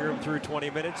dressing room through 20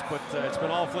 minutes, but it's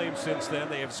been all Flames since then.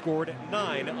 They have scored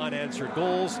 9 unanswered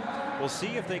goals. We'll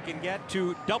see if they can get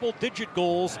to double-digit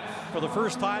goals for the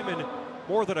first time in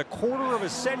more than a quarter of a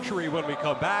century when we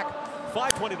come back.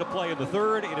 5:20 to play in the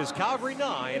third. It is Calgary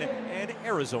 9 and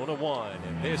Arizona 1.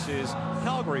 And this is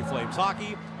Calgary Flames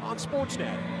hockey on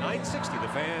Sportsnet 960 The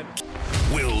Fan.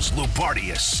 Wills,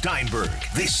 Loubardias, Steinberg.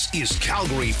 This is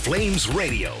Calgary Flames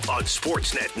Radio on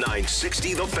Sportsnet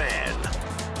 960 The Fan.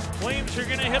 Flames are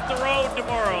going to hit the road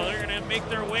tomorrow. They're going to make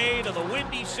their way to the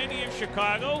windy city of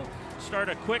Chicago. Start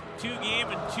a quick 2-game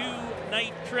and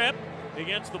 2-night trip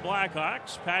against the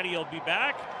Blackhawks. Patty will be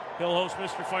back. He'll host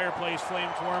Mr. Fireplace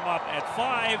Flames warm-up at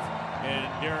 5.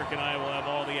 And Derek and I will have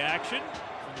all the action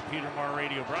from the Peter Maher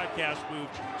Radio broadcast booth,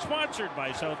 sponsored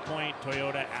by South Point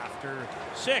Toyota after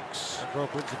 6.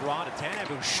 Broke wins the draw to Tanev,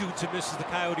 who shoots and misses the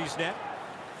Coyotes net.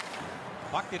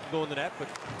 Puck didn't go in the net, but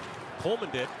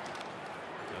Coleman did.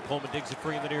 Now Coleman digs it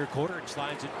free in the near quarter and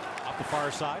slides it up the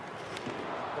far side.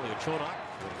 Chonak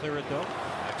will clear it though.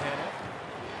 Tanev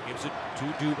gives it to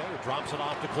Dubé, who drops it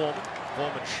off to Coleman.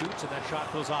 Coleman shoots, and that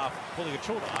shot goes off.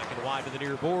 Chonak and wide to the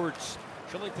near boards.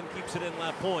 Shillington keeps it in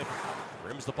left point.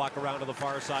 Rims the puck around to the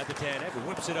far side to Tanev, who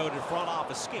whips it out in front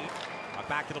off a skate.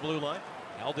 Back to the blue line.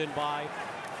 Held in by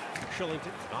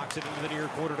Shillington. Knocks it into the near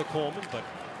quarter to Coleman, but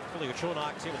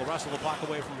Chonak is able to wrestle the puck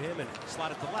away from him and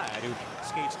slide it to Ladd, who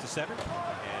skates to center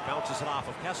and bounces it off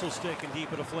of Kessel's stick and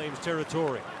deep into Flames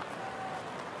territory.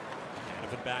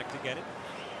 Hanifin back to get it.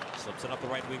 Slips it up the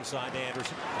right wing side to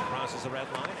Anderson. Crosses the red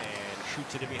line and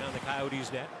shoots it in behind the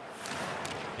Coyotes net.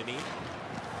 Deneen.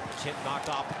 Hit knocked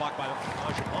off the puck by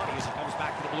Mangiapane as it comes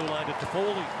back to the blue line to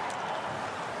Toffoli.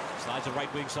 Slides the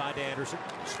right wing side to Anderson.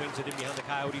 Swings it in behind the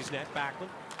Coyotes net. Backlund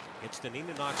hits Deneen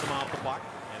and knocks him off the puck.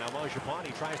 And now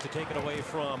Mangiapane tries to take it away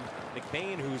from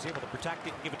McBain, who's able to protect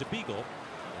it and give it to Beagle.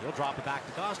 And he'll drop it back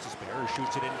to Gostisbehere, who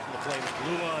shoots it in from the Flames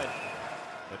blue line.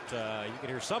 But you can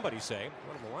hear somebody say,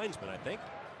 one of the linesmen, I think,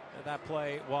 that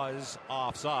play was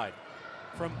offside.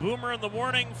 From Boomer in the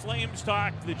Morning, Flames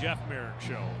Talk, the Jeff Merrick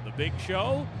Show. The Big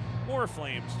Show, more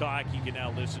Flames Talk. You can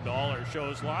now listen to all our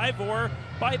shows live or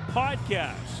by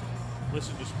podcast.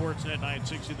 Listen to Sportsnet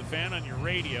 960 The Fan on your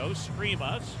radio. Stream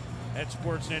us at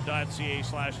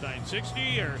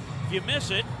sportsnet.ca/960. Or if you miss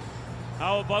it,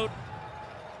 how about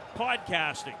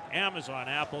podcasting? Amazon,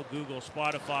 Apple, Google,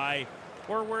 Spotify,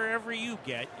 or wherever you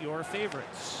get your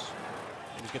favorites.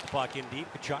 Flames get the puck in deep.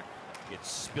 Kachuk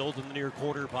gets spilled in the near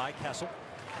quarter by Kessel.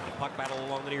 The puck battle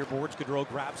along the near boards. Gaudreau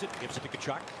grabs it, gives it to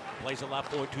Kachuk. Plays it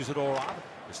left point to Zadorov.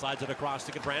 He slides it across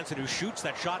to Goodbranson, who shoots.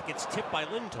 That shot gets tipped by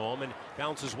Lindholm and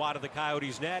bounces wide of the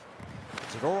Coyotes' net.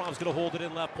 Zadorov's going to hold it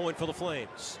in left point for the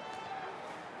Flames.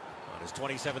 On his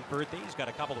 27th birthday, he's got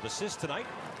a couple of assists tonight.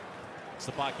 It's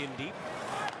the puck in deep.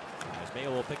 As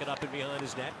Mayo will pick it up in behind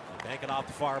his net. Bank it off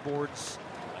the far boards.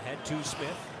 Ahead to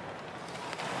Smith,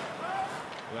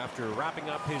 who after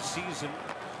wrapping up his season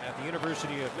at the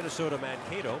University of Minnesota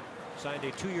Mankato, signed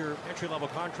a 2-year entry-level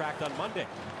contract on Monday,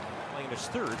 playing his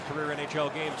 3rd career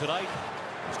NHL game tonight.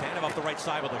 Tanev up the right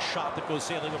side with a shot that goes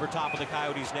sailing over top of the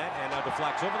Coyotes net and now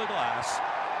deflects over the glass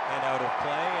and out of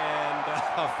play. And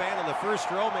a fan in the first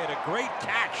row made a great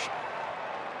catch.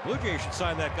 Blue Jays should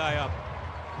sign that guy up.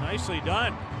 Nicely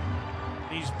done.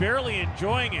 He's barely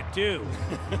enjoying it too.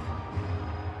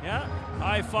 Yeah,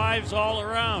 high fives all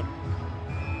around.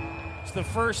 It's the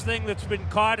first thing that's been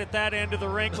caught at that end of the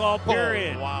rink all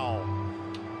period. Oh, wow.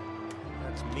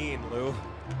 That's mean, Lou.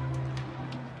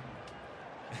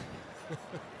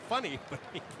 Funny, but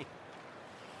mean. Here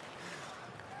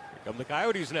come the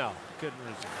Coyotes now. Couldn't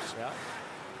resist. Yeah.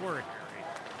 Poor Harry.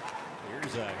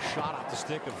 Here's a shot off the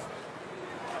stick of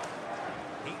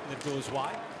Hayton that goes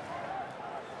wide.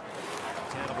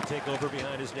 Tanev will take over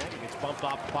behind his net. He gets bumped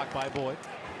off the puck by Boyd.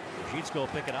 Sheets will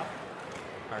pick it up.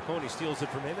 Marconi steals it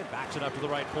from him and backs it up to the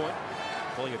right point.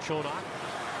 Pulling a Chonak.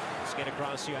 Skate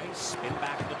across the ice. Spin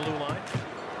back to the blue line.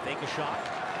 Take a shot.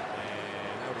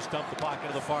 And now just dump the puck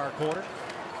into the far corner.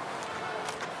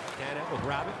 Tanev will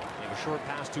grab it. Make a short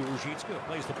pass to Ruzicka.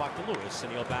 Plays the puck to Lewis,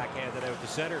 and he'll backhand it out to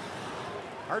center.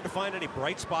 Hard to find any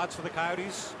bright spots for the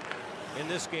Coyotes in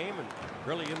this game and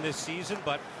really in this season,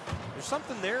 but there's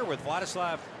something there with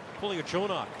Vladislav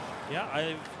Puliachonak.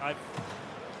 Yeah, I've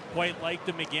quite liked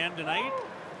them again tonight.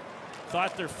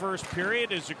 Thought their first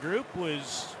period as a group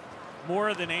was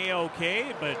more than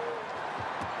A-OK, but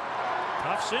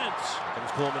tough since.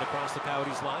 Comes Coleman across the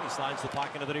Coyotes line. He slides the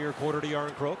puck into the near quarter to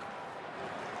Yarncroke.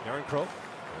 Yarncroke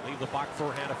will leave the puck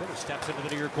for Hanifin. He steps into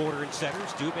the near quarter and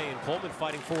centers. Dubé and Coleman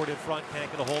fighting forward in front.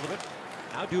 Can't get a hold of it.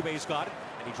 Now Dubé's got it,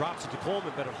 and he drops it to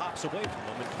Coleman, but it hops away from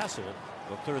him, and Kessel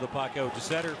will clear the puck out to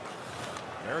center.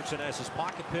 Eriksson has his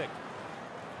pocket pick.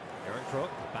 Aaron Crook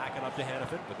backing up to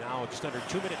Hanifin, but now just under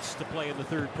 2 minutes to play in the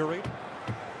third period.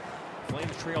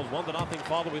 Flames trailed 1-0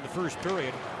 following the first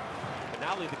period, but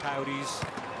now lead the Coyotes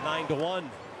 9-1.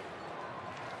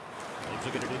 Flames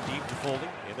will get it in deep to Foley.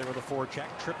 In there with a forecheck,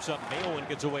 trips up Mayo and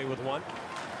gets away with one.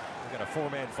 We've got a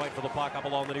 4-man fight for the puck up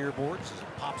along the near boards as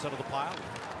it pops out of the pile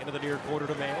into the near quarter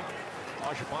to Mayo.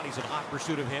 Mangiapane's in hot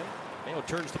pursuit of him. Mayo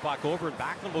turns the puck over, and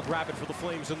Backlund will grab it for the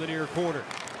Flames in the near corner.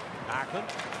 Backlund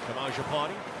to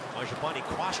Mangiapane. Mangiapane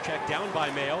cross-checked down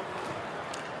by Mayo.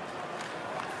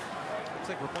 Looks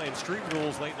like we're playing street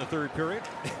rules late in the third period.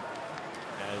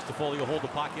 As Toffoli will hold the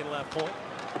puck in left point.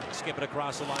 Skip it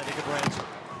across the line to Gudbranson.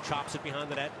 Chops it behind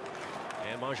the net.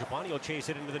 And Mangiapane will chase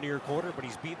it into the near quarter, but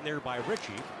he's beaten there by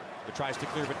Ritchie. But tries to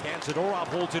clear, but can't. Zadorov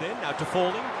holds it in. Now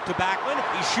Toffoli to Backlund.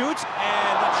 He shoots,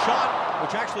 and that shot,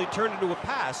 which actually turned into a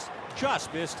pass,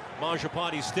 just missed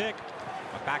Mangiapane's stick.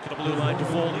 But back to the blue line,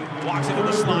 Toffoli walks into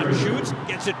the slot and shoots,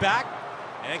 gets it back,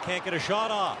 and can't get a shot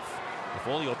off.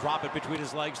 Toffoli will drop it between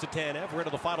his legs to Tanev. We're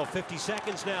into the final 50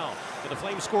 seconds now. And the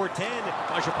Flames score 10.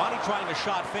 Mangiapane trying a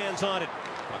shot, fans on it.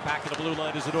 But back to the blue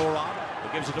line to Zadorov. He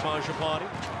gives it to Mangiapane.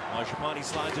 Mangiapane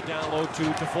slides it down low to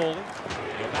Toffoli.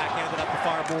 He'll backhand it up the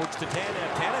far boards to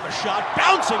Tanev. Tanev a shot,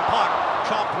 bouncing puck.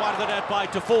 Chopped wide of the net by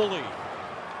Toffoli.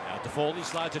 Now Toffoli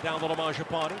slides it down low to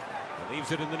Mangiapane.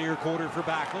 Leaves it in the near quarter for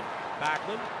Backlund.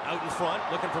 Backlund out in front,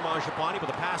 looking for Mangiapane, but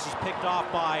the pass is picked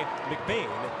off by McBain,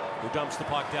 who dumps the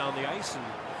puck down the ice. And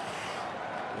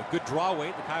a good draw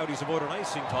weight, the Coyotes have owed an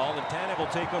icing call, and Tanev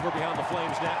will take over behind the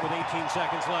Flames net with 18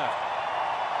 seconds left.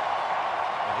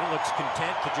 And he looks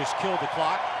content to just kill the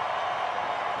clock.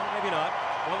 Well, maybe not.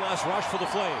 One last rush for the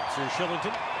Flames. Here's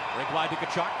Shillington, rink wide to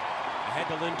Tkachuk. Ahead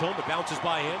to Lindholm, it bounces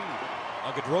by him.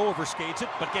 Gaudreau overskates it,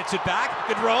 but gets it back.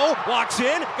 Gaudreau walks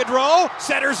in. Gaudreau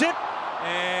centers it.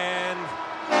 And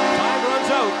time runs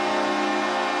out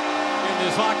in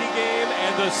this hockey game,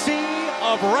 and the sea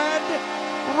of red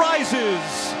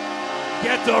rises.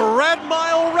 Get the Red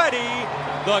Mile ready.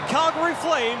 The Calgary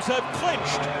Flames have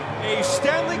clinched a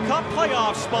Stanley Cup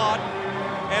playoff spot.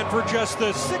 And for just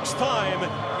the 6th time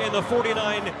in the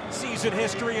 49 season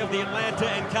history of the Atlanta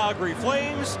and Calgary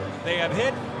Flames, they have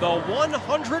hit the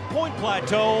 100-point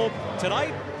plateau.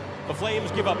 Tonight, the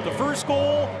Flames give up the first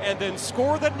goal and then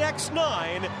score the next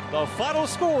 9. The final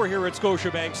score here at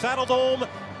Scotiabank Saddledome,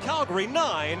 Calgary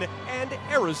 9 and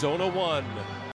Arizona 1.